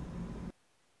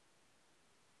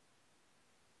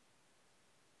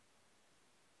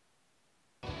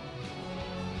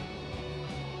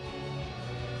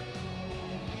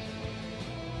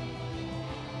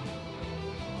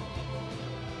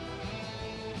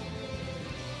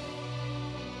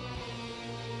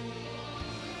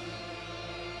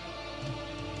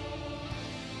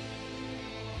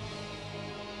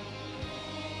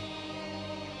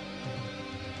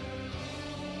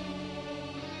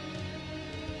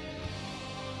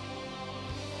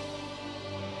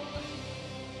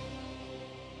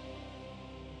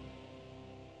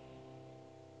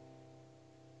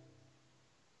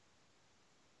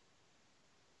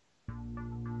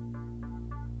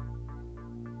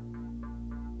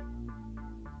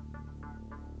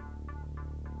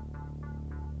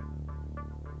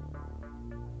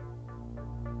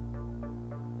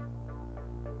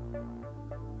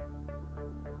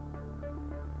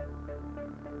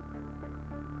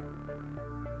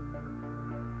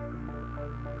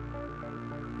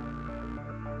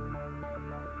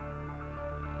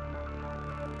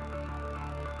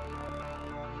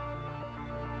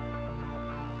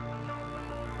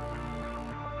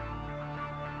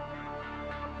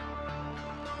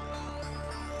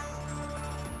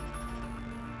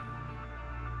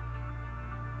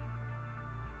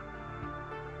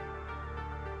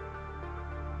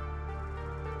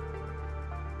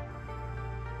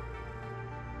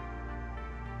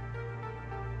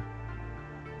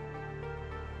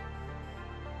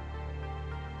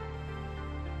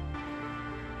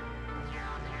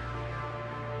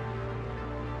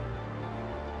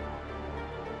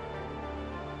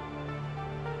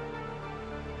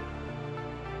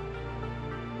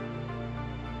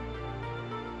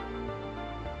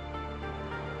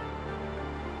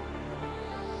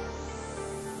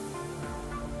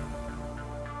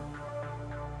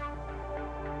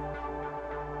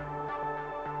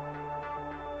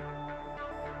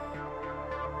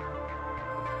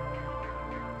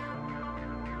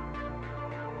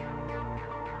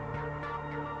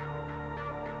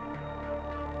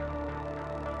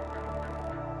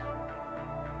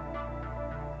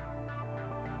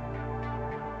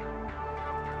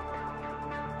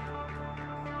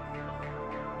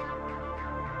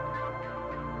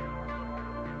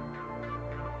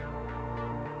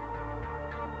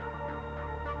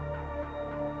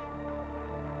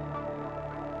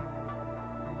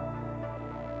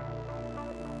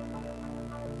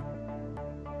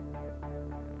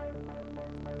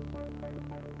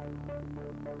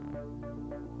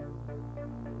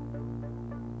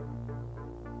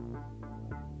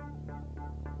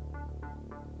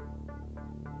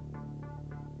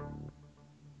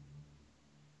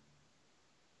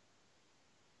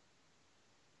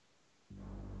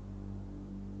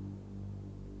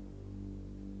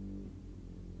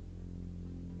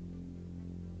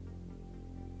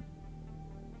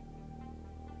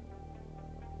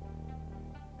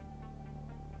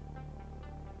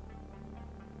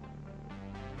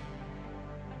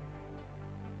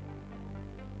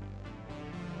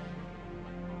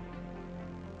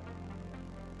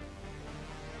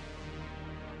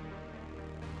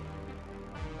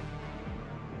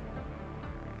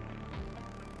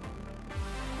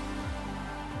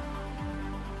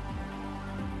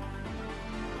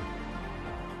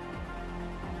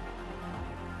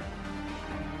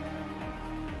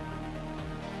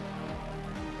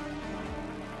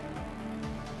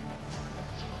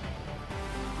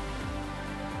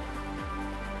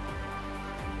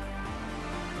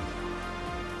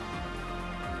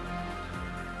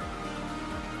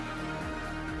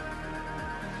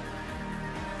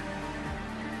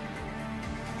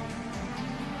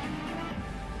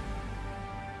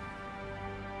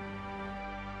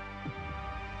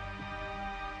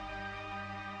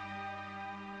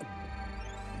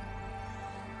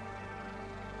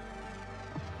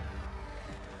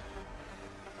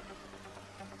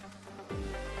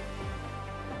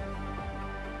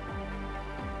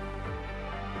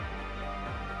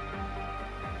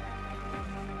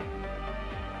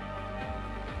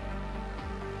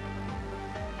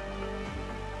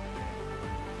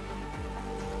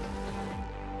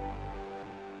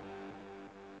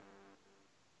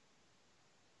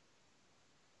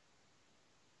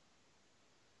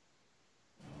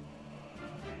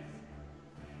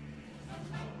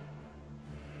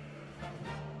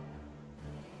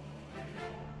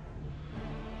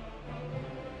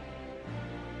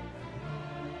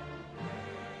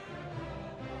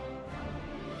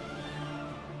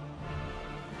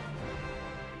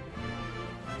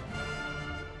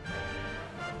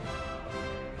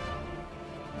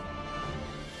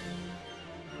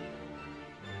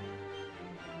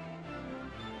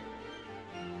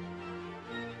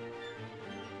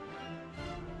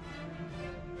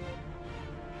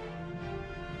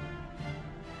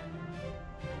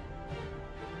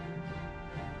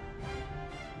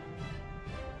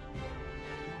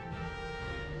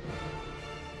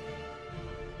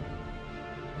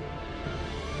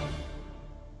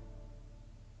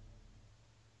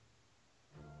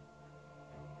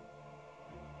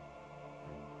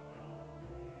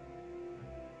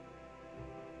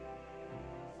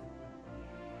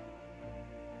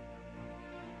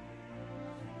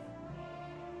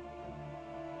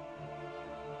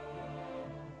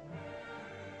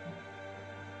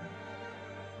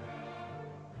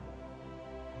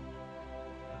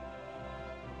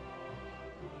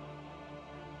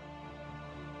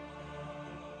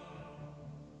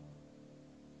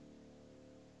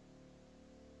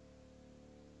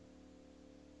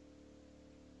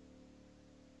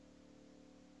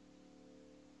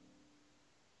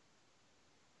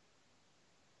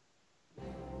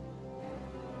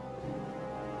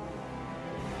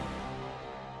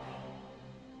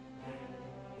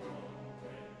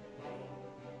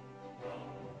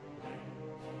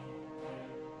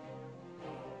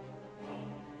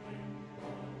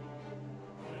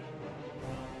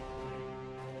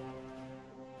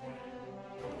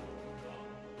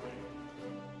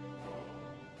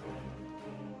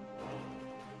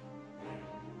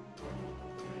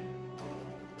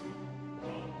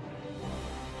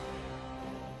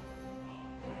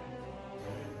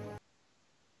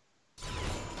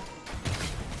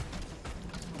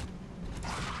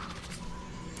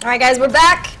 All right, guys, we're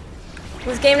back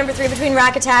with game number 3 between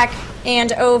RaccAttack and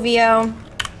oVo.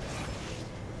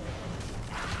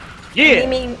 Yeah.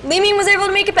 Li-Ming was able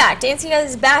to make it back. Dancing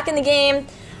is back in the game.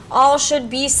 All should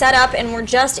be set up, and we're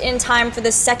just in time for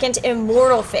the second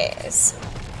Immortal phase.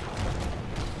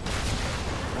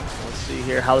 Let's see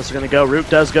here how this is going to go. Root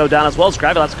does go down as well as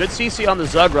Gravity. That's good CC on the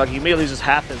Zugrug. He immediately loses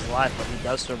half his life, but he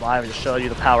does survive and just show you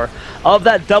the power of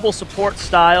that double support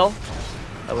style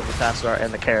with the fast start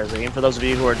and the Karazine. For those of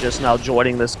you who are just now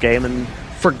joining this game and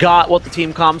forgot what the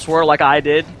team comps were like I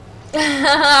did.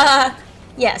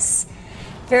 Yes.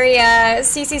 Very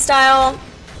CC style.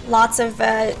 Lots of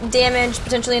damage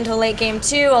potentially into late game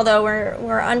too, although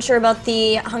we're unsure about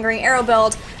the Hungering Arrow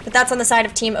build, but that's on the side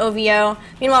of Team oVo.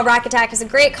 Meanwhile, RaccAttack is a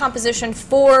great composition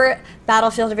for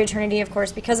Battlefield of Eternity, of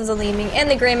course, because of the Li-Ming and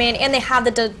the Greymane, and they have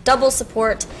the double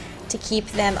support to keep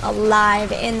them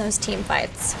alive in those team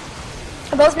fights.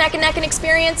 Both neck and neck in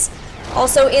experience.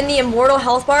 Also in the Immortal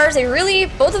health bars,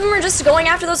 both of them are just going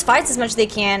after those fights as much as they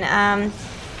can.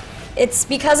 It's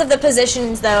because of the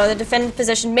positions, though. The defended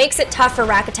position makes it tough for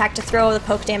RaccAttack to throw the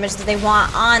poke damage that they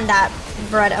want on that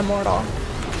Blood Immortal.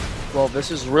 Well,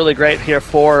 this is really great here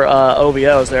for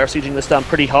oVo, as they are sieging this down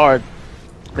pretty hard.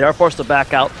 They are forced to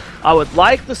back out. I would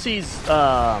like to see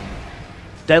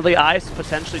Deadly Ice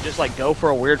potentially just like go for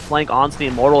a weird flank onto the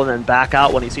Immortal and then back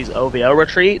out when he sees oVo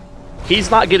retreat.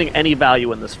 He's not getting any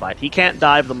value in this fight. He can't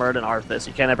dive the Murd and Arthas.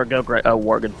 He can't ever go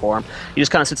Worgen for him. He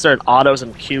just kind of sits there and autos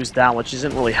and Qs down, which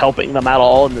isn't really helping them at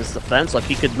all in this defense. Like,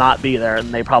 he could not be there,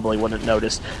 and they probably wouldn't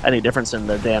notice any difference in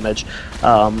the damage.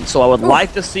 So I would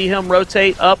like to see him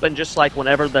rotate up, and just like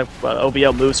whenever the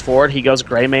oVo moves forward, he goes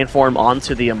Greymane form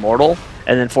onto the Immortal,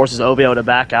 and then forces oVo to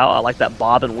back out. I like that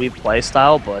bob and weave play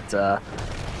style, but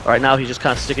right now he's just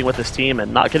kind of sticking with his team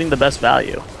and not getting the best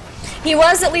value. He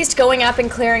was at least going up and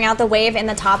clearing out the wave in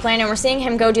the top lane, and we're seeing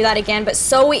him go do that again, but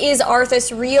so is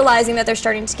Arthas, realizing that they're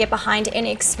starting to get behind in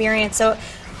experience. So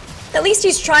at least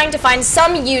he's trying to find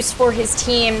some use for his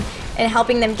team and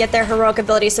helping them get their heroic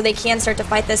abilities so they can start to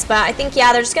fight this. But I think,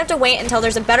 yeah, they're just going to have to wait until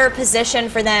there's a better position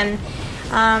for them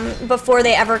before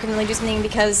they ever can really do something,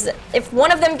 because if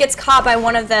one of them gets caught by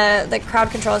one of the crowd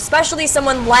control, especially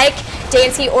someone like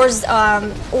Dancy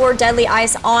or Deadly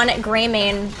Ice on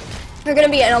Greymane, they're going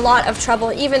to be in a lot of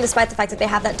trouble, even despite the fact that they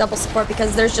have that double support,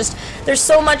 because there's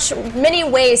so many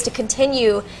ways to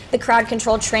continue the crowd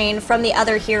control train from the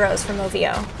other heroes from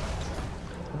oVo.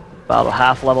 About a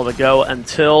half level to go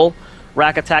until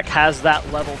RaccAttack has that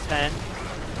level 10.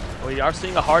 We are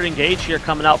seeing a hard engage here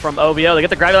coming out from oVo. They get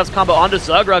the Gravitas combo onto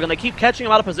Zugrug, and they keep catching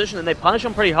him out of position, and they punish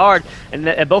him pretty hard.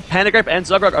 And both Panic Grip and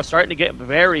Zugrug are starting to get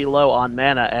very low on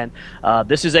mana, and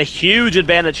this is a huge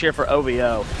advantage here for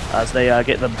oVo as they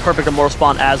get the perfect Immortal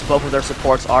spawn as both of their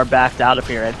supports are backed out of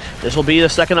here. And this will be the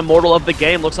second Immortal of the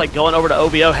game. Looks like going over to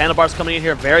oVo. Handlebar's coming in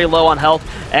here very low on health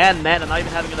and mana, not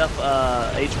even having enough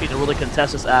HP to really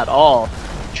contest this at all.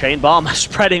 Chain Bomb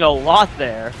spreading a lot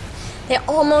there. They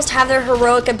almost have their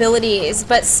heroic abilities,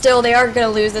 but still they are going to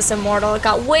lose this Immortal. It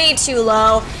got way too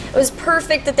low. It was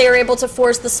perfect that they were able to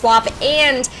force the swap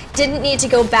and didn't need to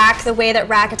go back the way that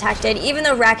RaccAttack did. Even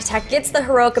though RaccAttack gets the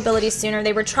heroic abilities sooner,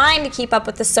 they were trying to keep up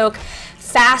with the soak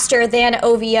faster than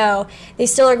oVo. They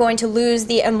still are going to lose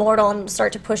the Immortal and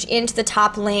start to push into the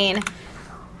top lane.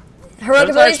 Heroic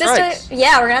abilities this time?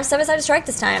 Yeah, we're going to have 7-sided strike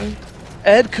this time.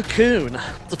 Ed Cocoon. I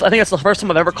think that's the first time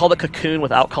I've ever called it Cocoon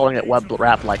without calling it Web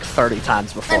Wrap like 30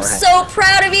 times beforehand. I'm so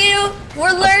proud of you.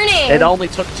 We're learning. It only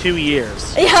took 2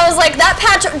 years. Yeah, I was like, that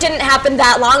patch didn't happen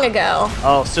that long ago.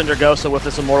 Oh, Cindergosa with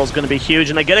this Immortal is going to be huge,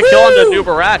 and they get a kill on the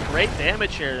Nubarak. Great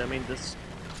damage here. I mean, this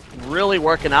really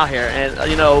working out here.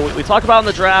 And, you know, we talked about in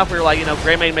the draft, we were like, you know,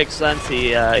 Greymane makes sense.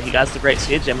 He got the great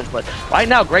siege damage, but right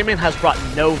now, Greymane has brought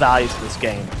no value to this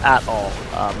game at all.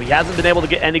 He hasn't been able to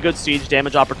get any good siege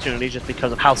damage opportunities just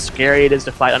because of how scary it is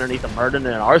to fight underneath a Murden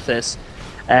and an Arthas.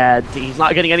 And he's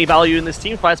not getting any value in this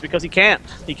team fights because he can't.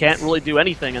 He can't really do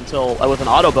anything until with an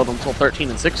auto build until 13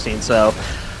 and 16. So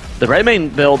the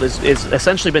Greymane build is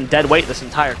essentially been dead weight this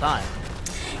entire time.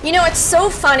 You know, it's so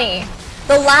funny.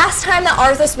 The last time that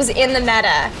Arthas was in the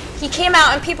meta, he came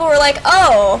out and people were like,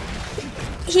 oh,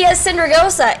 he has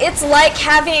Cindergosa. It's like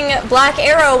having Black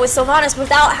Arrow with Sylvanas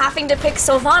without having to pick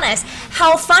Sylvanas.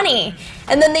 How funny.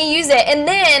 And then they use it, and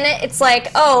then it's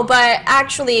like, oh, but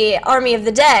actually Army of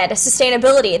the Dead,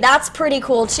 sustainability, that's pretty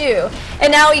cool too.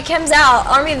 And now he comes out,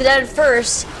 Army of the Dead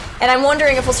first, and I'm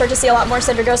wondering if we'll start to see a lot more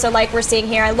Cindergosa like we're seeing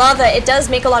here. I love that. It does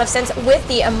make a lot of sense with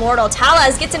the Immortal.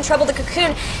 Talaz gets in trouble. The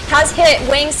Cocoon has hit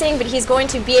Wang Xing, but he's going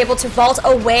to be able to vault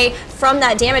away from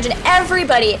that damage. And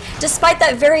everybody, despite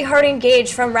that very hard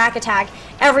engage from RaccAttack,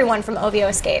 everyone from oVo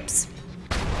escapes.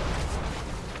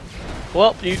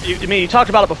 Well, you talked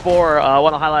about it before. I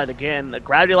want to highlight it again.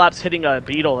 Gravity Lapse hitting a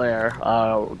beetle there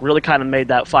really kind of made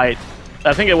that fight.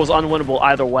 I think it was unwinnable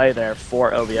either way there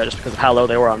for oVo, just because of how low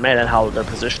they were on mana and how their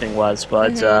positioning was.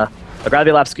 But the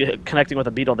Gravity Lapse connecting with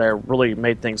a beetle there really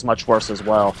made things much worse as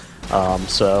well.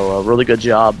 So a really good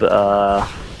job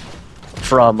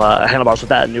from Handlebars with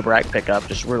that new Brack pickup,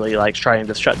 just really like trying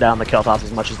to shut down the Kel'Thas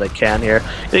as much as they can here.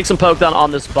 Getting some poke down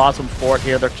on this bottom fort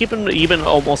here. They're keeping it even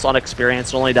almost on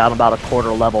experience, only down about a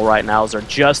quarter level right now as they're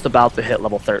just about to hit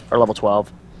level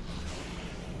 12.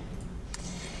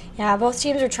 Yeah, both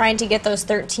teams are trying to get those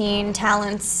 13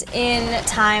 talents in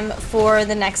time for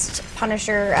the next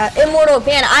Punisher Immortal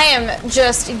ban. I am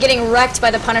just getting wrecked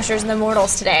by the Punishers and the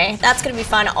Immortals today. That's going to be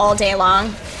fun all day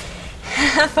long.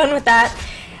 Have fun with that.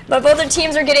 But both the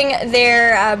teams are getting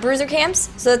their bruiser camps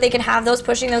so that they can have those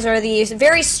pushing. Those are the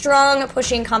very strong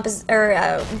pushing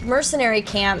mercenary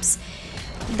camps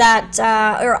that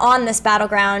are on this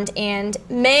battleground, and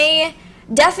may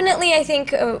definitely, I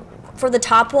think, for the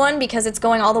top one, because it's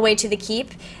going all the way to the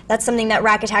keep, that's something that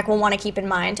RaccAttack will want to keep in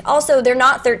mind. Also, they're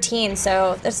not 13,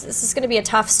 so this is going to be a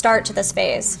tough start to this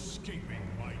phase.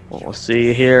 Well, we'll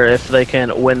see here if they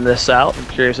can win this out. I'm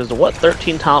curious as to what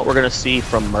 13 talent we're going to see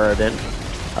from Muradin.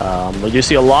 We do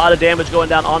see a lot of damage going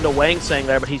down onto Wang Sang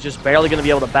there, but he's just barely going to be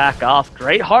able to back off.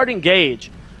 Great hard engage.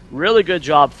 Really good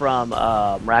job from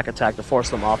RaccAttack to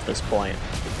force them off this point.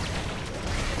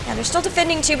 Yeah, they're still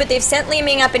defending too, but they've sent Li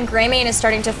Ming up, and Greymane is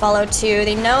starting to follow too.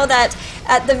 They know that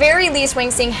at the very least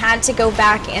Wang Sang had to go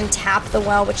back and tap the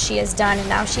well, which she has done, and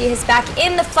now she is back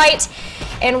in the fight.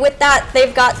 And with that,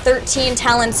 they've got 13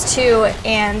 talents too,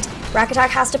 and RaccAttack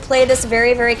has to play this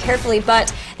very, very carefully,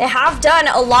 but they have done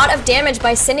a lot of damage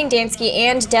by sending Dansky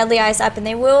and Deadly Eyes up, and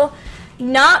they will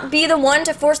not be the one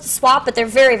to force the swap, but they're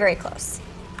very, very close.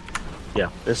 Yeah,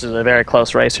 this is a very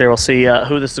close race here. We'll see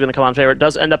who this is going to come on favor. It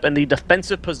does end up in the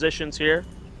defensive positions here.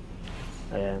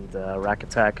 And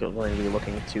RaccAttack is going to be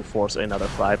looking to force another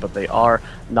fight, but they are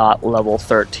not level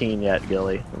 13 yet,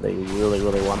 Gilly. They really,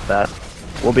 really want that.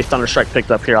 Will be Thunderstrike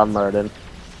picked up here on Muradin.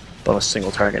 Bonus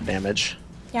single target damage.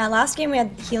 Yeah, last game we had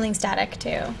healing static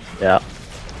too. Yeah.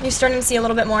 You're starting to see a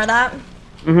little bit more of that?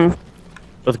 Mm-hmm.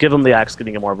 With Give 'em the Axe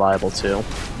getting it more viable too.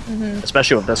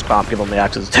 Especially with this comp, Give 'em the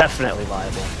Axe is definitely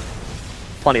viable.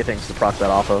 Plenty of things to proc that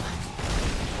off of.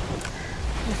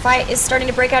 The fight is starting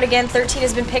to break out again. 13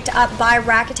 has been picked up by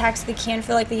RaccAttack, so they can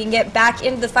feel like they can get back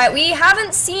into the fight. We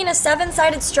haven't seen a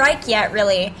 7-sided strike yet,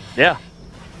 really. Yeah.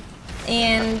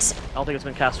 And I don't think it's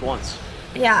been cast once.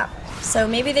 Yeah. So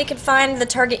maybe they could find the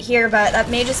target here, but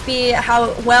that may just be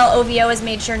how well oVo has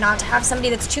made sure not to have somebody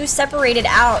that's too separated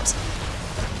out.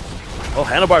 Oh,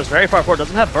 Handlebar is very far forward.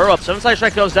 Doesn't have burrow up. 7-sided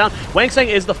strike goes down. Wang Sang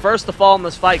is the first to fall in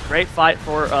this fight. Great fight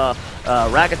for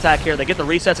RaccAttack here. They get the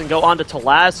resets and go on to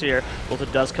Talaz here.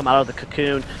 Bolted does come out of the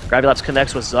cocoon. Gravity Lapse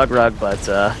connects with Zugrug,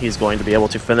 but he's going to be able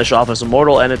to finish off his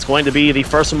Immortal, and it's going to be the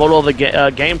first Immortal of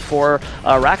the game for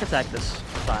RaccAttack this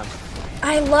time.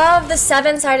 I love the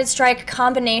 7-sided strike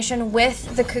combination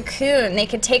with the cocoon. They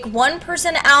could take one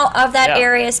person out of that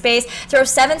area space, throw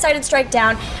 7-sided strike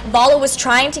down. Vala was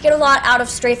trying to get a lot out of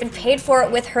Strafe and paid for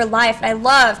it with her life. And I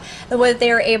love the way that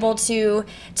they were able to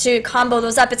combo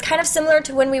those up. It's kind of similar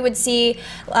to when we would see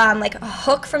like a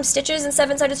hook from Stitches in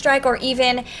 7-sided strike, or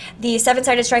even the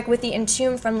 7-sided strike with the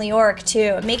Entomb from Leoric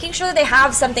too. Making sure that they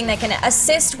have something that can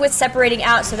assist with separating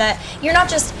out, so that you're not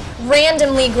just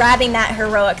randomly grabbing that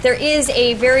heroic. There is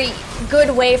a very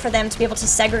good way for them to be able to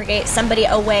segregate somebody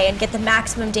away and get the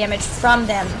maximum damage from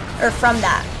them, or from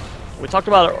that. We talked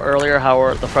about it earlier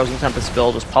how the Frozen Tempest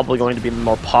build is probably going to be the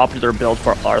more popular build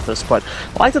for Arthas, but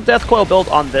I like the Death Coil build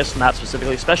on this map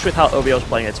specifically, especially with how oVo is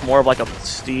playing. It's more of like a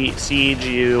siege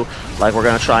you, like we're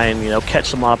going to try and, you know,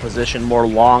 catch them on position, more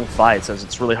long fights, as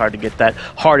it's really hard to get that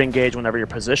hard engage whenever you're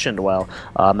positioned well.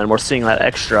 And we're seeing that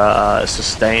extra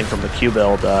sustain from the Q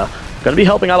build. Going to be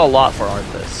helping out a lot for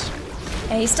Arthas.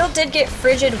 And he still did get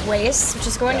Frigid Wastes, which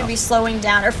is going to be slowing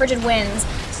down, or Frigid Winds,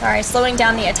 sorry, slowing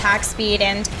down the attack speed.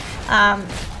 And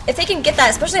if they can get that,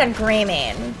 especially on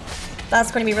Greymane,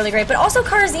 that's going to be really great. But also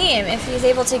Karzim, if he's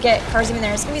able to get Karzim in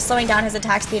there, it's going to be slowing down his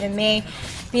attack speed and may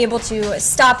be able to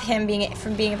stop him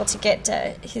from being able to get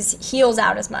his heals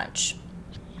out as much.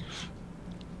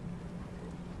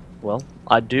 Well,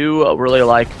 I do really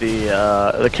like the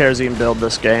Karzim build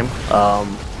this game.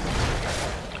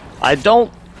 I don't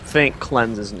think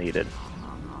cleanse is needed.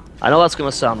 I know that's going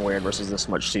to sound weird versus this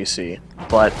much CC,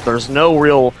 but there's no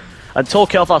real until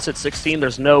Kael'thas hits 16,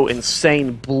 there's no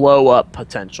insane blow-up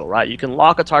potential, right? You can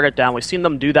lock a target down. We've seen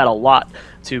them do that a lot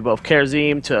to both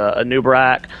Kerzim, to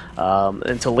Anubarak,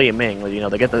 and to Li Ming. You know,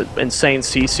 they get the insane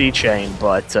CC chain,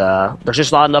 but there's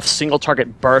just not enough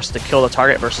single-target burst to kill the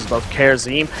target versus both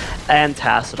Kerzim and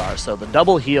Tassadar. So the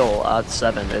double heal at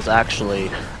 7 is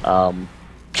actually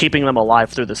keeping them alive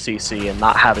through the CC and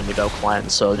not having to go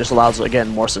cleanse. So it just allows, again,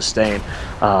 more sustain.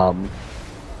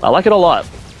 I like it a lot.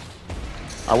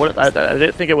 I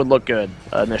didn't think it would look good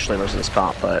initially versus this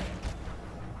comp, but...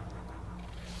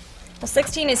 Well,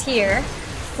 16 is here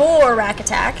for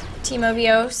RaccAttack. Team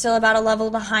OVO still about a level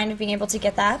behind of being able to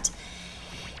get that.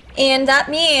 And that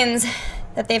means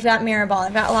that they've got Mirror Ball.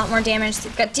 They've got a lot more damage.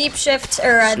 They've got Deep Shift,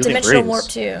 or Dimensional Warp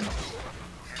too.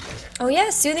 Oh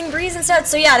yeah, Soothing Breeze instead.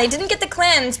 So yeah, they didn't get the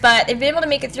cleanse, but they've been able to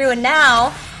make it through, and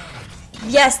now...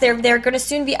 Yes, they're going to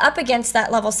soon be up against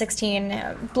that level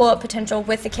 16 blow-up potential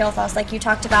with the Kael'thas like you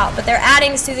talked about, but they're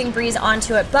adding Soothing Breeze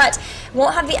onto it, but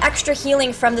won't have the extra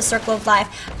healing from the Circle of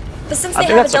Life. But since they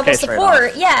have a double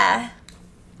support, yeah.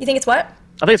 You think it's what?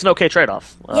 I think it's an okay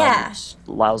trade-off. Yeah.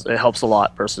 It helps a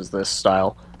lot versus this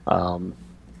style.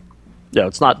 Yeah,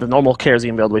 it's not the normal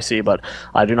Kerzim build we see, but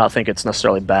I do not think it's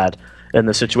necessarily bad in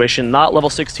this situation. Not level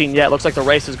 16 yet. Looks like the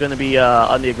race is going to be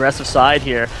on the aggressive side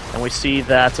here, and we see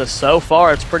that so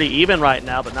far it's pretty even right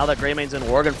now, but now that Greymane's in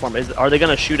Worgen form, are they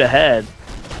going to shoot ahead?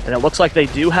 And it looks like they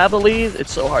do have a lead.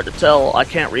 It's so hard to tell. I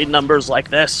can't read numbers like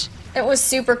this. It was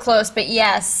super close, but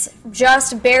yes,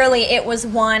 just barely it was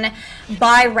won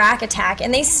by RaccAttack,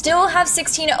 and they still have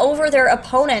 16 over their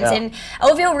opponents, and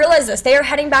OVO realizes this. They are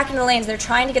heading back into the lanes. They're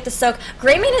trying to get the soak.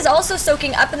 Greymane is also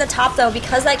soaking up in the top, though,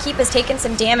 because that keep has taken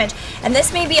some damage, and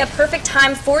this may be a perfect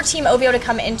time for Team OVO to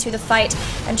come into the fight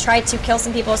and try to kill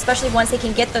some people, especially once they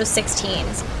can get those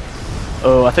 16s.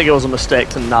 Oh, I think it was a mistake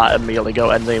to not immediately go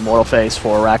end the Immortal phase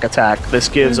for RaccAttack. This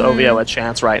gives OVO a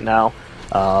chance right now.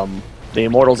 The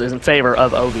Immortals is in favor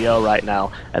of OVO right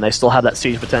now, and they still have that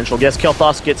siege potential. Yes,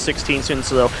 Kael'thas gets 16 soon,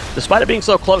 so despite it being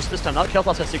so close this time, now that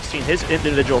Kael'thas has 16, his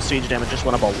individual siege damage just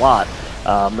went up a lot.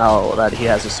 Now that he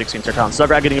has his 16 Turkan.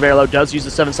 Zugrad getting very low, does use the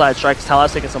 7-sided strikes.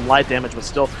 Talas taking some light damage, but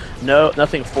still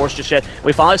nothing forced just yet.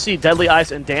 We finally see Deadly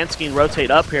Ice and Dansky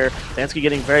rotate up here. Dansky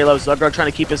getting very low. Zugrad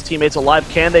trying to keep his teammates alive.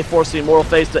 Can they force the Immortal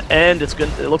phase to end? It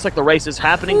looks like the race is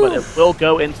happening, but it will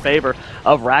go in favor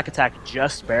of RaccAttack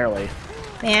just barely.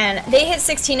 Man, they hit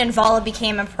 16 and Vala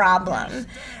became a problem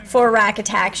for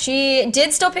RaccAttack. She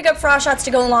did still pick up frost shots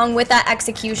to go along with that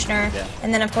Executioner.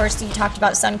 And then, of course, you talked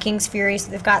about Sun King's Fury,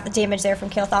 so they've got the damage there from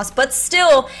Kael'thas. But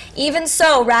still, even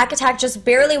so, RaccAttack just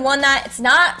barely won that. It's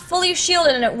not fully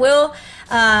shielded, and it will...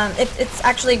 it's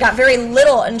actually got very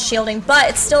little in shielding, but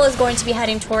it still is going to be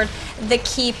heading toward the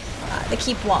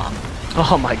keep wall.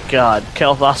 Oh my god,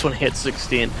 Kael'thas when he hits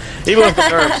 16. Even with the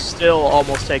nerf, still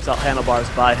almost takes out handlebars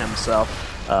by himself.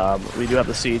 We do have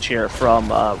the siege here from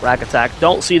RaccAttack.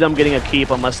 Don't see them getting a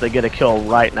keep unless they get a kill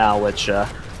right now, which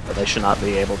they should not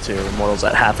be able to. Immortals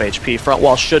at half HP. Front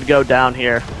wall should go down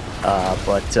here,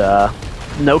 but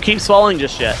no keeps falling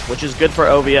just yet, which is good for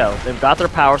OVO. They've got their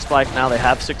power spike now. They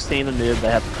have 16 Anud,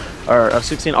 they have, or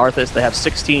 16 Arthas, they have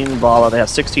 16 Vala, they have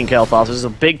 16 Kael'thas. This is a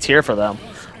big tier for them.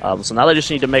 So now they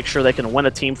just need to make sure they can win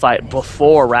a team fight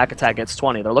before RaccAttack gets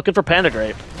 20. They're looking for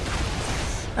Pandagrape.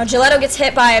 Gilletto gets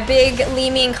hit by a big Li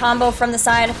Ming combo from the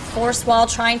side, force wall,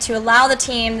 trying to allow the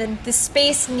team the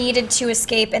space needed to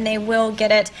escape, and they will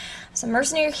get it. Some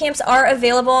mercenary camps are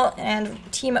available, and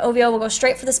Team OVO will go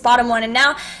straight for this bottom one. And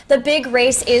now the big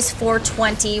race is for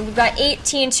 20. We've got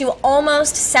 18 to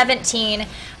almost 17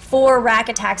 for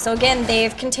RaccAttack. So again,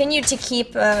 they've continued to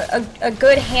keep a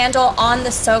good handle on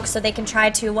the soak so they can try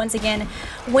to, once again,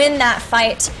 win that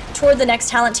fight toward the next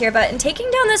talent tier. But in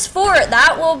taking down this fort,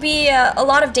 that will be a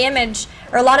lot of damage,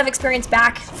 or a lot of experience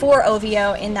back for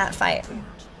OVO in that fight.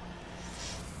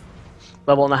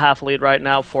 Level and a half lead right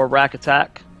now for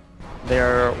RaccAttack.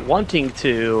 They're wanting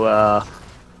to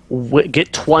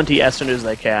get 20 as soon as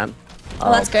they can.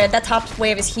 Oh, that's good. That top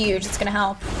wave is huge. It's going to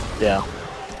help. Yeah.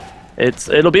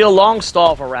 It'll be a long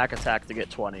stall for RaccAttack to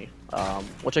get 20,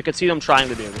 which I could see them trying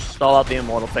to do. Just stall out the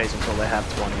Immortal phase until they have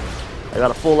 20. They got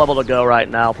a full level to go right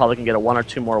now. Probably can get a 1 or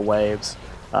 2 more waves.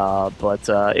 But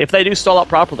if they do stall out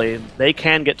properly, they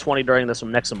can get 20 during this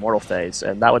next Immortal phase,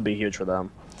 and that would be huge for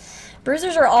them.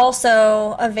 Bruisers are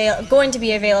also going to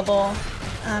be available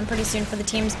pretty soon for the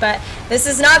teams, but this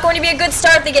is not going to be a good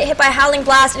start. They get hit by Howling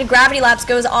Blast, and Gravity Lapse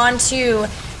goes on to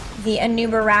the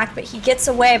Anubarak, but he gets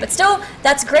away. But still,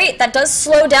 that's great. That does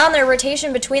slow down their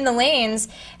rotation between the lanes.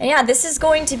 And yeah, this is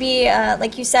going to be,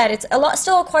 like you said, it's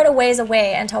still quite a ways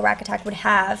away until RaccAttack would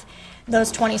have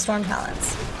those 20 Storm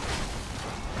Talents.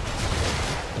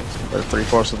 They're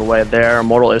 3/4 of the way there.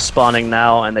 Immortal is spawning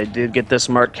now, and they did get this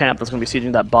Mert camp that's going to be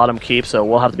sieging that bottom keep, so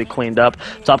we'll have to be cleaned up.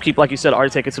 Top keep, like you said, already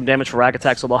taking some damage for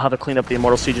RaccAttack, so they'll have to clean up the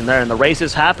Immortal siege in there. And the race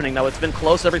is happening. Now, it's been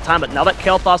close every time, but now that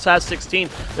Kael'thas has 16,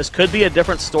 this could be a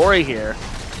different story here.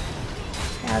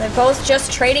 Yeah, they're both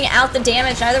just trading out the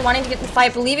damage, neither wanting to get in the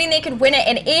fight, believing they could win it,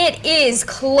 and it is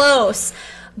close.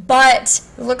 But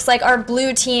it looks like our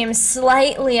blue team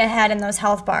slightly ahead in those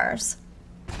health bars.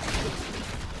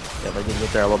 Yeah, they did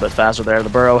get there a little bit faster there. The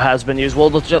burrow has been used. Will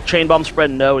the chain bomb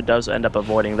spread? No, it does end up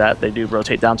avoiding that. They do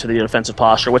rotate down to the defensive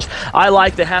posture, which I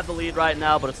like. They have the lead right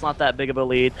now, but it's not that big of a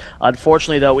lead.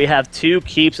 Unfortunately, though, we have 2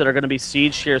 keeps that are going to be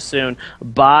sieged here soon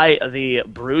by the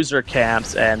bruiser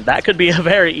camps, and that could be a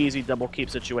very easy double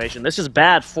keep situation. This is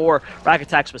bad for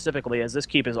RaccAttack specifically, as this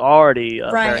keep is already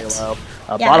very low.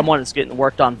 Bottom one is getting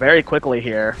worked on very quickly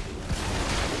here.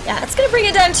 Yeah, it's going to bring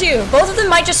it down too. Both of them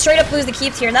might just straight up lose the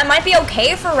keeps here, and that might be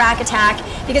okay for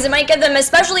RaccAttack, because it might get them,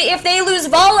 especially if they lose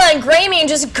Vala, and Greymane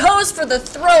just goes for the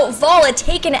throat. Vala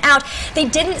taken out. They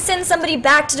didn't send somebody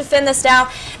back to defend this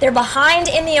now. They're behind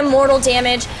in the Immortal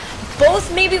damage.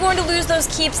 Both may be going to lose those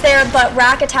keeps there, but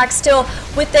RaccAttack still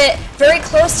with it very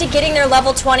close to getting their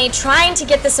level 20, trying to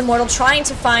get this Immortal, trying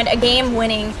to find a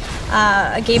game-winning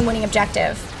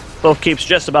objective. Both keeps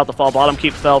just about to fall. Bottom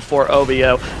keep fell for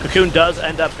OVO. Cocoon does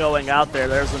end up going out there.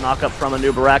 There's the knockup from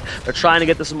Anubarak. They're trying to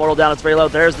get this Immortal down. It's very low.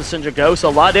 There's the Sinja Ghost. So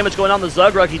a lot of damage going on the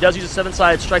Zugrug. He does use a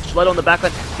 7-sided strike. Stiletto in the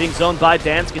backline being zoned by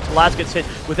Dansky. Talaz gets hit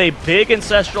with a big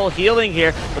ancestral healing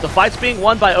here. But the fight's being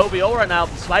won by OVO right now,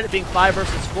 despite it being 5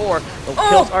 versus 4. The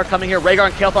kills are coming here. Rhaegar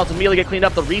and Kael'thas immediately get cleaned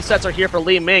up. The resets are here for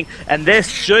Li Ming. And this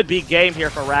should be game here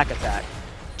for RaccAttack.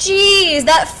 Jeez,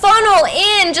 that funnel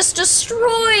in just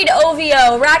destroyed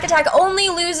OVO. RaccAttack only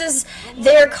loses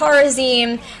their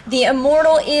Kharazim. The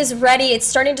Immortal is ready. It's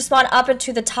starting to spawn up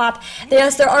into the top.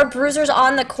 Yes, there are bruisers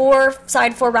on the core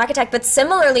side for RaccAttack, but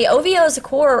similarly, OVO's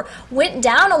core went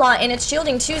down a lot in its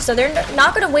shielding too, so they're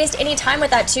not going to waste any time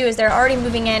with that too, as they're already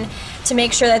moving in to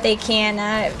make sure that they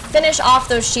can finish off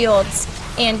those shields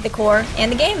and the core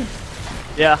and the game.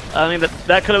 Yeah, I mean,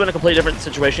 that could have been a completely different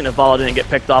situation if Vala didn't get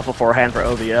picked off beforehand for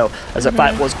OVO, as that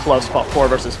fight was close, 4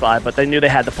 versus 5, but they knew they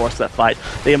had to force that fight.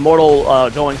 The Immortal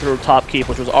going through top keep,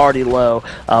 which was already low,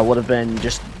 would have been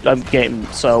just a game.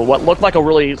 So what looked like a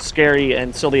really scary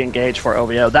and silly engage for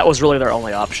OVO, that was really their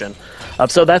only option.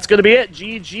 So that's going to be it.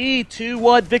 GG,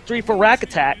 2-1 victory for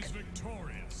RaccAttack.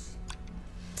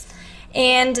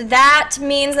 And that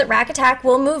means that RaccAttack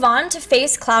will move on to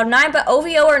face Cloud9, but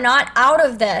OVO are not out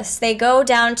of this. They go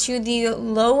down to the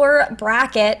lower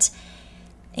bracket,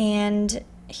 and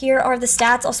here are the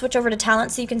stats. I'll switch over to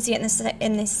talent so you can see it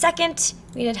in the second.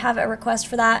 We did have a request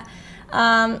for that.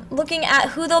 Looking at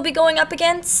who they'll be going up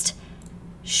against,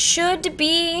 should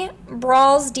be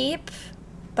Brawls Deep,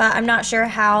 but I'm not sure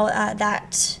how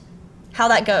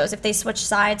that goes, if they switch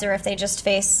sides or if they just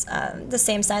face the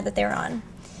same side that they're on.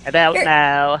 I don't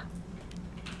know.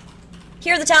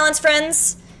 Here are the talents,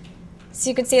 friends, so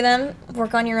you can see them.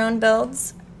 Work on your own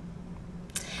builds.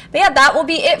 But yeah, that will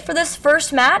be it for this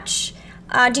first match.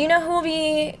 Do you know who will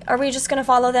be? Are we just going to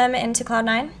follow them into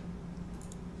Cloud9?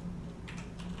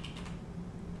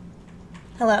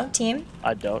 Hello, team?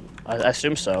 I don't. I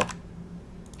assume so.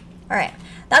 All right.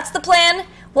 That's the plan.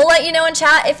 We'll let you know in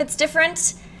chat if it's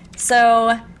different.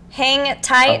 So hang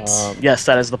tight. Yes,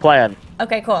 that is the plan.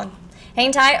 Okay, cool.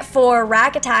 Hang tight for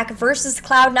RaccAttack versus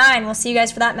Cloud9. We'll see you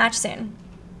guys for that match soon.